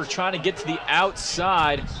 Samir trying to get to the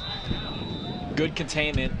outside. Good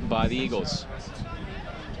containment by the Eagles.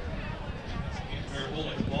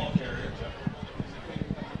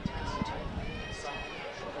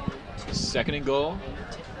 Second and goal.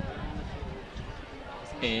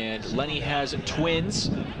 And Lenny has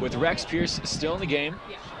twins with Rex Pierce still in the game.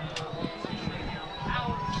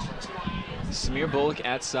 Samir Bullock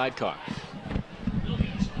at sidecar.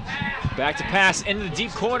 Back to pass into the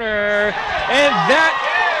deep corner. And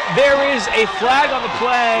there is a flag on the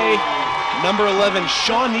play. Number 11,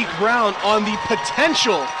 Shaunique Brown on the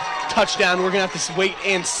potential touchdown. We're going to have to wait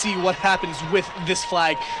and see what happens with this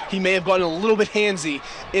flag. He may have gotten a little bit handsy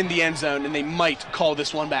in the end zone, and they might call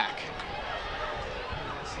this one back.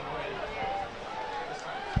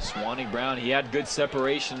 Shaunique Brown, he had good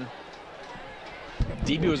separation.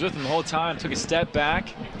 DB was with him the whole time, took a step back,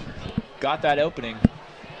 got that opening.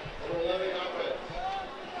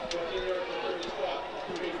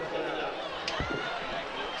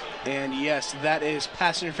 And yes, that is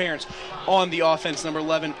pass interference on the offense. Number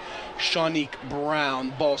 11, Shaunique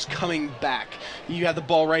Brown. Ball's coming back. You have the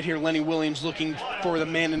ball right here. Lenny Williams looking for the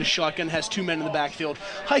man in the shotgun. Has 2 men in the backfield.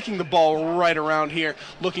 Hiking the ball right around here.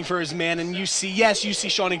 Looking for his man. And you see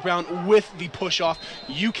Shaunique Brown with the push off.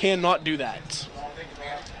 You cannot do that.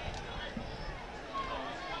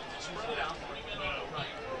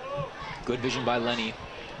 Good vision by Lenny.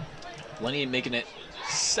 Lenny making it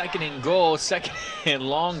second and goal, second and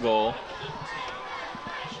long goal.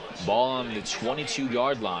 Ball on the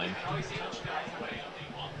 22-yard line.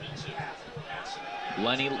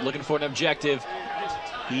 Lenny looking for an objective.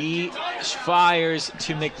 He fires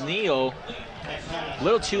to McNeil. A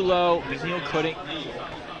little too low. McNeil couldn't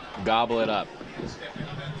gobble it up.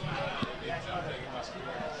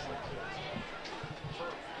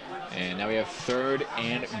 And now we have 3rd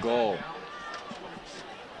and goal.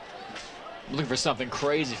 Looking for something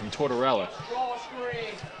crazy from Tortorella.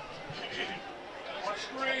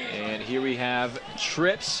 And here we have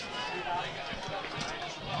trips.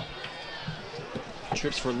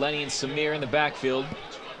 Trips for Lenny and Samir in the backfield.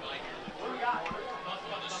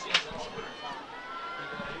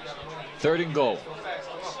 Third and goal.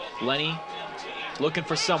 Lenny looking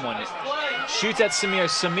for someone. Shoots at Samir.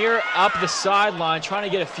 Samir up the sideline, trying to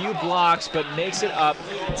get a few blocks, but makes it up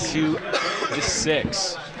to the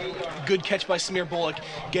 6. Good catch by Samir Bullock,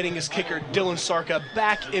 getting his kicker, Dylan Sarka,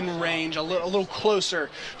 back in range, a little closer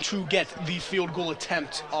to get the field goal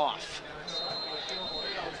attempt off.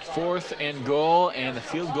 4th and goal, and the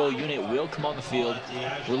field goal unit will come on the field,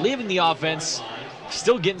 relieving the offense,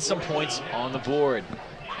 still getting some points on the board,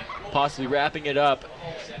 possibly wrapping it up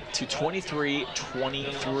to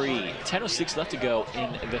 23-23. 10:06 left to go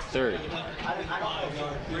in the third.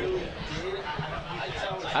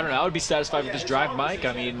 I don't know, I would be satisfied with this drive, Mike.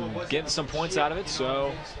 I mean, getting some points out of it,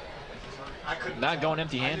 so not going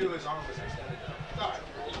empty-handed.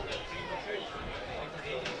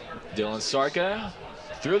 Dylan Sarka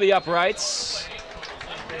through the uprights,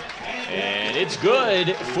 and it's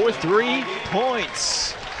good for 3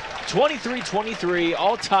 points. 23-23,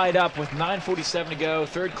 all tied up with 9:47 to go,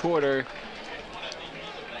 third quarter.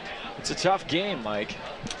 It's a tough game, Mike.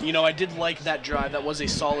 You know, I did like that drive. That was a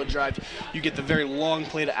solid drive. You get the very long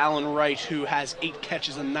play to Alan Wright, who has 8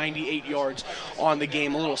 catches and 98 yards on the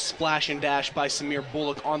game. A little splash and dash by Samir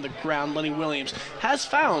Bullock on the ground. Lenny Williams has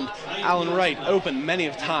found Alan Wright open many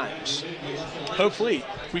of times. Hopefully,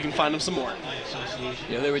 we can find him some more.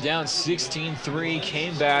 Yeah, they were down 16-3,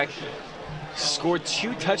 came back, scored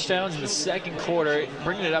 2 touchdowns in the second quarter,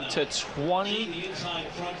 bringing it up to 20,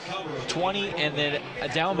 and then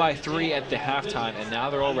down by 3 at the halftime, and now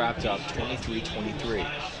they're all wrapped up, 23-23.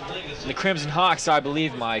 And the Crimson Hawks, I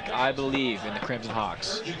believe, Mike, I believe in the Crimson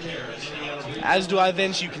Hawks. As do I,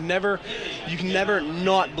 Vince. You can never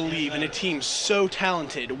not believe in a team so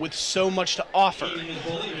talented with so much to offer.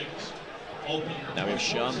 Now we have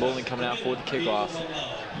Sean Bowling coming out for the kickoff.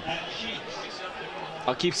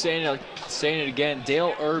 I'll keep saying it again.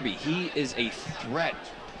 Dale Irby, he is a threat.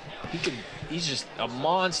 He's just a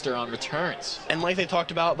monster on returns. And like they talked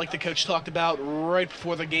about, like the coach talked about right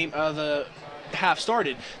before the game, the half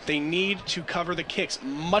started, they need to cover the kicks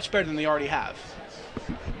much better than they already have.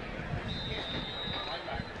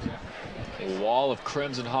 A wall of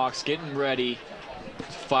Crimson Hawks getting ready to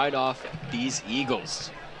fight off these Eagles.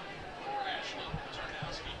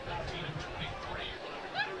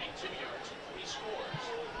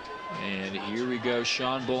 And here we go,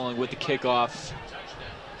 Sean Bowling with the kickoff.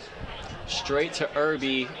 Straight to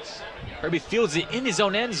Irby. Irby fields it in his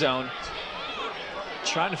own end zone.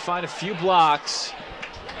 Trying to find a few blocks.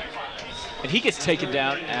 And he gets taken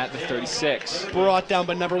down at the 36. Brought down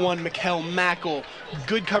by number 1, Mikkel Mackel.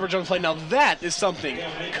 Good coverage on the play. Now that is something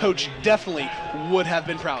Coach definitely would have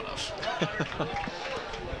been proud of.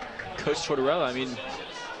 Coach Tortorella, I mean,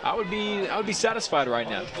 I would be satisfied right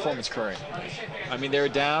now, performance current. I mean, they were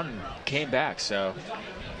down and came back, so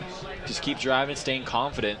just keep driving, staying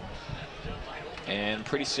confident. And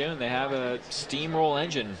pretty soon they have a steamroll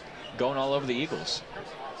engine going all over the Eagles.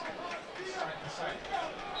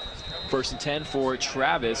 1st and 10 for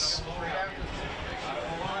Travis.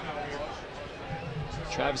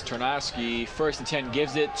 Travis Tarnowski, 1st and 10,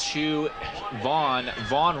 gives it to Vaughn.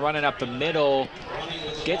 Vaughn running up the middle,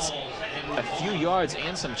 gets a few yards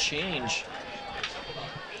and some change.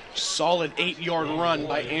 Solid 8-yard run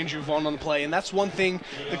by Andrew Vaughn on the play, and that's one thing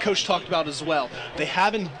the coach talked about as well.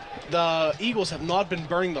 The Eagles have not been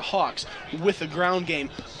burning the Hawks with the ground game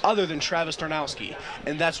other than Travis Tarnowski,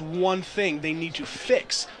 and that's one thing they need to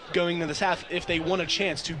fix going into this half if they want a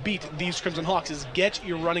chance to beat these Crimson Hawks, is get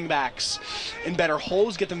your running backs in better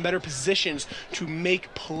holes, get them better positions to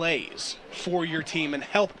make plays for your team and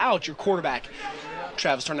help out your quarterback,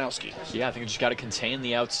 Travis Tarnowski. Yeah, I think you just got to contain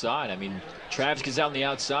the outside. I mean, Travis gets out on the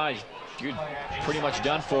outside, you're pretty much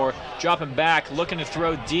done for. Dropping back, looking to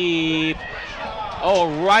throw deep.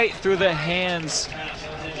 Oh, right through the hands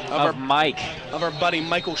of Mike. Of our buddy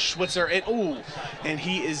Michael Schwitzer. And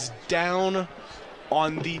he is down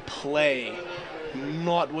on the play.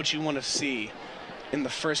 Not what you want to see in the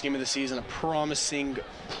first game of the season. A promising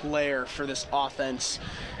player for this offense,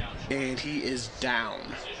 and he is down.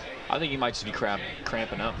 I think he might just be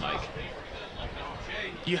cramping up, Mike.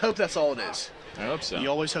 You hope that's all it is. I hope so. You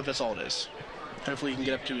always hope that's all it is. Hopefully he can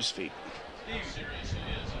get up to his feet.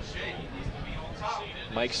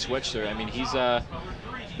 Mike Schwitzer, I mean, he's a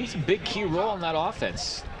big key role in that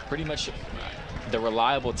offense. Pretty much the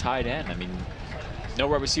reliable tight end. I mean, no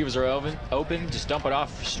wide receivers are open, just dump it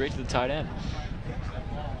off straight to the tight end.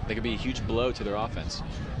 They could be a huge blow to their offense.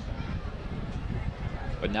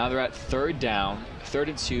 But now they're at 3rd down, 3rd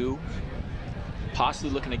and 2,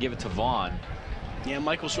 possibly looking to give it to Vaughn. Yeah,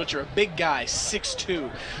 Michael Schwitzer, a big guy,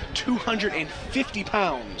 6'2", 250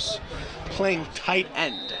 pounds, playing tight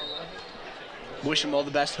end. Wish him all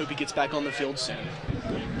the best. Hope he gets back on the field soon.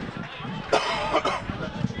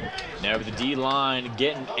 Now with the D-line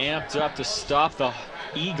getting amped up to stop the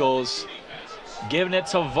Eagles. Giving it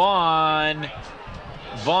to Vaughn.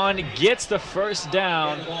 Vaughn gets the first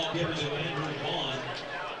down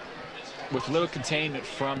with little containment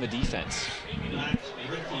from the defense.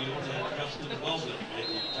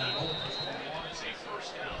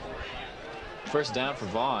 First down for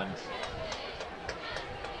Vaughn.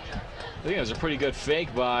 I think it was a pretty good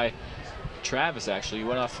fake by Travis, actually. He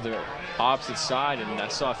went off to the opposite side, and I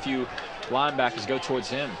saw a few linebackers go towards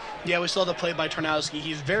him. Yeah, we saw the play by Tarnowski.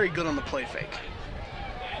 He's very good on the play fake.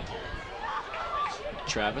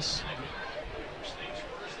 Travis.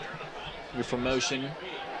 Good for motion.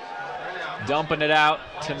 Dumping it out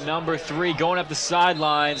to number 3, going up the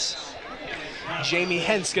sidelines. Jamie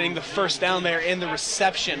Hentz getting the first down there in the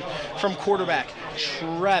reception from quarterback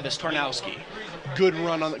Travis Tarnowski. Good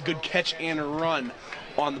run on the good catch and a run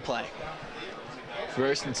on the play.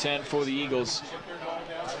 First and 10 for the Eagles.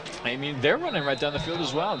 I mean, they're running right down the field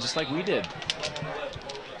as well, just like we did.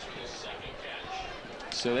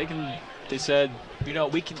 So they said, you know,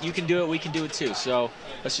 you can do it, we can do it too. So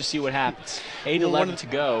let's just see what happens. 8:11 to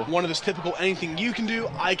go. One of those typical anything you can do,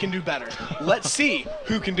 I can do better. Let's see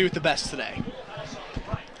who can do it the best today.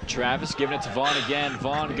 Travis giving it to Vaughn again.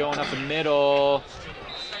 Vaughn going up the middle.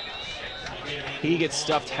 He gets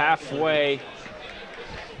stuffed halfway.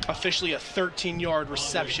 Officially a 13-yard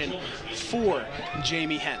reception for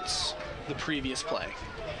Jamie Hentz, the previous play.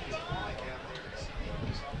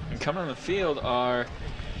 And coming on the field are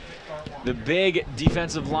the big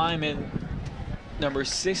defensive lineman, number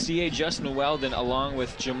 68, Justin Weldon, along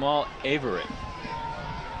with Jamal Averett.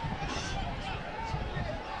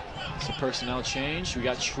 It's a personnel change. We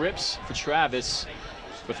got trips for Travis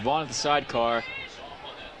with Vaughn at the sidecar.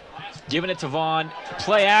 Giving it to Vaughn.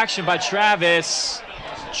 Play action by Travis.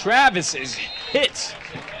 Travis is hit.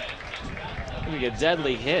 Maybe a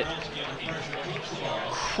deadly hit.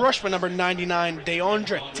 Crushed by number 99,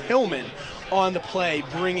 DeAndre Tillman on the play,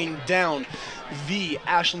 bringing down the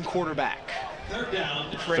Ashland quarterback.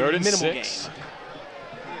 For a minimal gain.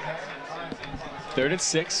 3rd and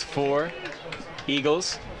 6 for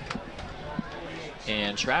Eagles.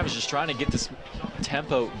 And Travis just trying to get this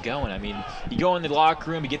tempo going. I mean, you go in the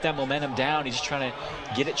locker room, you get that momentum down. He's just trying to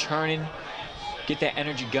get it churning, get that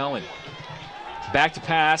energy going. Back to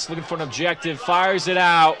pass, looking for an objective, fires it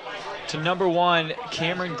out to number 1,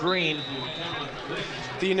 Cameron Green.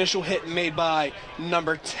 The initial hit made by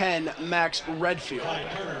number 10, Max Redfield.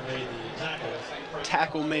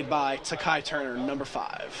 Tackle made by Takai Turner, number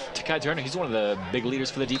 5. Takai Turner, he's one of the big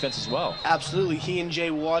leaders for the defense as well. Absolutely. He and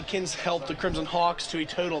Jay Watkins helped the Crimson Hawks to a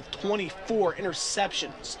total of 24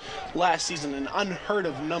 interceptions last season, an unheard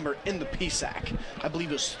of number in the PSAC. I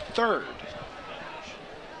believe it was 3rd.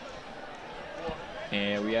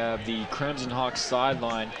 And we have the Crimson Hawks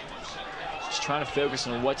sideline just trying to focus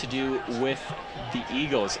on what to do with the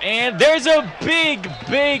Eagles. And there's a big,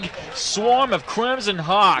 big swarm of Crimson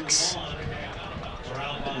Hawks.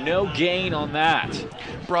 No gain on that.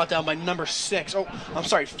 Brought down by number 6. Oh, I'm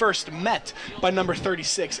sorry. First met by number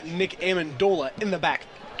 36, Nick Amendola in the back.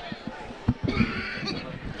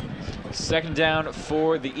 Second down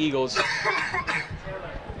for the Eagles.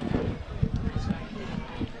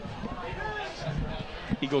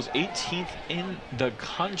 Eagles 18th in the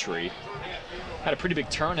country. Had a pretty big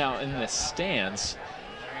turnout in the stands.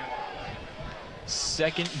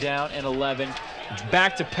 Second down and 11.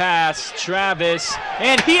 Back to pass, Travis,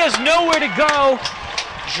 and he has nowhere to go.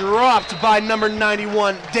 Dropped by number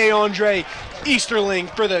 91, DeAndre Easterling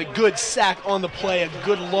for the good sack on the play. A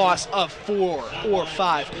good loss of 4 or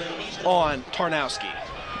 5 on Tarnowski.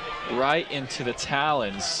 Right into the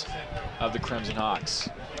talons of the Crimson Hawks.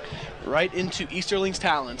 Right into Easterling's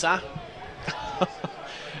talons, huh?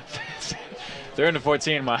 They're in the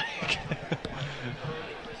 14, Mike.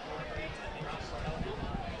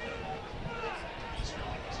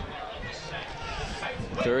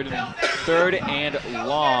 Third and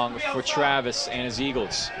long for Travis and his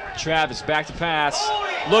Eagles. Travis back to pass,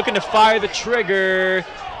 looking to fire the trigger.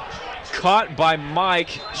 Caught by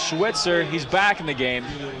Mike Schweitzer. He's back in the game.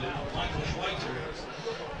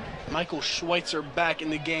 Michael Schweitzer back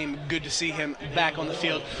in the game. Good to see him back on the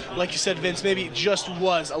field. Like you said, Vince, maybe it just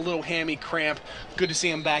was a little hammy cramp. Good to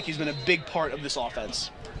see him back. He's been a big part of this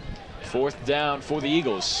offense. 4th down for the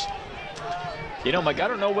Eagles. You know, Mike, I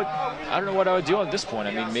don't know what I would do at this point.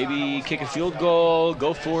 I mean, maybe kick a field goal,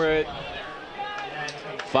 go for it.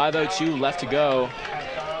 5:02 left to go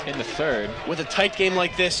in the 3rd. With a tight game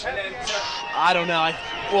like this, I don't know.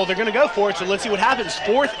 Well, they're going to go for it, so let's see what happens.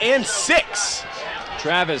 4th and 6.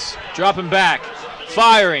 Travis dropping back,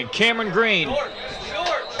 firing. Cameron Green.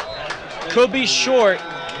 Could be short.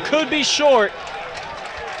 Could be short.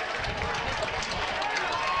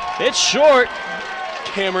 It's short.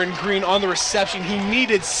 Cameron Green on the reception. He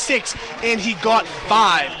needed 6, and he got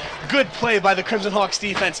 5. Good play by the Crimson Hawks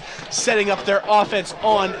defense, setting up their offense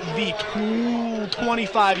on the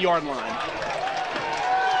 25-yard line.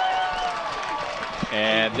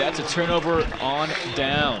 And that's a turnover on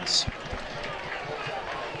downs.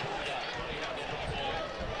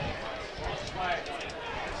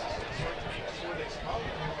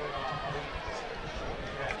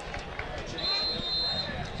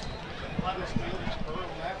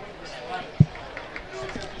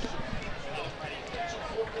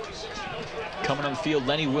 Coming on the field,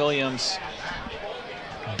 Lenny Williams.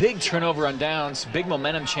 Big turnover on downs, big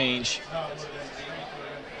momentum change.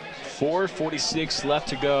 4:46 left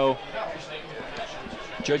to go.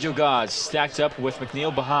 Jojo Gaz stacked up with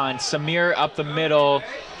McNeil behind. Samir up the middle.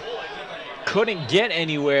 Couldn't get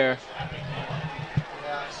anywhere.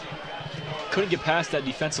 Couldn't get past that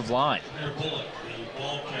defensive line.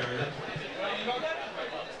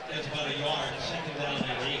 That's about a yard, 2nd down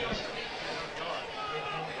and 8.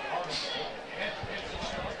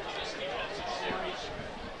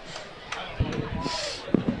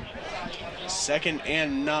 Second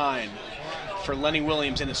and 9 for Lenny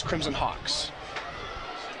Williams and his Crimson Hawks.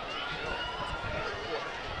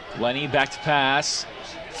 Lenny back to pass.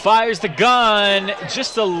 Fires the gun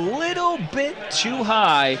just a little bit too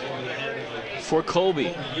high for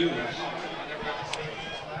Colby.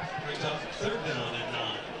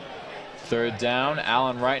 Third down,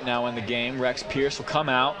 Allen Wright now in the game. Rex Pierce will come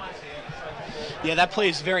out. Yeah, that play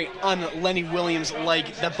is very un-Lenny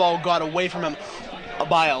Williams-like. That ball got away from him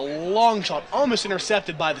by a long shot, almost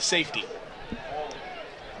intercepted by the safety.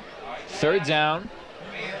 Third down.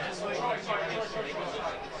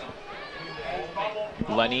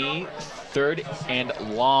 Lenny, 3rd and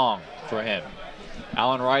long for him.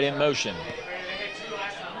 Allen Wright in motion.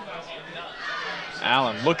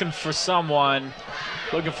 Allen looking for someone,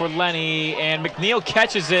 looking for Lenny, and McNeil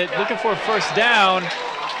catches it, looking for a first down.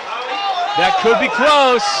 That could be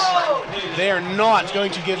close. They are not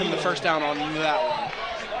going to give him the first down on that one.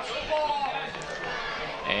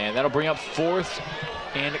 And that'll bring up 4th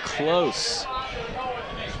and close.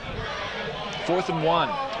 4th and 1.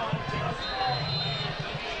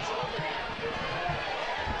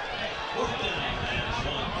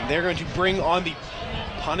 And they're going to bring on the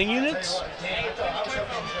punting units.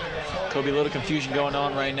 Could be a little confusion going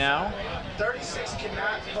on right now. 36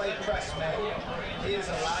 cannot play press man.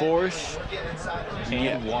 4th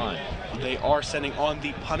and 1. They are sending on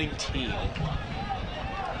the punting team.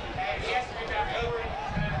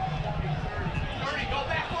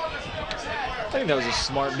 I think that was a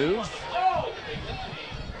smart move.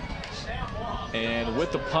 And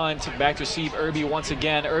with the punt, back to receive Irby once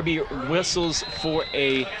again. Irby whistles for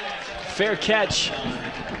a fair catch.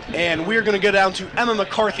 And we're going to go down to Emma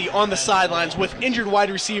McCarthy on the sidelines with injured wide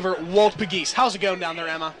receiver Walt Pegues. How's it going down there,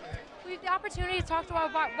 Emma? We have the opportunity to talk to our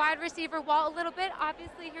wide receiver Walt a little bit.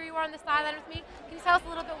 Obviously, here you are on the sideline with me. Can you tell us a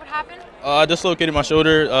little bit what happened? I dislocated my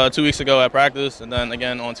shoulder 2 weeks ago at practice, and then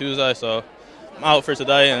again on Tuesday. So I'm out for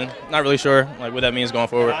today, and not really sure what that means going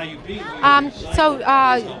forward.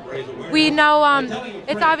 We know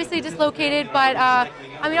it's obviously dislocated, but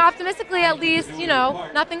I mean, optimistically, at least, you know,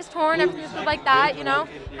 nothing's torn, everything's good like that, you know.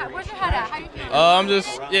 Where's your head at? How you feeling?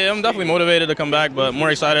 I'm definitely motivated to come back, but more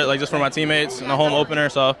excited, just for my teammates and the home opener.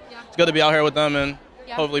 So it's good to be out here with them and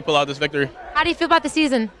hopefully pull out this victory. How do you feel about the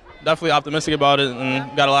season? Definitely optimistic about it,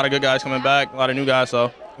 and got a lot of good guys coming back, a lot of new guys,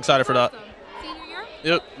 so excited for that. Senior year?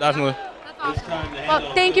 Yep, definitely.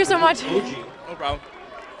 Well, thank you so much. No problem.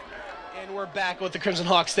 And we're back with the Crimson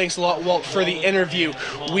Hawks. Thanks a lot, Walt, for the interview.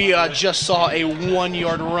 We just saw a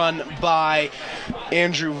 1-yard run by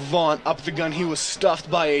Andrew Vaughn up the gun. He was stuffed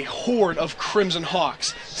by a horde of Crimson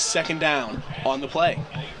Hawks. 2nd down on the play.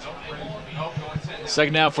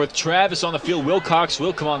 2nd down for Travis on the field. Wilcox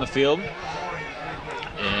will come on the field.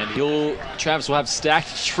 And Travis will have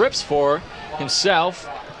stacked trips for himself.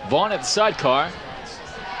 Vaughn at the sidecar.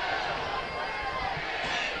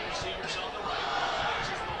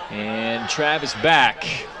 And Travis back,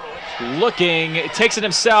 looking, takes it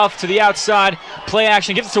himself to the outside, play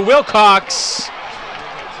action, gives it to Wilcox.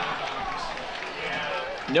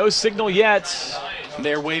 No signal yet.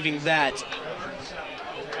 They're waving that.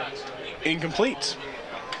 Incomplete.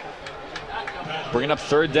 Bringing up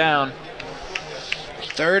 3rd down.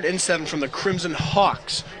 3rd and 7 from the Crimson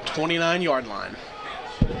Hawks, 29-yard line.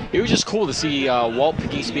 It was just cool to see Walt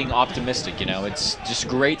Pegues being optimistic, you know. It's just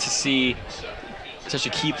great to see such a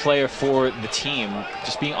key player for the team.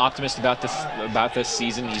 Just being optimistic about this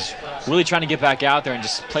season. He's really trying to get back out there and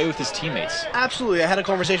just play with his teammates. Absolutely. I had a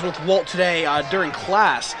conversation with Walt today during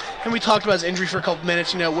class, and we talked about his injury for a couple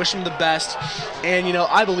minutes, wish him the best. And,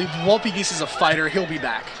 I believe Walt Pegues is a fighter. He'll be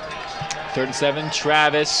back. 3rd and 7,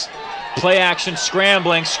 Travis. Play action,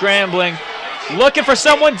 scrambling, looking for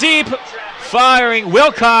someone deep, firing,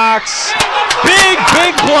 Wilcox. Big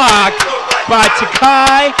block by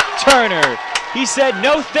Takai Turner. He said,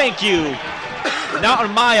 no thank you, not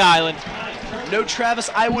on my island. No, Travis,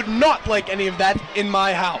 I would not like any of that in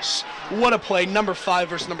my house. What a play, number 5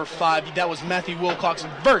 versus number 5. That was Matthew Wilcox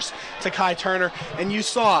versus Takai Turner, and you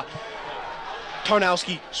saw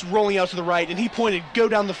Tarnowski rolling out to the right, and he pointed, go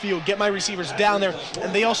down the field, get my receivers down there,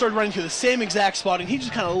 and they all started running to the same exact spot, and he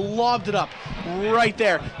just kind of lobbed it up right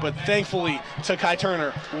there. But thankfully, Takai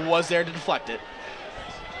Turner was there to deflect it.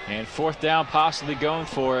 And 4th down, possibly going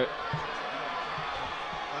for it.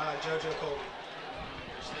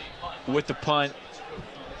 With the punt,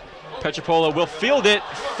 Petropola will field it,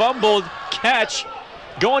 fumbled, catch,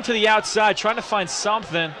 going to the outside, trying to find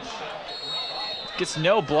something. Gets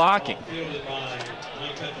no blocking.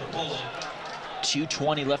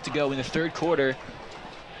 2:20 left to go in the 3rd quarter.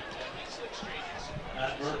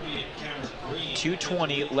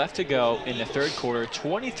 2:20 left to go in the 3rd quarter.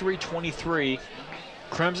 23-23.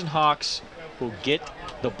 Crimson Hawks will get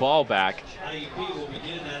the ball back.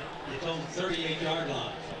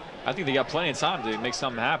 I think they got plenty of time to make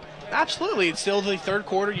something happen. Absolutely. It's still the 3rd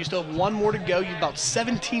quarter. You still have 1 more to go. You have about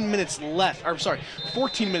 14 minutes left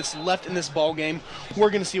in this ball game.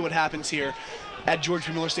 We're going to see what happens here at George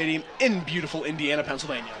P. Miller Stadium in beautiful Indiana,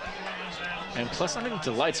 Pennsylvania. And plus, underneath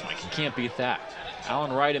the lights, Mike, you can't beat that.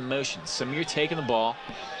 Alan Wright in motion. Samir taking the ball,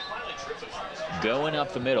 going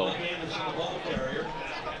up the middle,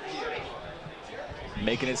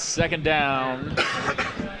 making it 2nd down.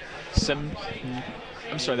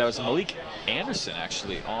 I'm sorry, that was Malik Anderson,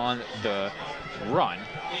 actually, on the run.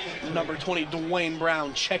 Number 20, Dwayne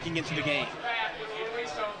Brown, checking into the game.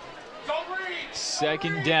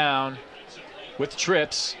 2nd down with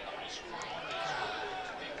trips.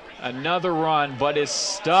 Another run, but is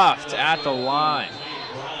stuffed at the line.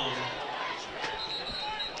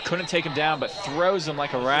 Couldn't take him down, but throws him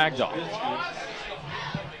like a rag doll.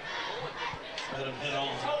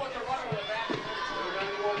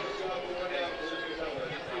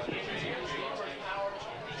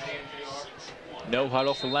 No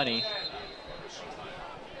huddle for Lenny.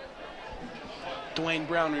 Dwayne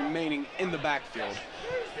Brown remaining in the backfield.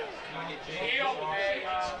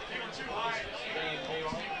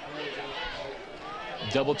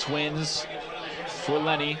 Double twins for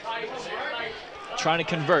Lenny. Trying to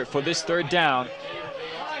convert for this 3rd down.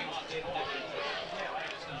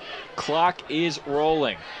 Clock is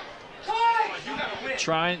rolling.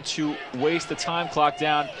 Trying to waste the time clock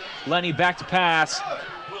down. Lenny back to pass.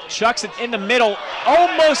 Chucks it in the middle.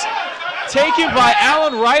 Almost taken by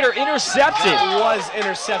Alan Ryder. Intercepted. That was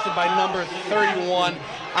intercepted by number 31,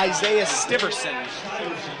 Isaiah Stiverson.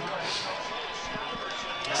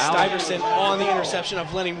 Stiverson on the interception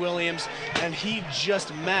of Lenny Williams, and he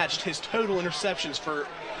just matched his total interceptions for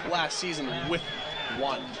last season with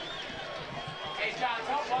 1.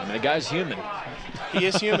 I mean, the guy's human. He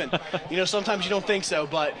is human. Sometimes you don't think so,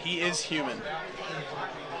 but he is human.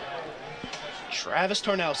 Travis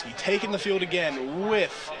Tarnowski taking the field again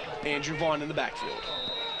with Andrew Vaughn in the backfield.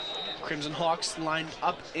 Crimson Hawks lined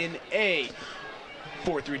up in a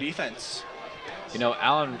 4-3 defense.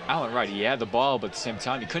 Alan Wright, he had the ball, but at the same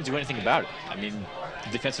time, he couldn't do anything about it. I mean,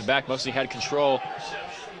 the defensive back mostly had control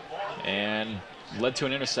and led to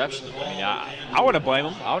an interception. I mean, I wouldn't blame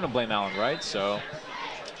him. I wouldn't blame Alan Wright, so.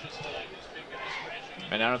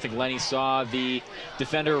 And I don't think Lenny saw the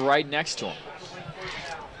defender right next to him.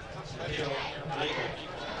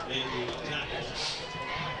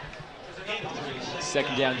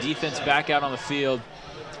 Second down, defense back out on the field.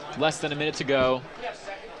 Less than a minute to go.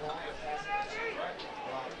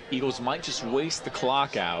 Eagles might just waste the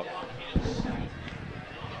clock out.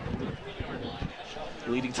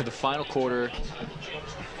 Leading to the final quarter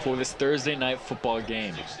for this Thursday night football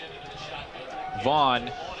game.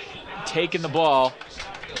 Vaughn taking the ball.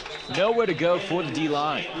 Nowhere to go for the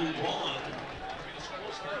D-line.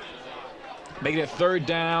 Making it 3rd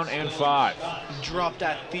down and 5. Dropped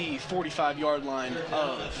at the 45-yard line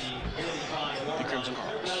of the Crimson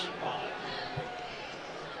Hawks.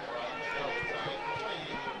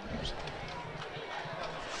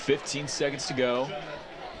 $15 seconds to go.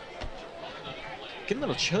 Getting a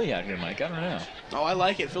little chilly out here, Mike. I don't know. Oh, I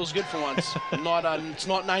like it. Feels good for once. It's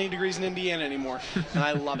not 90 degrees in Indiana anymore, and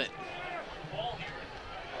I love it.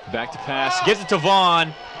 Back to pass, gives it to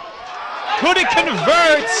Vaughn. Couldn't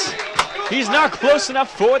convert. He's not close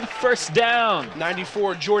enough for the first down.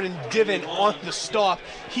 94, Jordan Diven on the stop.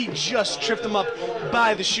 He just tripped him up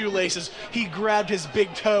by the shoelaces. He grabbed his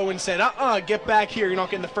big toe and said, get back here. You're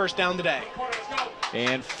not getting the first down today.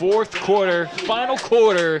 And fourth quarter, final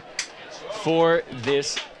quarter for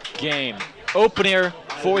this game. Opener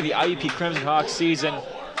for the IUP Crimson Hawks season.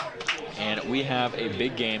 And we have a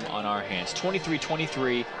big game on our hands.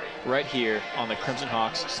 23-23 right here on the Crimson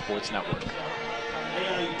Hawks Sports Network.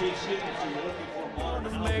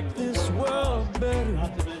 Make this world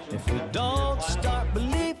better if we don't start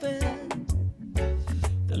believing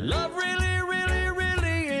that love really, really,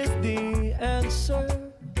 really is the answer.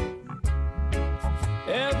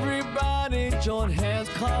 Everybody join hands,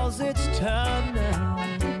 cause it's time now.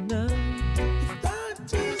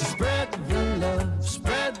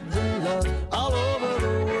 Spread the love all over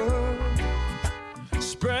the world.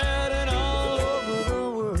 Spread it all over the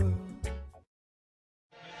world.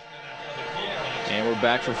 And we're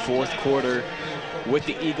back for fourth quarter with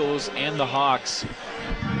the Eagles and the Hawks.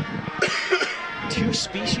 Two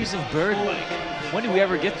species of bird. When did we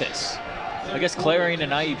ever get this? I guess Clarion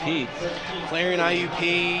and IUP. Clarion,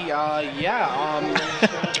 IUP,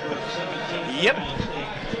 Yep.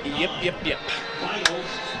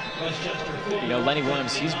 You know, Lenny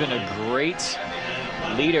Williams, he's been a great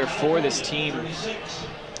leader for this team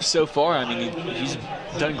so far. I mean, he's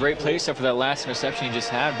done great plays except for that last interception he just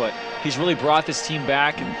had, but he's really brought this team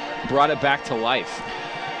back and brought it back to life.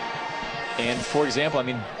 And for example, I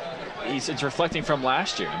mean, it's reflecting from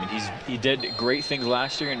last year. I mean, he did great things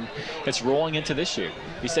last year, and it's rolling into this year.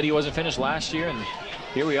 He said he wasn't finished last year, and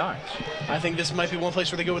here we are. I think this might be one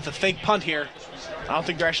place where they go with the fake punt here. I don't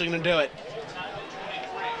think they're actually going to do it.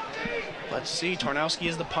 Let's see. Tarnowski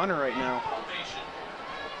is the punter right now.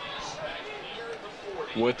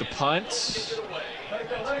 With the punt.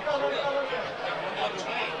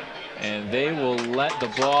 And they will let the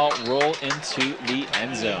ball roll into the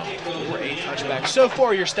end zone. For a touchback. So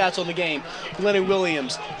far, your stats on the game. Lenny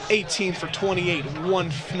Williams, 18 for 28,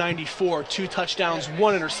 194, 2 touchdowns,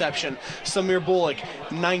 1 interception. Samir Bullock,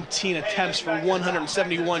 19 attempts for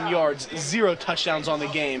 171 yards, 0 touchdowns on the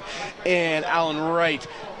game. And Alan Wright,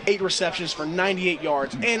 8 receptions for 98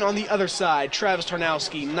 yards. And on the other side, Travis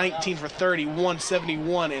Tarnowski, 19 for 30,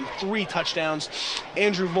 171, and 3 touchdowns.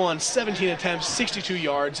 Andrew Vaughn, 17 attempts, 62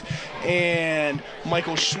 yards. And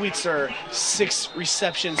Michael Schweitzer, 6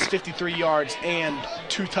 receptions, 53 yards, and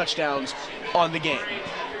 2 touchdowns on the game.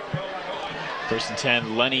 First and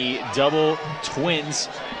 10, Lenny double twins.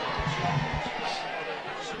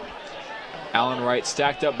 Alan Wright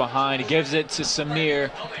stacked up behind. He gives it to Samir.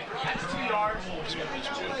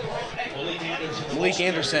 Malik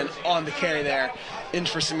Anderson on the carry there, in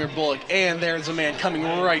for Samir Bullock, and there's a man coming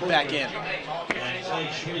right back in.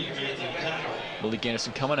 Malik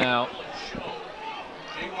Anderson coming out.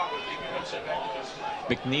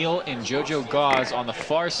 McNeil and JoJo Gauze on the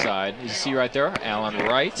far side. You see right there, Alan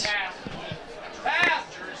Wright.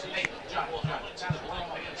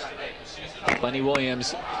 Lenny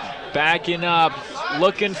Williams backing up,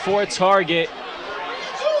 looking for a target.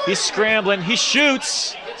 He's scrambling, he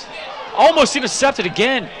shoots. Almost intercepted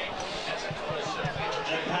again.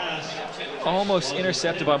 Almost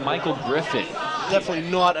intercepted by Michael Griffin. Definitely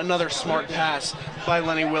not another smart pass by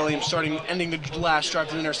Lenny Williams, ending the last drive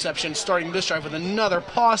with an interception, starting this drive with another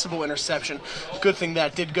possible interception. Good thing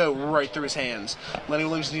that did go right through his hands. Lenny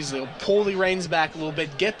Williams needs to pull the reins back a little bit,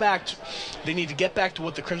 they need to get back to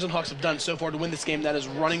what the Crimson Hawks have done so far to win this game, that is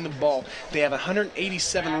running the ball. They have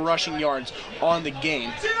 187 rushing yards on the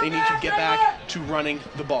game. They need to get back to running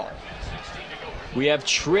the ball. We have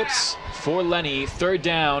trips for Lenny, third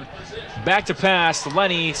down, back to pass,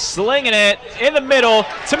 Lenny slinging it in the middle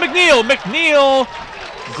to McNeil. McNeil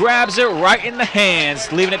grabs it right in the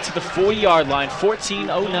hands, leaving it to the 40-yard line,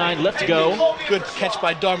 14:09 left to go. Good catch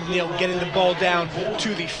by Don McNeil, getting the ball down to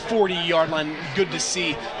the 40-yard line. Good to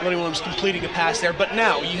see Lenny Williams completing a pass there. But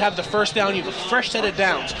now you have the first down, you have a fresh set of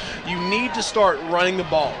downs. You need to start running the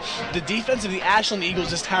ball. The defense of the Ashland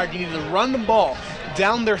Eagles is tired. You need to run the ball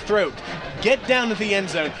down their throat. Get down to the end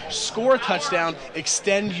zone, score a touchdown,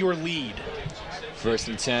 extend your lead. First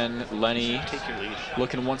and 10, Lenny take your lead.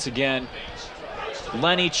 Looking once again.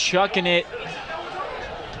 Lenny chucking it,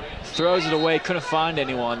 throws it away, couldn't find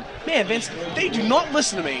anyone. Man, Vince, they do not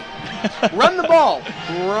listen to me. Run the ball.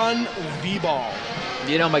 Run the ball.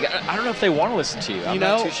 You know, my God, I don't know if they want to listen to you. I'm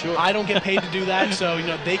not too sure. I don't get paid to do that, so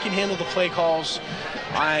they can handle the play calls.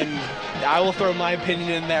 I will throw my opinion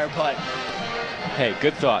in there, but hey,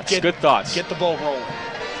 good thoughts. Good thoughts. Get the ball rolling.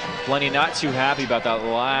 Lenny not too happy about that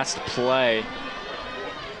last play.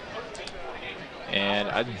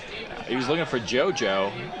 And he was looking for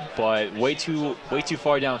JoJo, but way too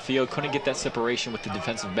far downfield. Couldn't get that separation with the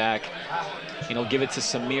defensive back. And he'll give it to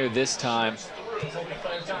Samir this time,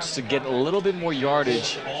 just to get a little bit more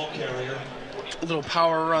yardage. A little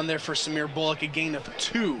power run there for Samir Bullock, a gain of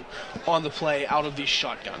 2 on the play out of the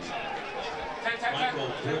shotgun.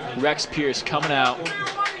 Rex Pierce coming out.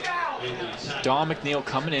 Don McNeil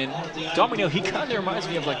coming in. Don McNeil, he kind of reminds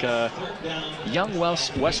me of like a young Wes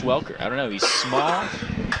Welker. I don't know, he's small,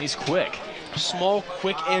 he's quick. Small,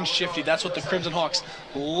 quick, and shifty. That's what the Crimson Hawks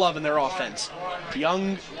love in their offense.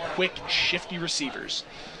 Young, quick, shifty receivers.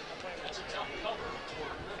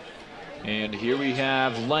 And here we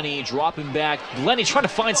have Lenny dropping back. Lenny trying to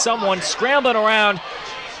find someone, scrambling around.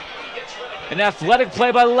 An athletic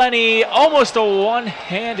play by Lenny, almost a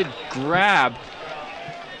one-handed grab.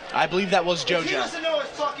 I believe that was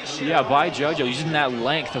JoJo. Yeah, by JoJo, using that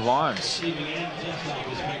length of arms.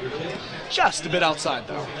 Just a bit outside,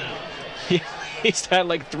 though. He's had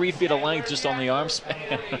like 3 feet of length just on the arm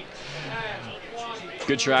span.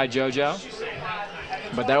 Good try, JoJo.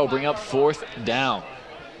 But that will bring up 4th down.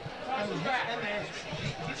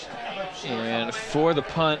 And for the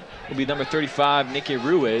punt will be number 35, Nicky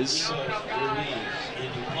Ruiz.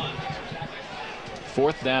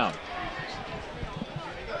 4th down.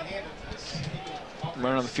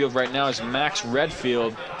 Running on the field right now is Max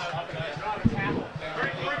Redfield.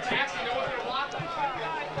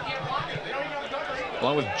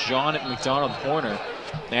 Along with John McDonald Horner.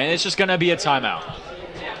 And it's just going to be a timeout.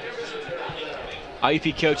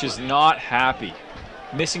 IUP coach is not happy.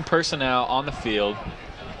 Missing personnel on the field.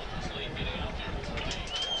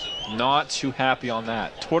 Not too happy on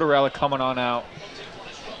that. Tortorella coming on out.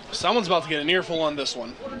 Someone's about to get an earful on this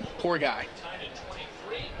one. Poor guy.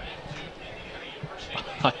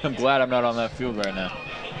 I'm glad I'm not on that field right now.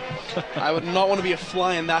 I would not want to be a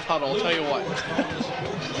fly in that huddle, I'll tell you what.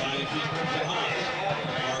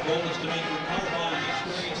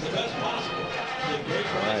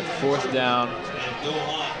 All right, 4th down.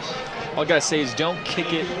 All I gotta say is don't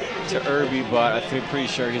kick it to Irby, but I think pretty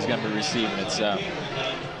sure he's gonna be receiving it. So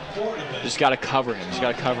just gotta cover him. Just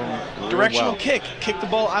gotta cover him really Directional well. kick the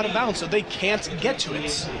ball out of bounds so they can't get to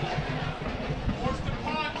it.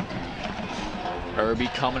 Irby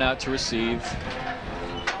coming out to receive.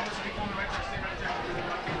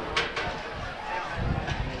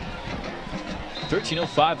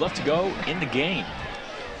 .13:05 left to go in the game.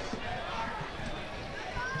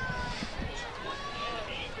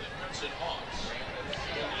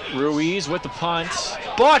 Ruiz with the punt.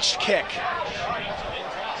 Botched kick.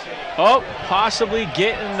 Oh, possibly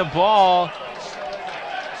getting the ball.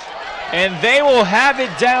 And they will have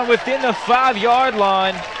it down within the 5-yard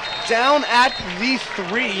line. Down at the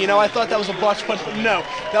 3. You know, I thought that was a botched punt, but no.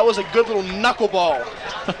 That was a good little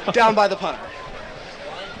knuckleball down by the punter.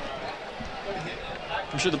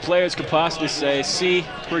 I'm sure the players could possibly say, see,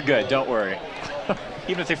 we're good, don't worry.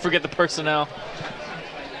 Even if they forget the personnel.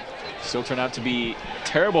 Still turned out to be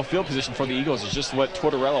terrible field position for the Eagles. It's just what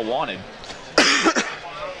Tortorella wanted.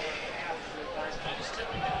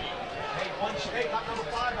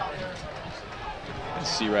 You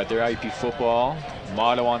see right there, IUP football.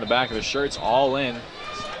 Motto on the back of the shirts, all in.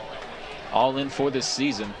 All in for this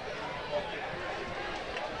season.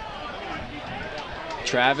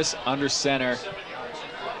 Travis under center.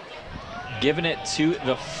 Giving it to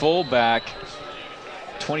the fullback,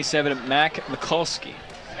 27, Mac Mikulski.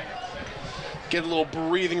 Get a little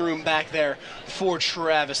breathing room back there for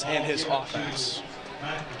Travis and his offense.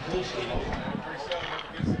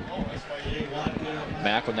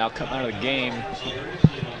 Mac will now come out of the game.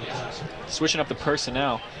 Switching up the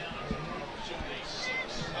personnel.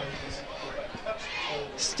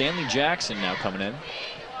 Stanley Jackson now coming in.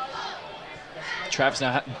 Travis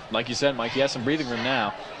now, like you said, Mike, he has some breathing room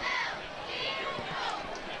now.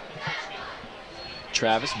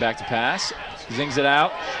 Travis back to pass. Zings it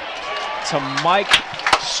out to Mike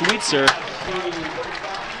Sweetser.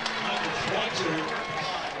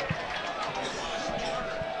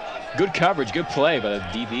 Good coverage, good play by the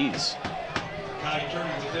DBs.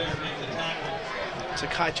 So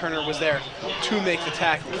Kai Turner was there to make the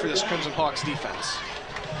tackle for this Crimson Hawks defense.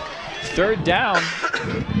 3rd down.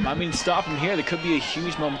 I mean, stop them here. There could be a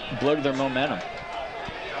huge blow to their momentum.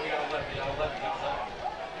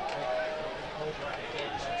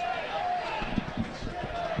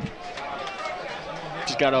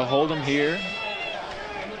 Just got to hold them here.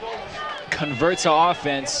 Converts to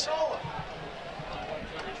offense.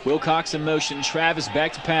 Wilcox in motion. Travis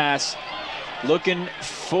back to pass. Looking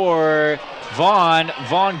for Vaughn.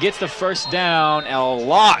 Vaughn gets the first down. A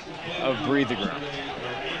lot of breathing room.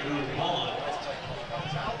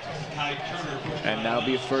 that'll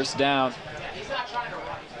be a first down.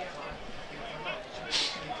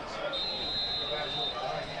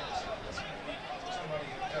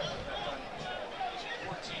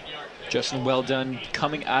 Justin well done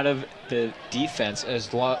coming out of the defense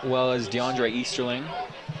as well as DeAndre Easterling.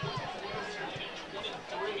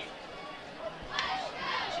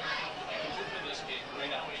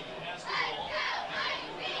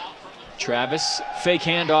 Travis, fake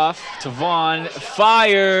handoff to Vaughn,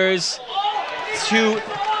 fires to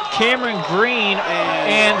Cameron Green,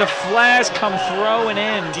 and the flags come throwing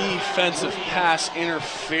in. Defensive pass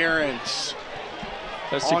interference.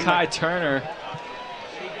 That's to Kai Turner.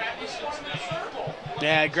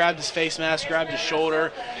 Yeah, grabbed his face mask, grabbed his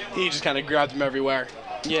shoulder. He just kind of grabbed him everywhere.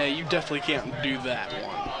 Yeah, you definitely can't do that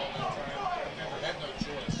one.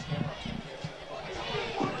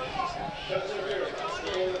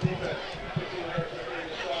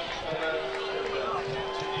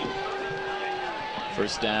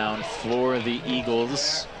 First down for the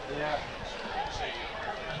Eagles.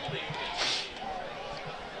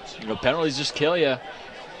 You know, penalties just kill you.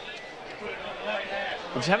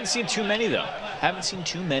 We haven't seen too many, though. Haven't seen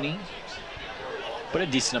too many, but a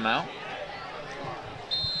decent amount.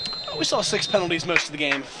 We saw 6 penalties most of the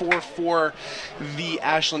game. 4 for the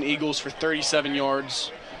Ashland Eagles for 37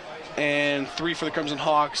 yards, and 3 for the Crimson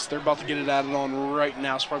Hawks. They're about to get it added on right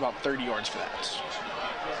now, so probably about 30 yards for that.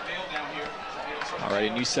 All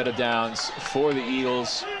right, a new set of downs for the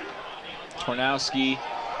Eagles. Tornowski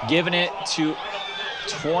giving it to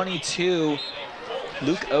 22,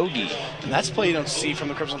 Luke Ogie. And that's play you don't see from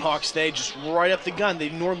the Crimson Hawks today, just right up the gun.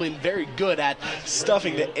 They've normally been very good at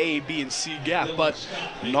stuffing the A, B, and C gap, but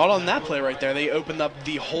not on that play right there. They opened up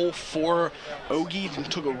the hole for Ogie and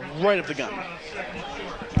took it right up the gun.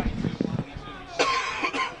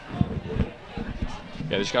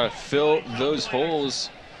 Yeah, just got to fill those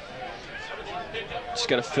holes. Just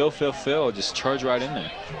got to fill, just charge right in there.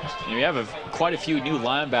 And we have quite a few new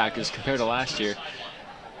linebackers compared to last year.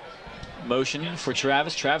 Motion for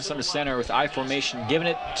Travis. Travis under center with I formation, giving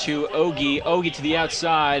it to Ogie. Ogie to the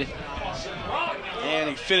outside. And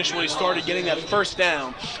he finished what he started, getting that first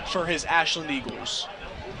down for his Ashland Eagles.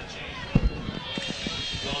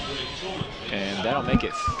 And that'll make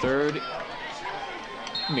it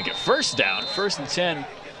first down, 1st and 10.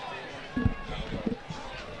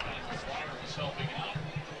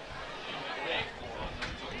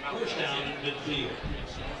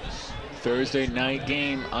 Thursday night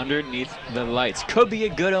game underneath the lights. Could be a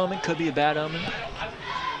good omen, could be a bad omen.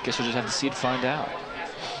 Guess we'll just have to see to find out.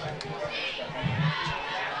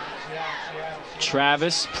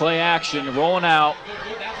 Travis, play action, rolling out.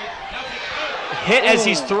 Hit as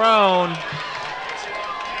he's thrown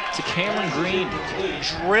to Cameron Green.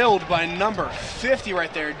 Drilled by number 50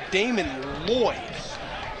 right there, Damon Lloyd.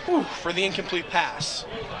 Whew, for the incomplete pass.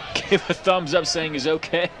 Give a thumbs up saying he's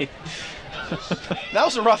okay. That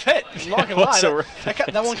was a rough hit. I'm not gonna lie.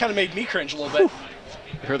 That one kind of made me cringe a little bit.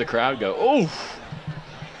 You heard the crowd go, oh!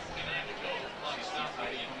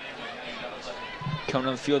 Coming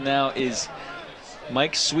on the field now is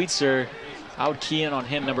Mike Sweetser. I would key in on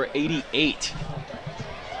him, number 88.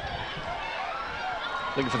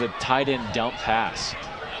 Looking for the tight end dump pass.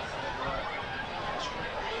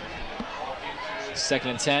 2nd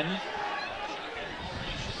and 10.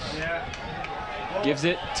 Gives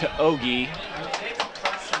it to Ogie.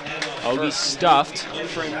 Ogie stuffed.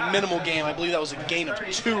 For a minimal gain, I believe that was a gain of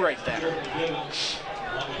 2 right there.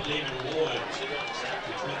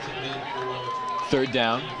 3rd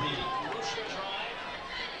down.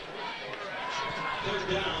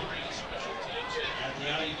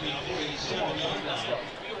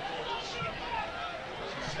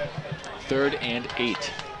 Third and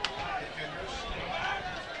 8.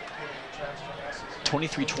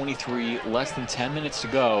 23-23, less than 10 minutes to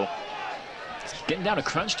go. It's getting down to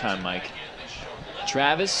crunch time, Mike.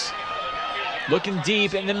 Travis looking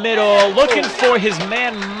deep in the middle, looking for his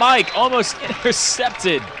man Mike, almost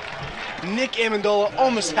intercepted. Nick Amendola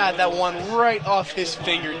almost had that one right off his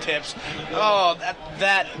fingertips. Oh,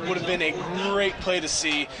 that would have been a great play to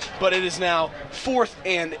see, but it is now 4th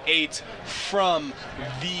and 8 from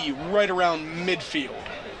the right around midfield.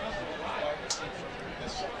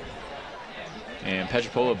 And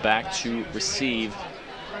Petropola back to receive.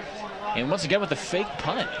 And once again with a fake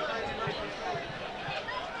punt.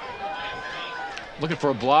 Looking for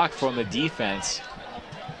a block from the defense.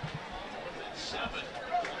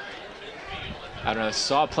 I don't know,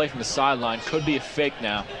 saw a play from the sideline. Could be a fake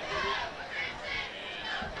now.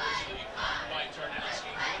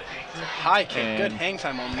 High kick, good hang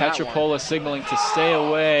time on that one. Petropola signaling to stay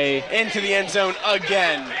away. Into the end zone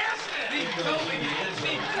again.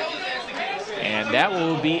 And And that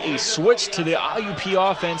will be a switch to the IUP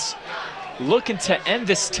offense, looking to end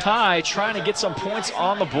this tie, trying to get some points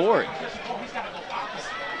on the board.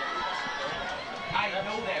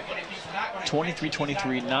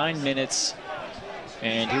 23-23, 9 minutes.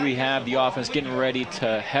 And here we have the offense getting ready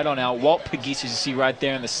to head on out. Walt Pagese, you see right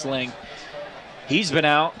there in the sling. He's been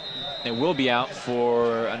out and will be out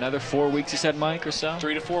for another 4 weeks, you said, Mike, or so?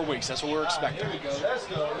 3 to 4 weeks, that's what we're expecting.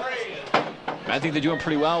 I think they're doing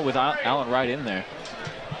pretty well with Allen Wright in there.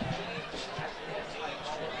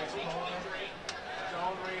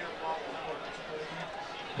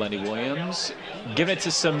 Lenny Williams giving it to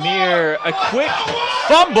Samir. A quick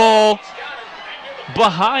fumble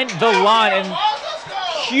behind the line and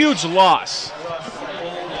huge loss.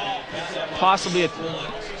 Possibly a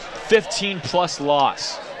 15-plus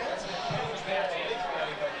loss.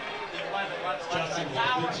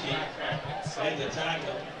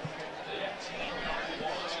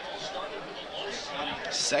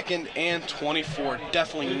 Second and 24,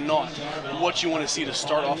 definitely not what you want to see to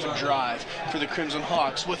start off a drive for the Crimson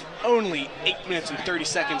Hawks with only 8 minutes and 30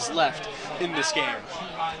 seconds left in this game.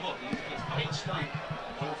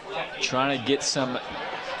 Trying to get some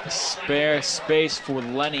spare space for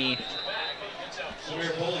Lenny.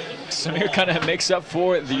 Samir kind of makes up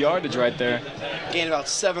for the yardage right there. Gained about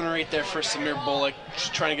 7 or 8 there for Samir Bullock,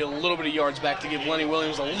 just trying to get a little bit of yards back to give Lenny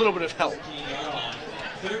Williams a little bit of help.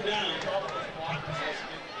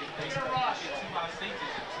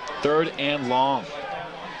 Third and long.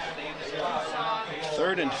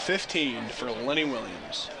 3rd and 15 for Lenny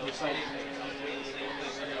Williams.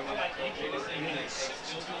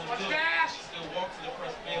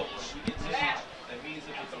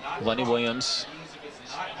 Lenny Williams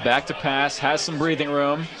back to pass, has some breathing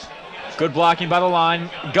room. Good blocking by the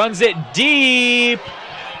line, guns it deep.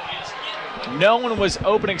 No one was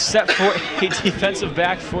open except for a defensive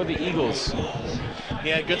back for the Eagles.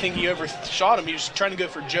 Yeah, good thing he overshot him. He was trying to go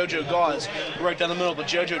for JoJo Gauze right down the middle, but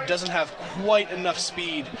JoJo doesn't have quite enough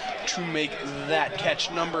speed to make that catch.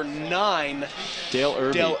 Number 9,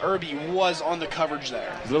 Dale Irby was on the coverage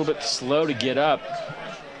there. A little bit slow to get up.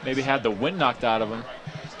 Maybe had the wind knocked out of him.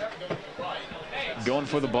 Going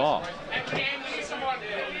for the ball.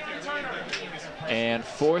 And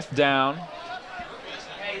 4th down.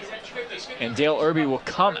 And Dale Irby will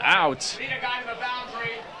come out.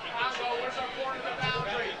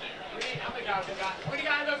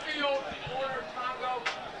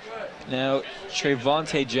 Now,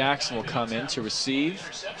 Trevonte Jackson will come in to receive.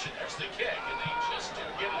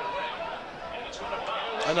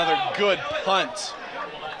 Another good punt.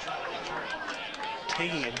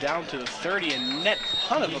 Taking it down to the 30, a net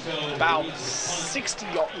punt of about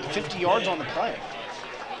 50 yards on the play.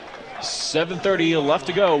 7:30 left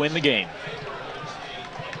to go in the game.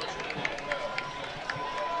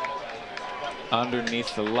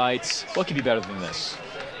 Underneath the lights. What could be better than this?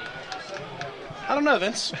 I don't know,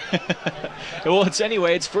 Vince. Well,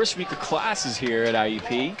 it's first week of classes here at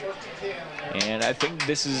IUP. And I think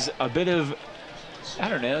this is a bit of, I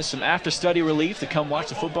don't know, some after-study relief to come watch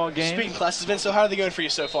the football game. Speaking classes, Vince, so how are they going for you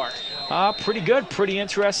so far? Pretty good, pretty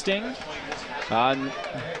interesting.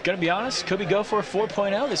 Gonna be honest, could we go for a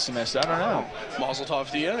 4.0 this semester? I don't know. Mazel tov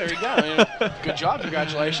to you. There you go. Good job.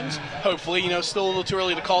 Congratulations. Hopefully, still a little too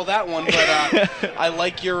early to call that one, but I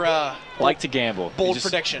like your like to gamble. Bold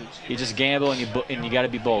prediction. You just gamble and you got to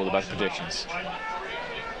be bold about the predictions.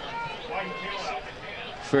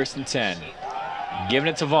 1st and 10. Giving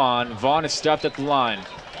it to Vaughn. Vaughn is stopped at the line.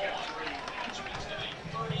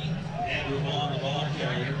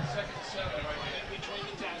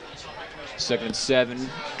 Second and 7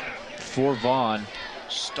 for Vaughn.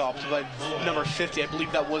 Stopped by number 50. I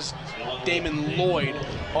believe that was Damon Lloyd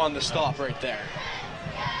on the stop right there.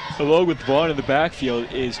 Along with Vaughn in the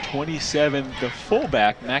backfield is 27, the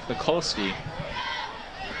fullback, Mac Mikulski.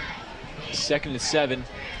 2nd and 7.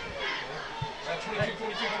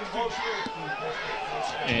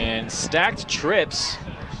 And stacked trips.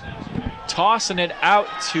 Tossing it out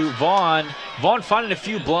to Vaughn. Vaughn finding a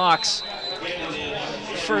few blocks.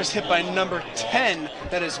 First hit by number 10,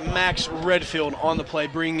 that is Max Redfield on the play,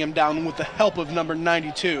 bringing him down with the help of number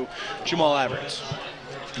 92, Jamal Everett.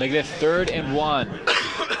 Make it 3rd and 1.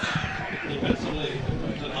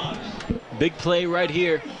 Big play right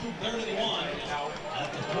here.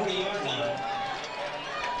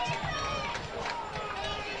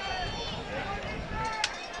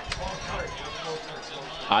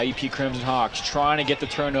 IUP Crimson Hawks trying to get the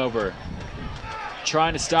turnover.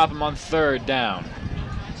 Trying to stop him on 3rd down.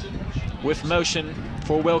 With motion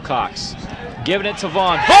for Wilcox. Giving it to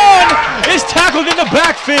Vaughn. Vaughn is tackled in the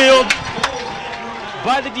backfield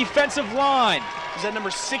by the defensive line. Is that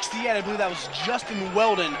number 68? I believe that was Justin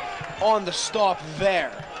Weldon on the stop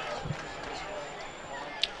there.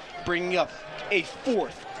 Bringing up a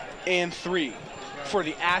 4th and 3 for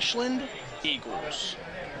the Ashland Eagles.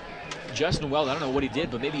 Justin Weldon, I don't know what he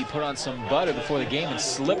did, but maybe he put on some butter before the game and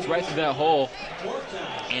slipped right through that hole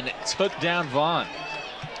and took down Vaughn.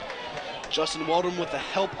 Justin Weldon with the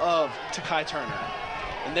help of Takai Turner.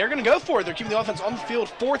 And they're going to go for it. They're keeping the offense on the field,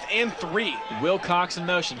 4th and 3. Wilcox in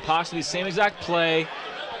motion, possibly the same exact play.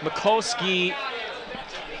 Mikulski.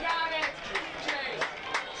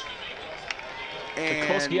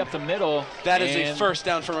 Mikulski up the middle. That is a first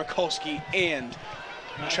down for Mikulski and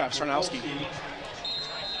Travis Tarnowski.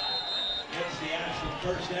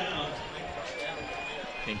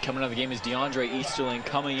 And coming out of the game is DeAndre Easterling.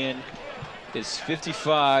 Coming in is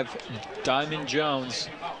 55, Diamond Jones.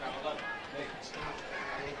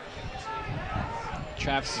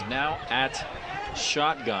 Travis is now at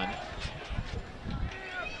shotgun.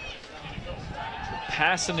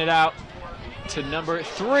 Passing it out to number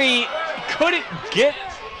 3.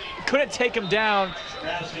 Couldn't take him down.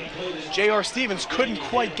 J.R. Stevens couldn't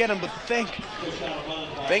quite get him, but thanks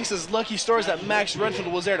to his lucky stars that Max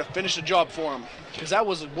Redfield was there to finish the job for him, because that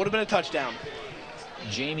would have been a touchdown.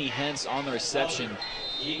 Jamie Hentz on the reception.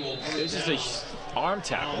 It was just an arm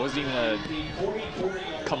tackle. It wasn't even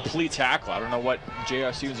a complete tackle. I don't know what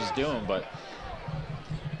J.R. Stevens was doing, but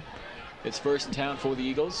it's 1st and 10 for the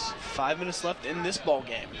Eagles. 5 minutes left in this ball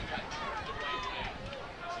game.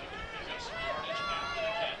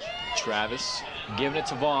 Travis giving it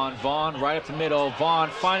to Vaughn. Vaughn right up the middle. Vaughn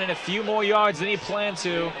finding a few more yards than he planned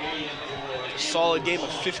to. Solid game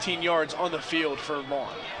of 15 yards on the field for Vaughn.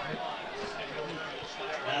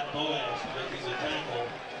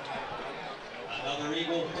 Another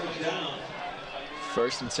Eagle first down.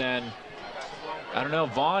 1st and 10. I don't know,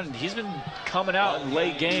 Vaughn, he's been coming out in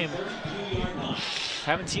late game.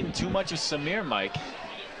 Haven't seen too much of Samir, Mike.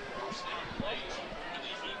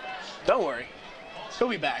 Don't worry. He'll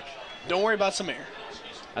be back. Don't worry about Samir.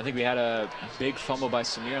 I think we had a big fumble by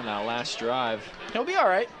Samir on that last drive. He'll be all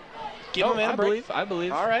right. Give him a break. I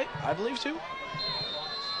believe. All right, I believe too.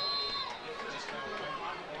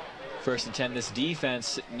 1st and 10. This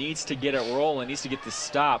defense needs to get it rolling, needs to get the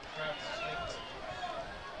stop.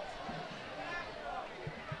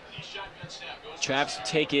 Traps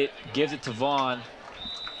take it, gives it to Vaughn.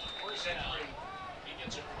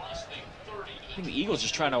 I think the Eagles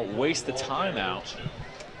just trying to waste the time out.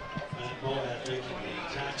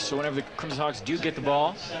 So whenever the Crimson Hawks do get the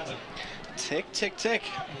ball. Tick, tick, tick.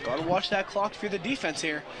 Got to watch that clock for the defense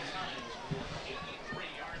here.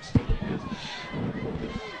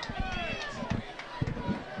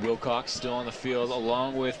 Wilcox still on the field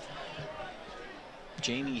along with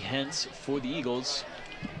Jamie Hentz for the Eagles.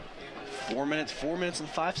 4 minutes and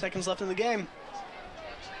 5 seconds left in the game.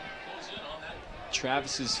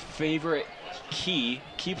 Travis's favorite key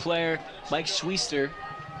player, Mike Schweister,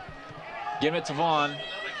 giving it to Vaughn.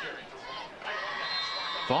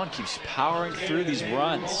 Vaughn keeps powering through these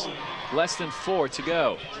runs. Less than 4 to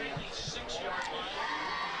go.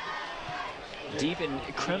 Deep in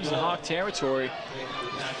Crimson Hawk territory.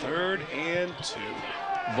 3rd and 2.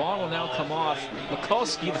 Vaughn will now come off.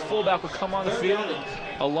 Mikulski, the fullback, will come on the field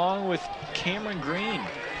along with Cameron Green.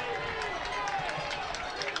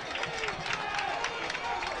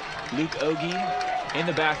 Luke Ogie in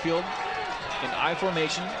the backfield in I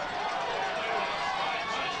formation.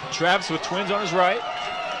 Travis with twins on his right.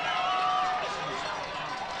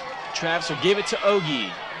 Travis will give it to Ogie.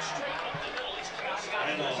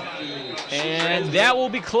 And that will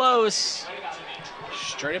be close.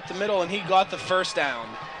 Straight up the middle, and he got the first down.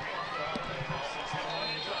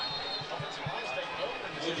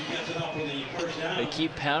 They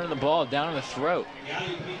keep pounding the ball down in the throat.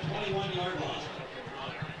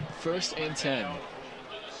 1st and 10.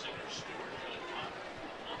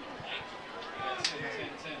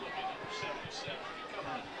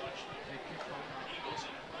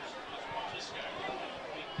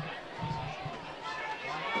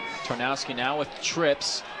 Tarnowski now with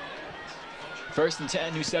trips. 1st and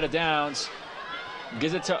 10, new set of downs.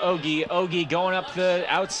 Gives it to Ogie. Ogie going up the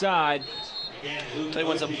outside. Tell you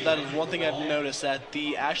what, that is one thing I've noticed, that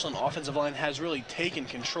the Ashland offensive line has really taken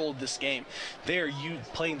control of this game. They are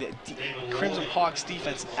playing the Crimson Hawks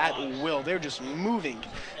defense at will. They're just moving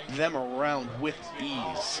them around with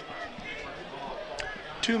ease.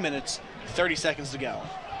 2 minutes, 30 seconds to go.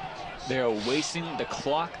 They are wasting the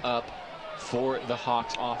clock up for the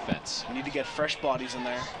Hawks offense. We need to get fresh bodies in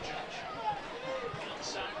there.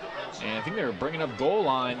 And I think they're bringing up goal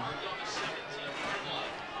line.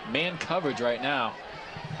 Man coverage right now.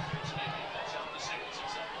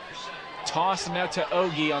 Tossing out to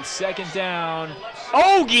Ogie on second down.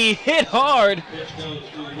 Ogie hit hard.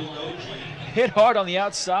 Hit hard on the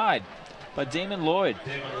outside by Damon Lloyd.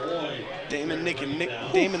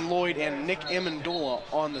 Damon Lloyd and Nick Amendola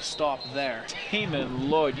on the stop there. Damon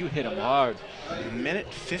Lloyd, you hit him hard.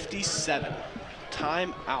 Minute 57.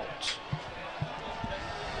 Time out.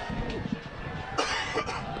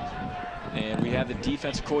 And we have the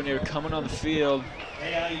defensive coordinator coming on the field,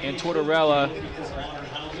 and Tortorella.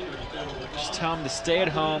 Just tell them to stay at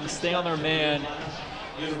home, stay on their man,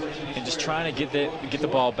 and just trying to get the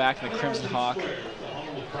ball back in the Crimson Hawk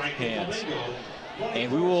hands.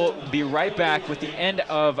 And we will be right back with the end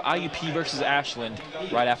of IUP versus Ashland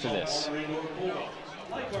right after this.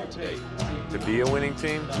 To be a winning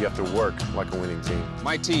team, you have to work like a winning team.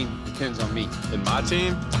 My team depends on me. And my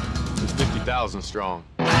team is 50,000 strong.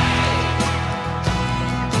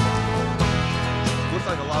 Looks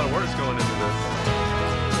like a lot of work's going into this.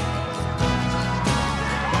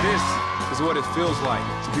 This is what it feels like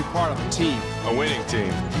to be part of a team. A winning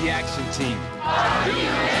team. The Action Team.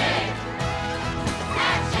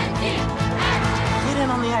 Get in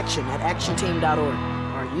on the action at actionteam.org.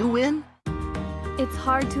 Are you in? It's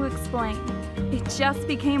hard to explain. It just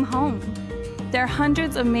became home. There are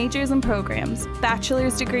hundreds of majors and programs,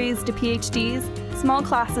 bachelor's degrees to PhDs, small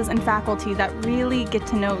classes and faculty that really get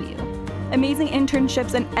to know you. Amazing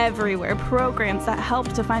internships and everywhere, programs that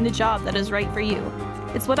help to find a job that is right for you.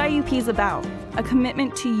 It's what IUP is about, a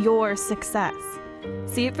commitment to your success.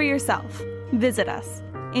 See it for yourself. Visit us,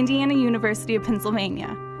 Indiana University of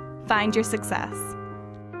Pennsylvania. Find your success.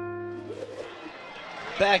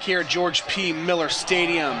 Back here at George P. Miller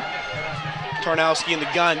Stadium. Tarnowski in the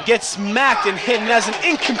gun gets smacked and hit, and has an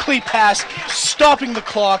incomplete pass, stopping the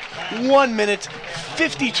clock. 1 minute,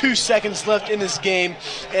 52 seconds left in this game,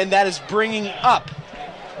 and that is bringing up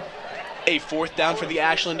a fourth down for the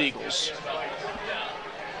Ashland Eagles.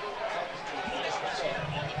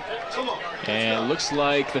 And it looks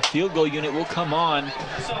like the field goal unit will come on.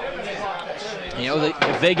 You know,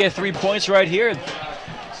 if they get 3 points right here,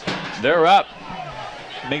 they're up.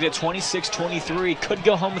 Make it 26-23. Could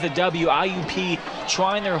go home with a W. IUP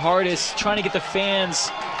trying their hardest, trying to get the fans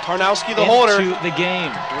Tarnowski, the holder, into the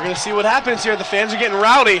game. We're going to see what happens here. The fans are getting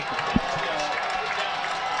rowdy.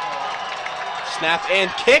 Snap and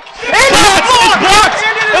kick. And it's blocked!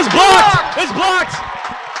 It's blocked! It's blocked!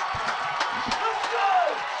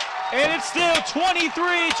 And it's still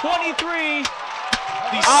 23-23.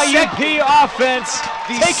 The IUP offense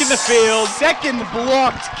taking the field. Second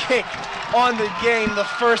blocked kick on the game. The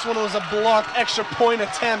first one was a blocked extra point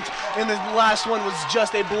attempt, and the last one was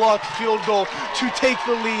just a blocked field goal to take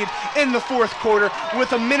the lead in the fourth quarter with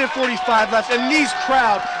 1:45 left. And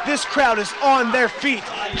this crowd is on their feet,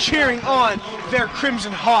 cheering on their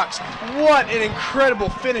Crimson Hawks. What an incredible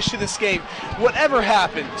finish to this game. Whatever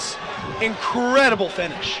happens, incredible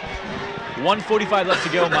finish. 1:45 left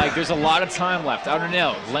to go, Mike. There's a lot of time left. I don't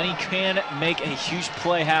know. Lenny can make a huge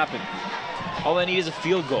play happen. All they need is a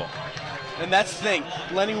field goal. And that's the thing.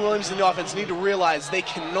 Lenny Williams and the offense need to realize they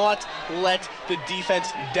cannot let the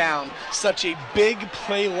defense down. Such a big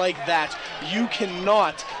play like that, you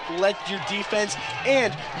cannot let your defense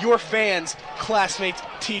and your fans, classmates,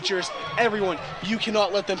 teachers, everyone, you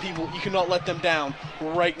cannot let them down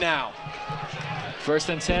right now. 1st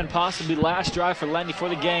and 10, possibly last drive for Lenny for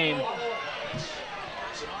the game.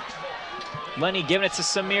 Lenny giving it to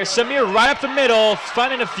Samir. Samir right up the middle,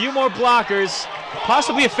 finding a few more blockers.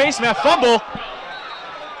 Possibly a face mask fumble.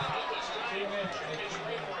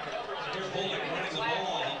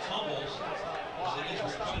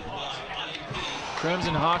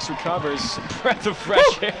 Crimson Hawks recovers. Breath of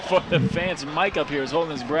fresh air for the fans. Mike up here is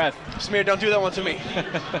holding his breath. Samir, don't do that one to me.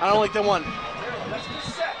 I don't like that one.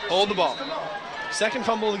 Hold the ball. Second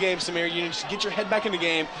fumble of the game, Samir. You need to get your head back in the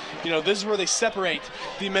game. You know, this is where they separate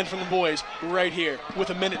the men from the boys, right here, with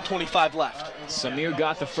 1:25 left. Samir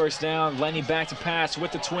got the first down. Lenny back to pass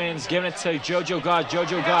with the Twins, giving it to Jojo Gause.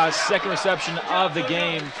 Jojo Gause, second reception of the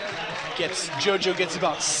game. Jojo gets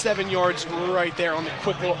about 7 yards right there on the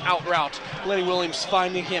quick little out route. Lenny Williams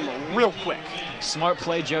finding him real quick. Smart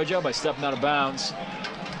play, Jojo, by stepping out of bounds.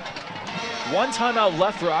 1 timeout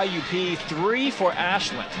left for IUP, 3 for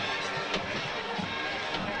Ashland.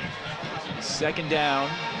 Second down.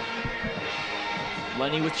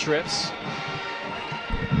 Lenny with trips.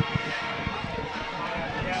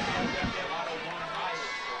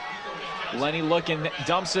 Lenny looking,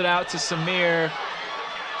 dumps it out to Samir.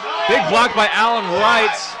 Big block by Allen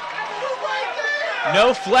Wright.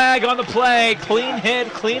 No flag on the play. Clean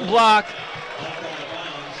hit, clean block.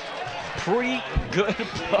 Pretty good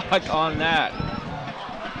block on that.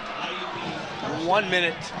 1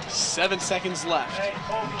 minute, 7 seconds left.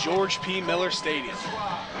 George P. Miller Stadium.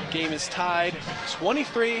 Game is tied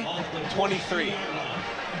 23-23.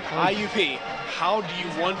 IUP, how do you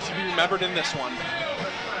want to be remembered in this one?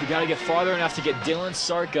 You got to get farther enough to get Dylan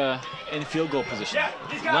Sarka in field goal position.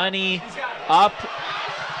 Lenny up.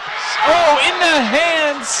 Oh, in the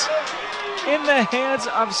hands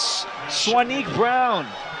of Shawnique Brown.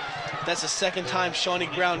 That's the second time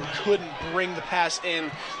Shawnique Brown couldn't bring the pass in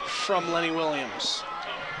from Lenny Williams.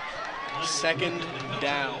 Second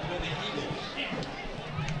down.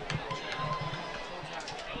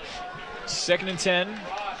 Second and 10.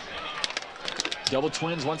 Double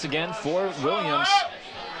twins once again for Williams.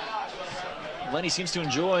 Lenny seems to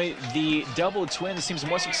enjoy the double twins. Seems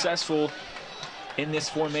more successful in this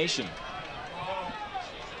formation.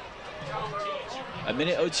 A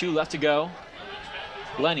minute 02 left to go.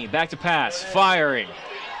 Lenny back to pass, firing.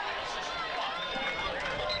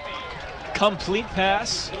 Complete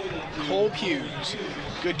pass. Cole Hughes,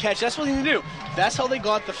 good catch. That's what they need to do. That's how they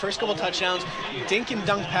got the first couple touchdowns. Dink and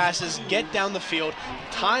dunk passes, get down the field.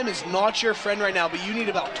 Time is not your friend right now, but you need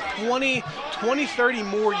about 20, 30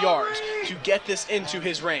 more yards to get this into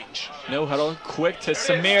his range. No huddle, quick to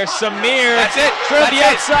Samir. Samir, that's it. To the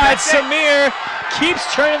outside. Samir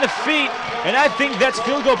keeps turning the feet, and I think that's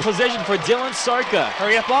field goal position for Dylan Sarka.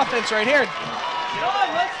 Hurry up offense right here.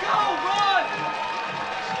 Let's go, run!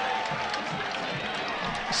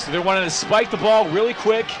 So they're wanting to spike the ball really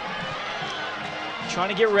quick. Trying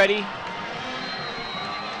to get ready.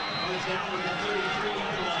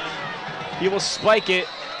 He will spike it.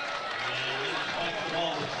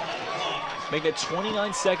 Make it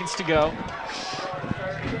 29 seconds to go.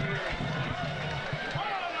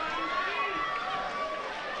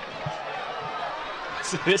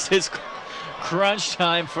 So this is crunch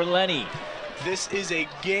time for Lenny. This is a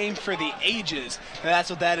game for the ages, and that's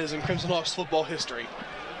what that is in Crimson Hawks football history.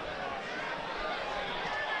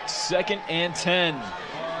 Second and 10.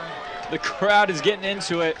 The crowd is getting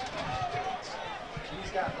into it.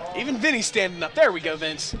 Even Vinny's standing up. There we go,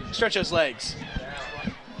 Vince. Stretch those legs.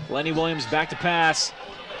 Lenny Williams back to pass.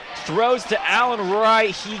 Throws to Allen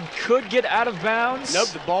Wright. He could get out of bounds. Nope,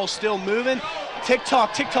 the ball's still moving.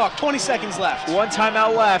 Tick-tock, tick-tock, 20 seconds left. One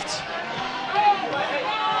timeout left.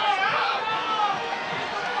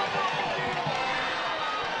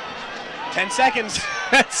 Ten seconds.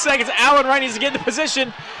 10 seconds. Allen Wright needs to get into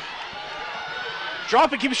position.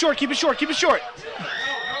 Drop it, keep it short, keep it short, keep it short.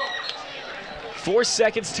 4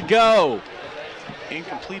 seconds to go.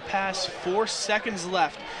 Incomplete pass, 4 seconds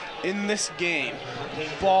left in this game.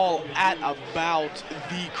 Ball at about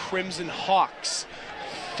the Crimson Hawks.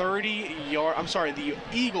 the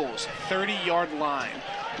Eagles 30-yard line.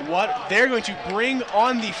 What they're going to bring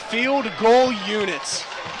on the field goal units.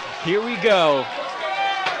 Here we go.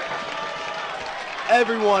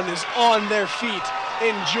 Everyone is on their feet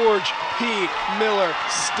in George P. Miller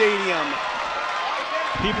Stadium.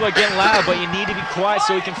 People are getting loud, but you need to be quiet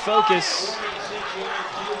so we can focus.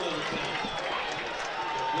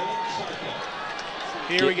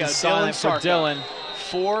 Here we go, Dylan for Dylan.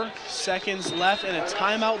 4 seconds left, and a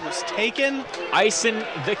timeout was taken. Icing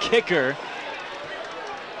the kicker.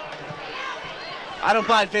 I don't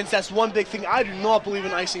buy it, Vince. That's one big thing. I do not believe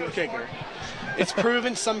in icing the kicker. It's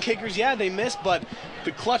proven some kickers, yeah, they miss, but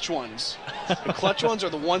the clutch ones are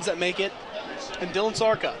the ones that make it. And Dylan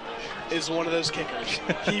Sarka is one of those kickers.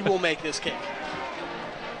 He will make this kick.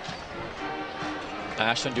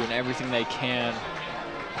 Ashland doing everything they can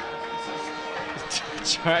to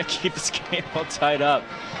try to keep this game all tied up.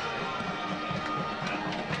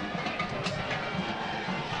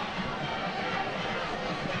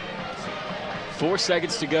 Four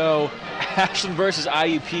seconds to go. Ashland versus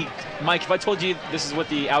IUP. Mike, if I told you this is what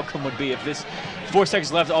the outcome would be, if this 4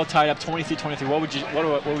 seconds left, all tied up, 23-23, what would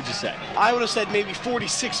you say? I would have said maybe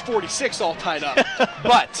 46-46, all tied up.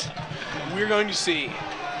 But we're going to see.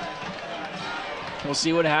 We'll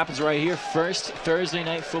see what happens right here. First Thursday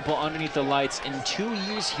night football underneath the lights in 2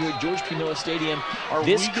 years here at George P. Miller Stadium.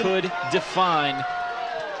 This could define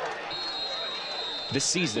the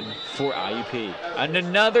season for IUP. And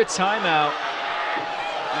another timeout.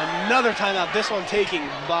 Another timeout, this one taken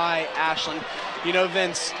by Ashland. You know,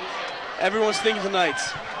 Vince, everyone's thinking tonight,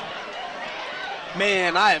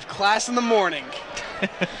 man, I have class in the morning.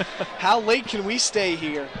 How late can we stay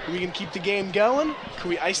here? We can keep the game going? Can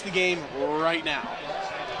we ice the game right now?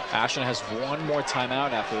 Ashland has one more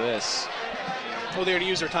timeout after this. Well, they already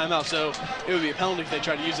used their timeout, so it would be a penalty if they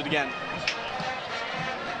tried to use it again.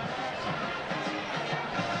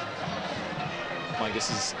 Mike, this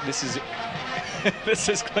is this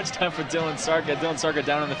is clutch time for Dylan Sarka. Dylan Sarka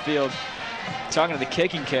down on the field, talking to the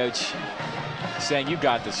kicking coach. saying, you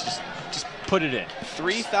got this, just put it in.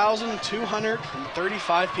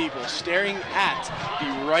 3,235 people staring at the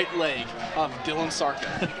right leg of Dylan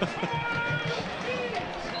Sarka.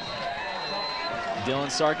 Dylan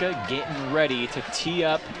Sarka getting ready to tee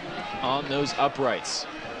up on those uprights.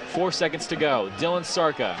 4 seconds to go. Dylan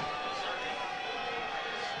Sarka.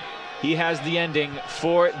 He has the ending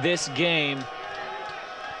for this game.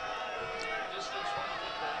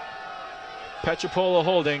 Petropola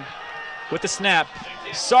holding with the snap.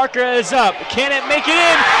 Sarka is up. Can it make it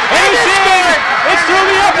in? And it's in! It's through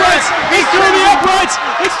the uprights! It's through the uprights!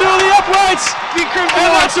 It's through the uprights!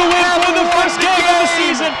 And that's a win for the first game of the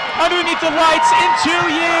season underneath the lights in 2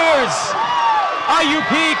 years.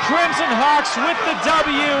 IUP Crimson Hawks with the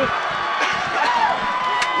W.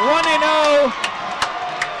 1-0.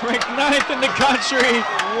 Ranked 9th in the country.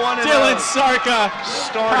 1-0. Dylan Sarka.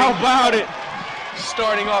 How about it?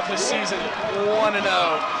 Starting off the season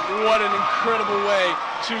 1-0. What an incredible way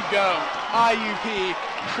to go. IUP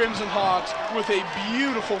Crimson Hawks with a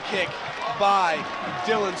beautiful kick by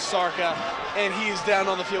Dylan Sarka, and he is down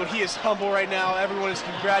on the field. He is humble right now. Everyone is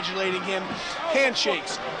congratulating him.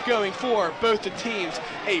 Handshakes going for both the teams.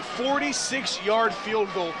 A 46-yard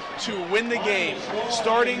field goal to win the game,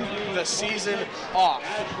 starting the season off.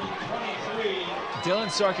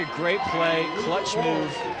 Dylan Sarka, great play, clutch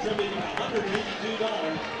move.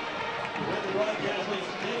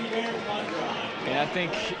 And I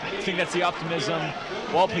think that's the optimism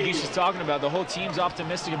Walt Pegues is talking about. The whole team's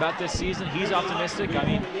optimistic about this season. He's optimistic. I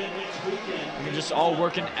mean, we're just all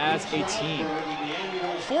working as a team.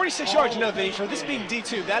 46 yards, you know, Vinny, for this being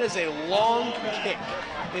D2, that is a long kick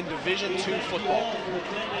in Division II football.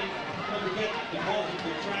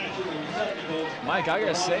 Mike, I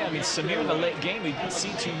gotta say, I mean, Samir in the late game, we didn't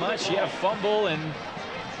see too much. He had a fumble, and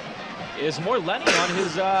is more Lenny on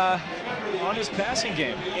his passing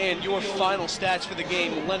game. And your final stats for the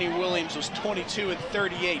game: Lenny Williams was 22 and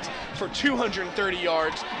 38 for 230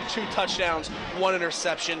 yards, 2 touchdowns, 1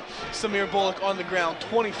 interception. Samir Bullock on the ground,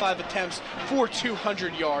 25 attempts for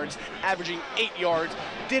 200 yards, averaging 8 yards.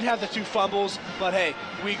 Did have the 2 fumbles, but hey,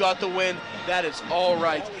 we got the win. That is all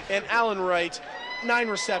right. And Alan Wright, 9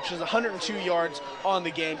 receptions, 102 yards on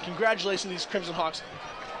the game. Congratulations to these Crimson Hawks.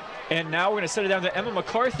 And now we're going to send it down to Emma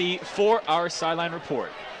McCarthy for our sideline report.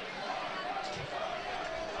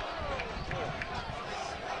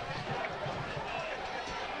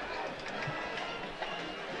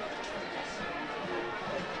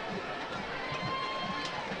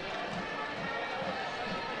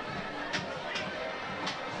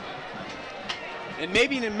 And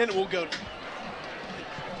maybe in a minute we'll go.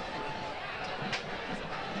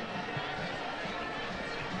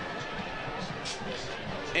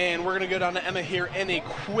 And we're going to go down to Emma here in a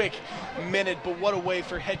quick minute, but what a way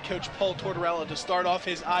for head coach Paul Tortorella to start off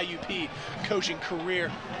his IUP coaching career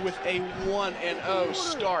with a 1-0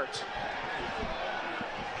 start.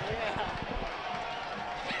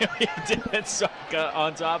 Dylan Sarka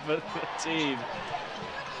on top of the team.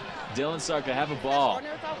 Dylan Sarka have a ball.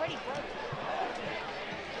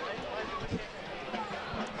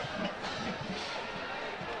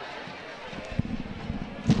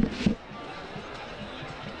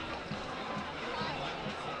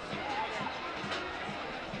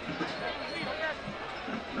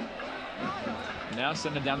 Now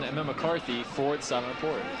send it down to Emma McCarthy for the sideline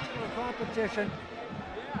report. Competition.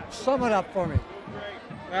 Sum it up for me.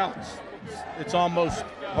 Well, it's almost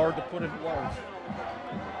hard to put into words.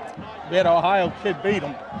 We had an Ohio kid beat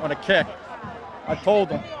them on a kick. I told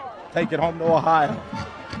them, take it home to Ohio.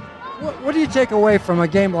 What do you take away from a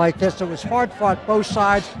game like this? It was hard fought both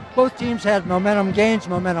sides. Both teams had momentum gains,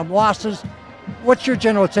 momentum losses. What's your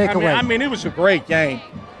general takeaway? I mean, it was a great game.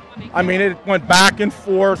 I mean, it went back and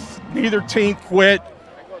forth. Neither team quit.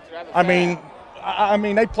 I mean,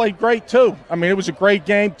 they played great too. I mean, it was a great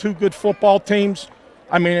game. 2 good football teams.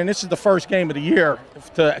 I mean, and this is the first game of the year.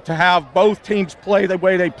 To have both teams play the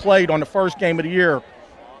way they played on the first game of the year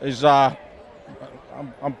is, I'm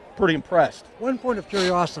pretty impressed. One point of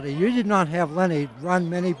curiosity: you did not have Lenny run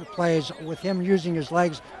many plays with him using his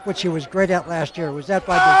legs, which he was great at last year. Was that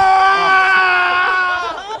by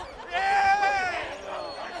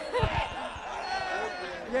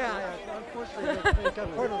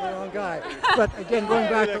part of the wrong guy. But again, going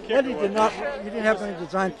back to Lenny, you didn't have any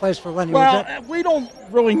design plays for Lenny. Well, we don't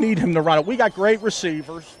really need him to run it. We got great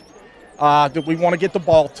receivers that we want to get the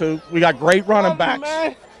ball to. We got great running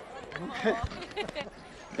backs.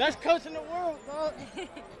 Best coach in the world, dog.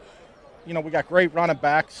 You know, we got great running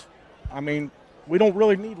backs. I mean, we don't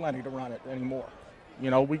really need Lenny to run it anymore.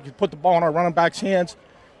 You know, we can put the ball in our running backs' hands.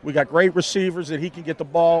 We got great receivers that he can get the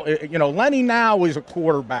ball. You know, Lenny now is a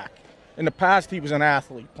quarterback. In the past, he was an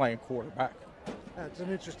athlete playing quarterback. That's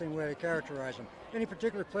an interesting way to characterize him. Any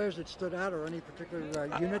particular players that stood out or any particular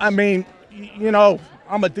units? I mean, you know,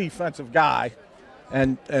 I'm a defensive guy,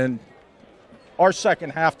 and our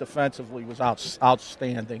second half defensively was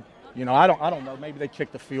outstanding. You know, I don't know. Maybe they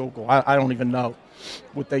kicked a field goal. I don't even know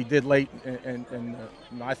what they did late, and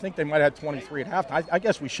I think they might have had 23 at halftime. I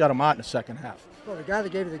guess we shut them out in the second half. Well, the guy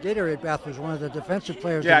that gave you the Gatorade bath was one of the defensive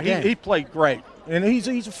players. Yeah, in the game. he played great, and he's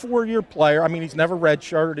a 4-year player. I mean, he's never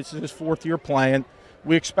redshirted. This is his 4th year playing.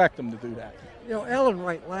 We expect him to do that. You know, Ellen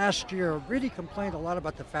Wright last year really complained a lot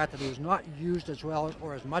about the fact that he was not used as well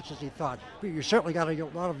or as much as he thought. But you certainly got a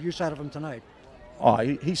lot of use out of him tonight. Oh,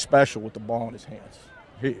 he's special with the ball in his hands.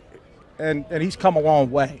 And he's come a long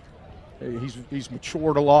way. He's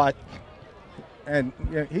matured a lot, and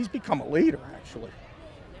you know, he's become a leader, actually.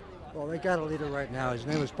 Well, they got a leader right now. His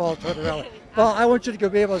name is Paul Tortorella. Paul, I want you to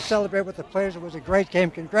be able to celebrate with the players. It was a great game.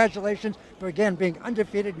 Congratulations for, again, being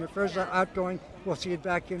undefeated in your first outgoing. We'll see you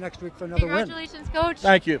back here next week for another win. Congratulations, Coach.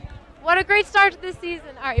 Thank you. What a great start to this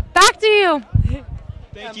season. All right, back to you.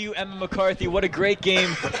 Thank you, Emma McCarthy. What a great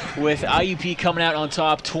game with IUP coming out on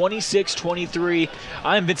top, 26-23.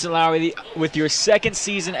 I'm Vincent Lowry with your second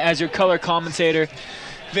season as your color commentator.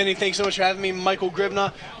 Vinny, thanks so much for having me. Michael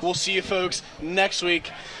Gribna. We'll see you folks next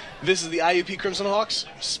week. This is the IUP Crimson Hawks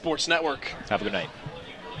Sports Network. Have a good night.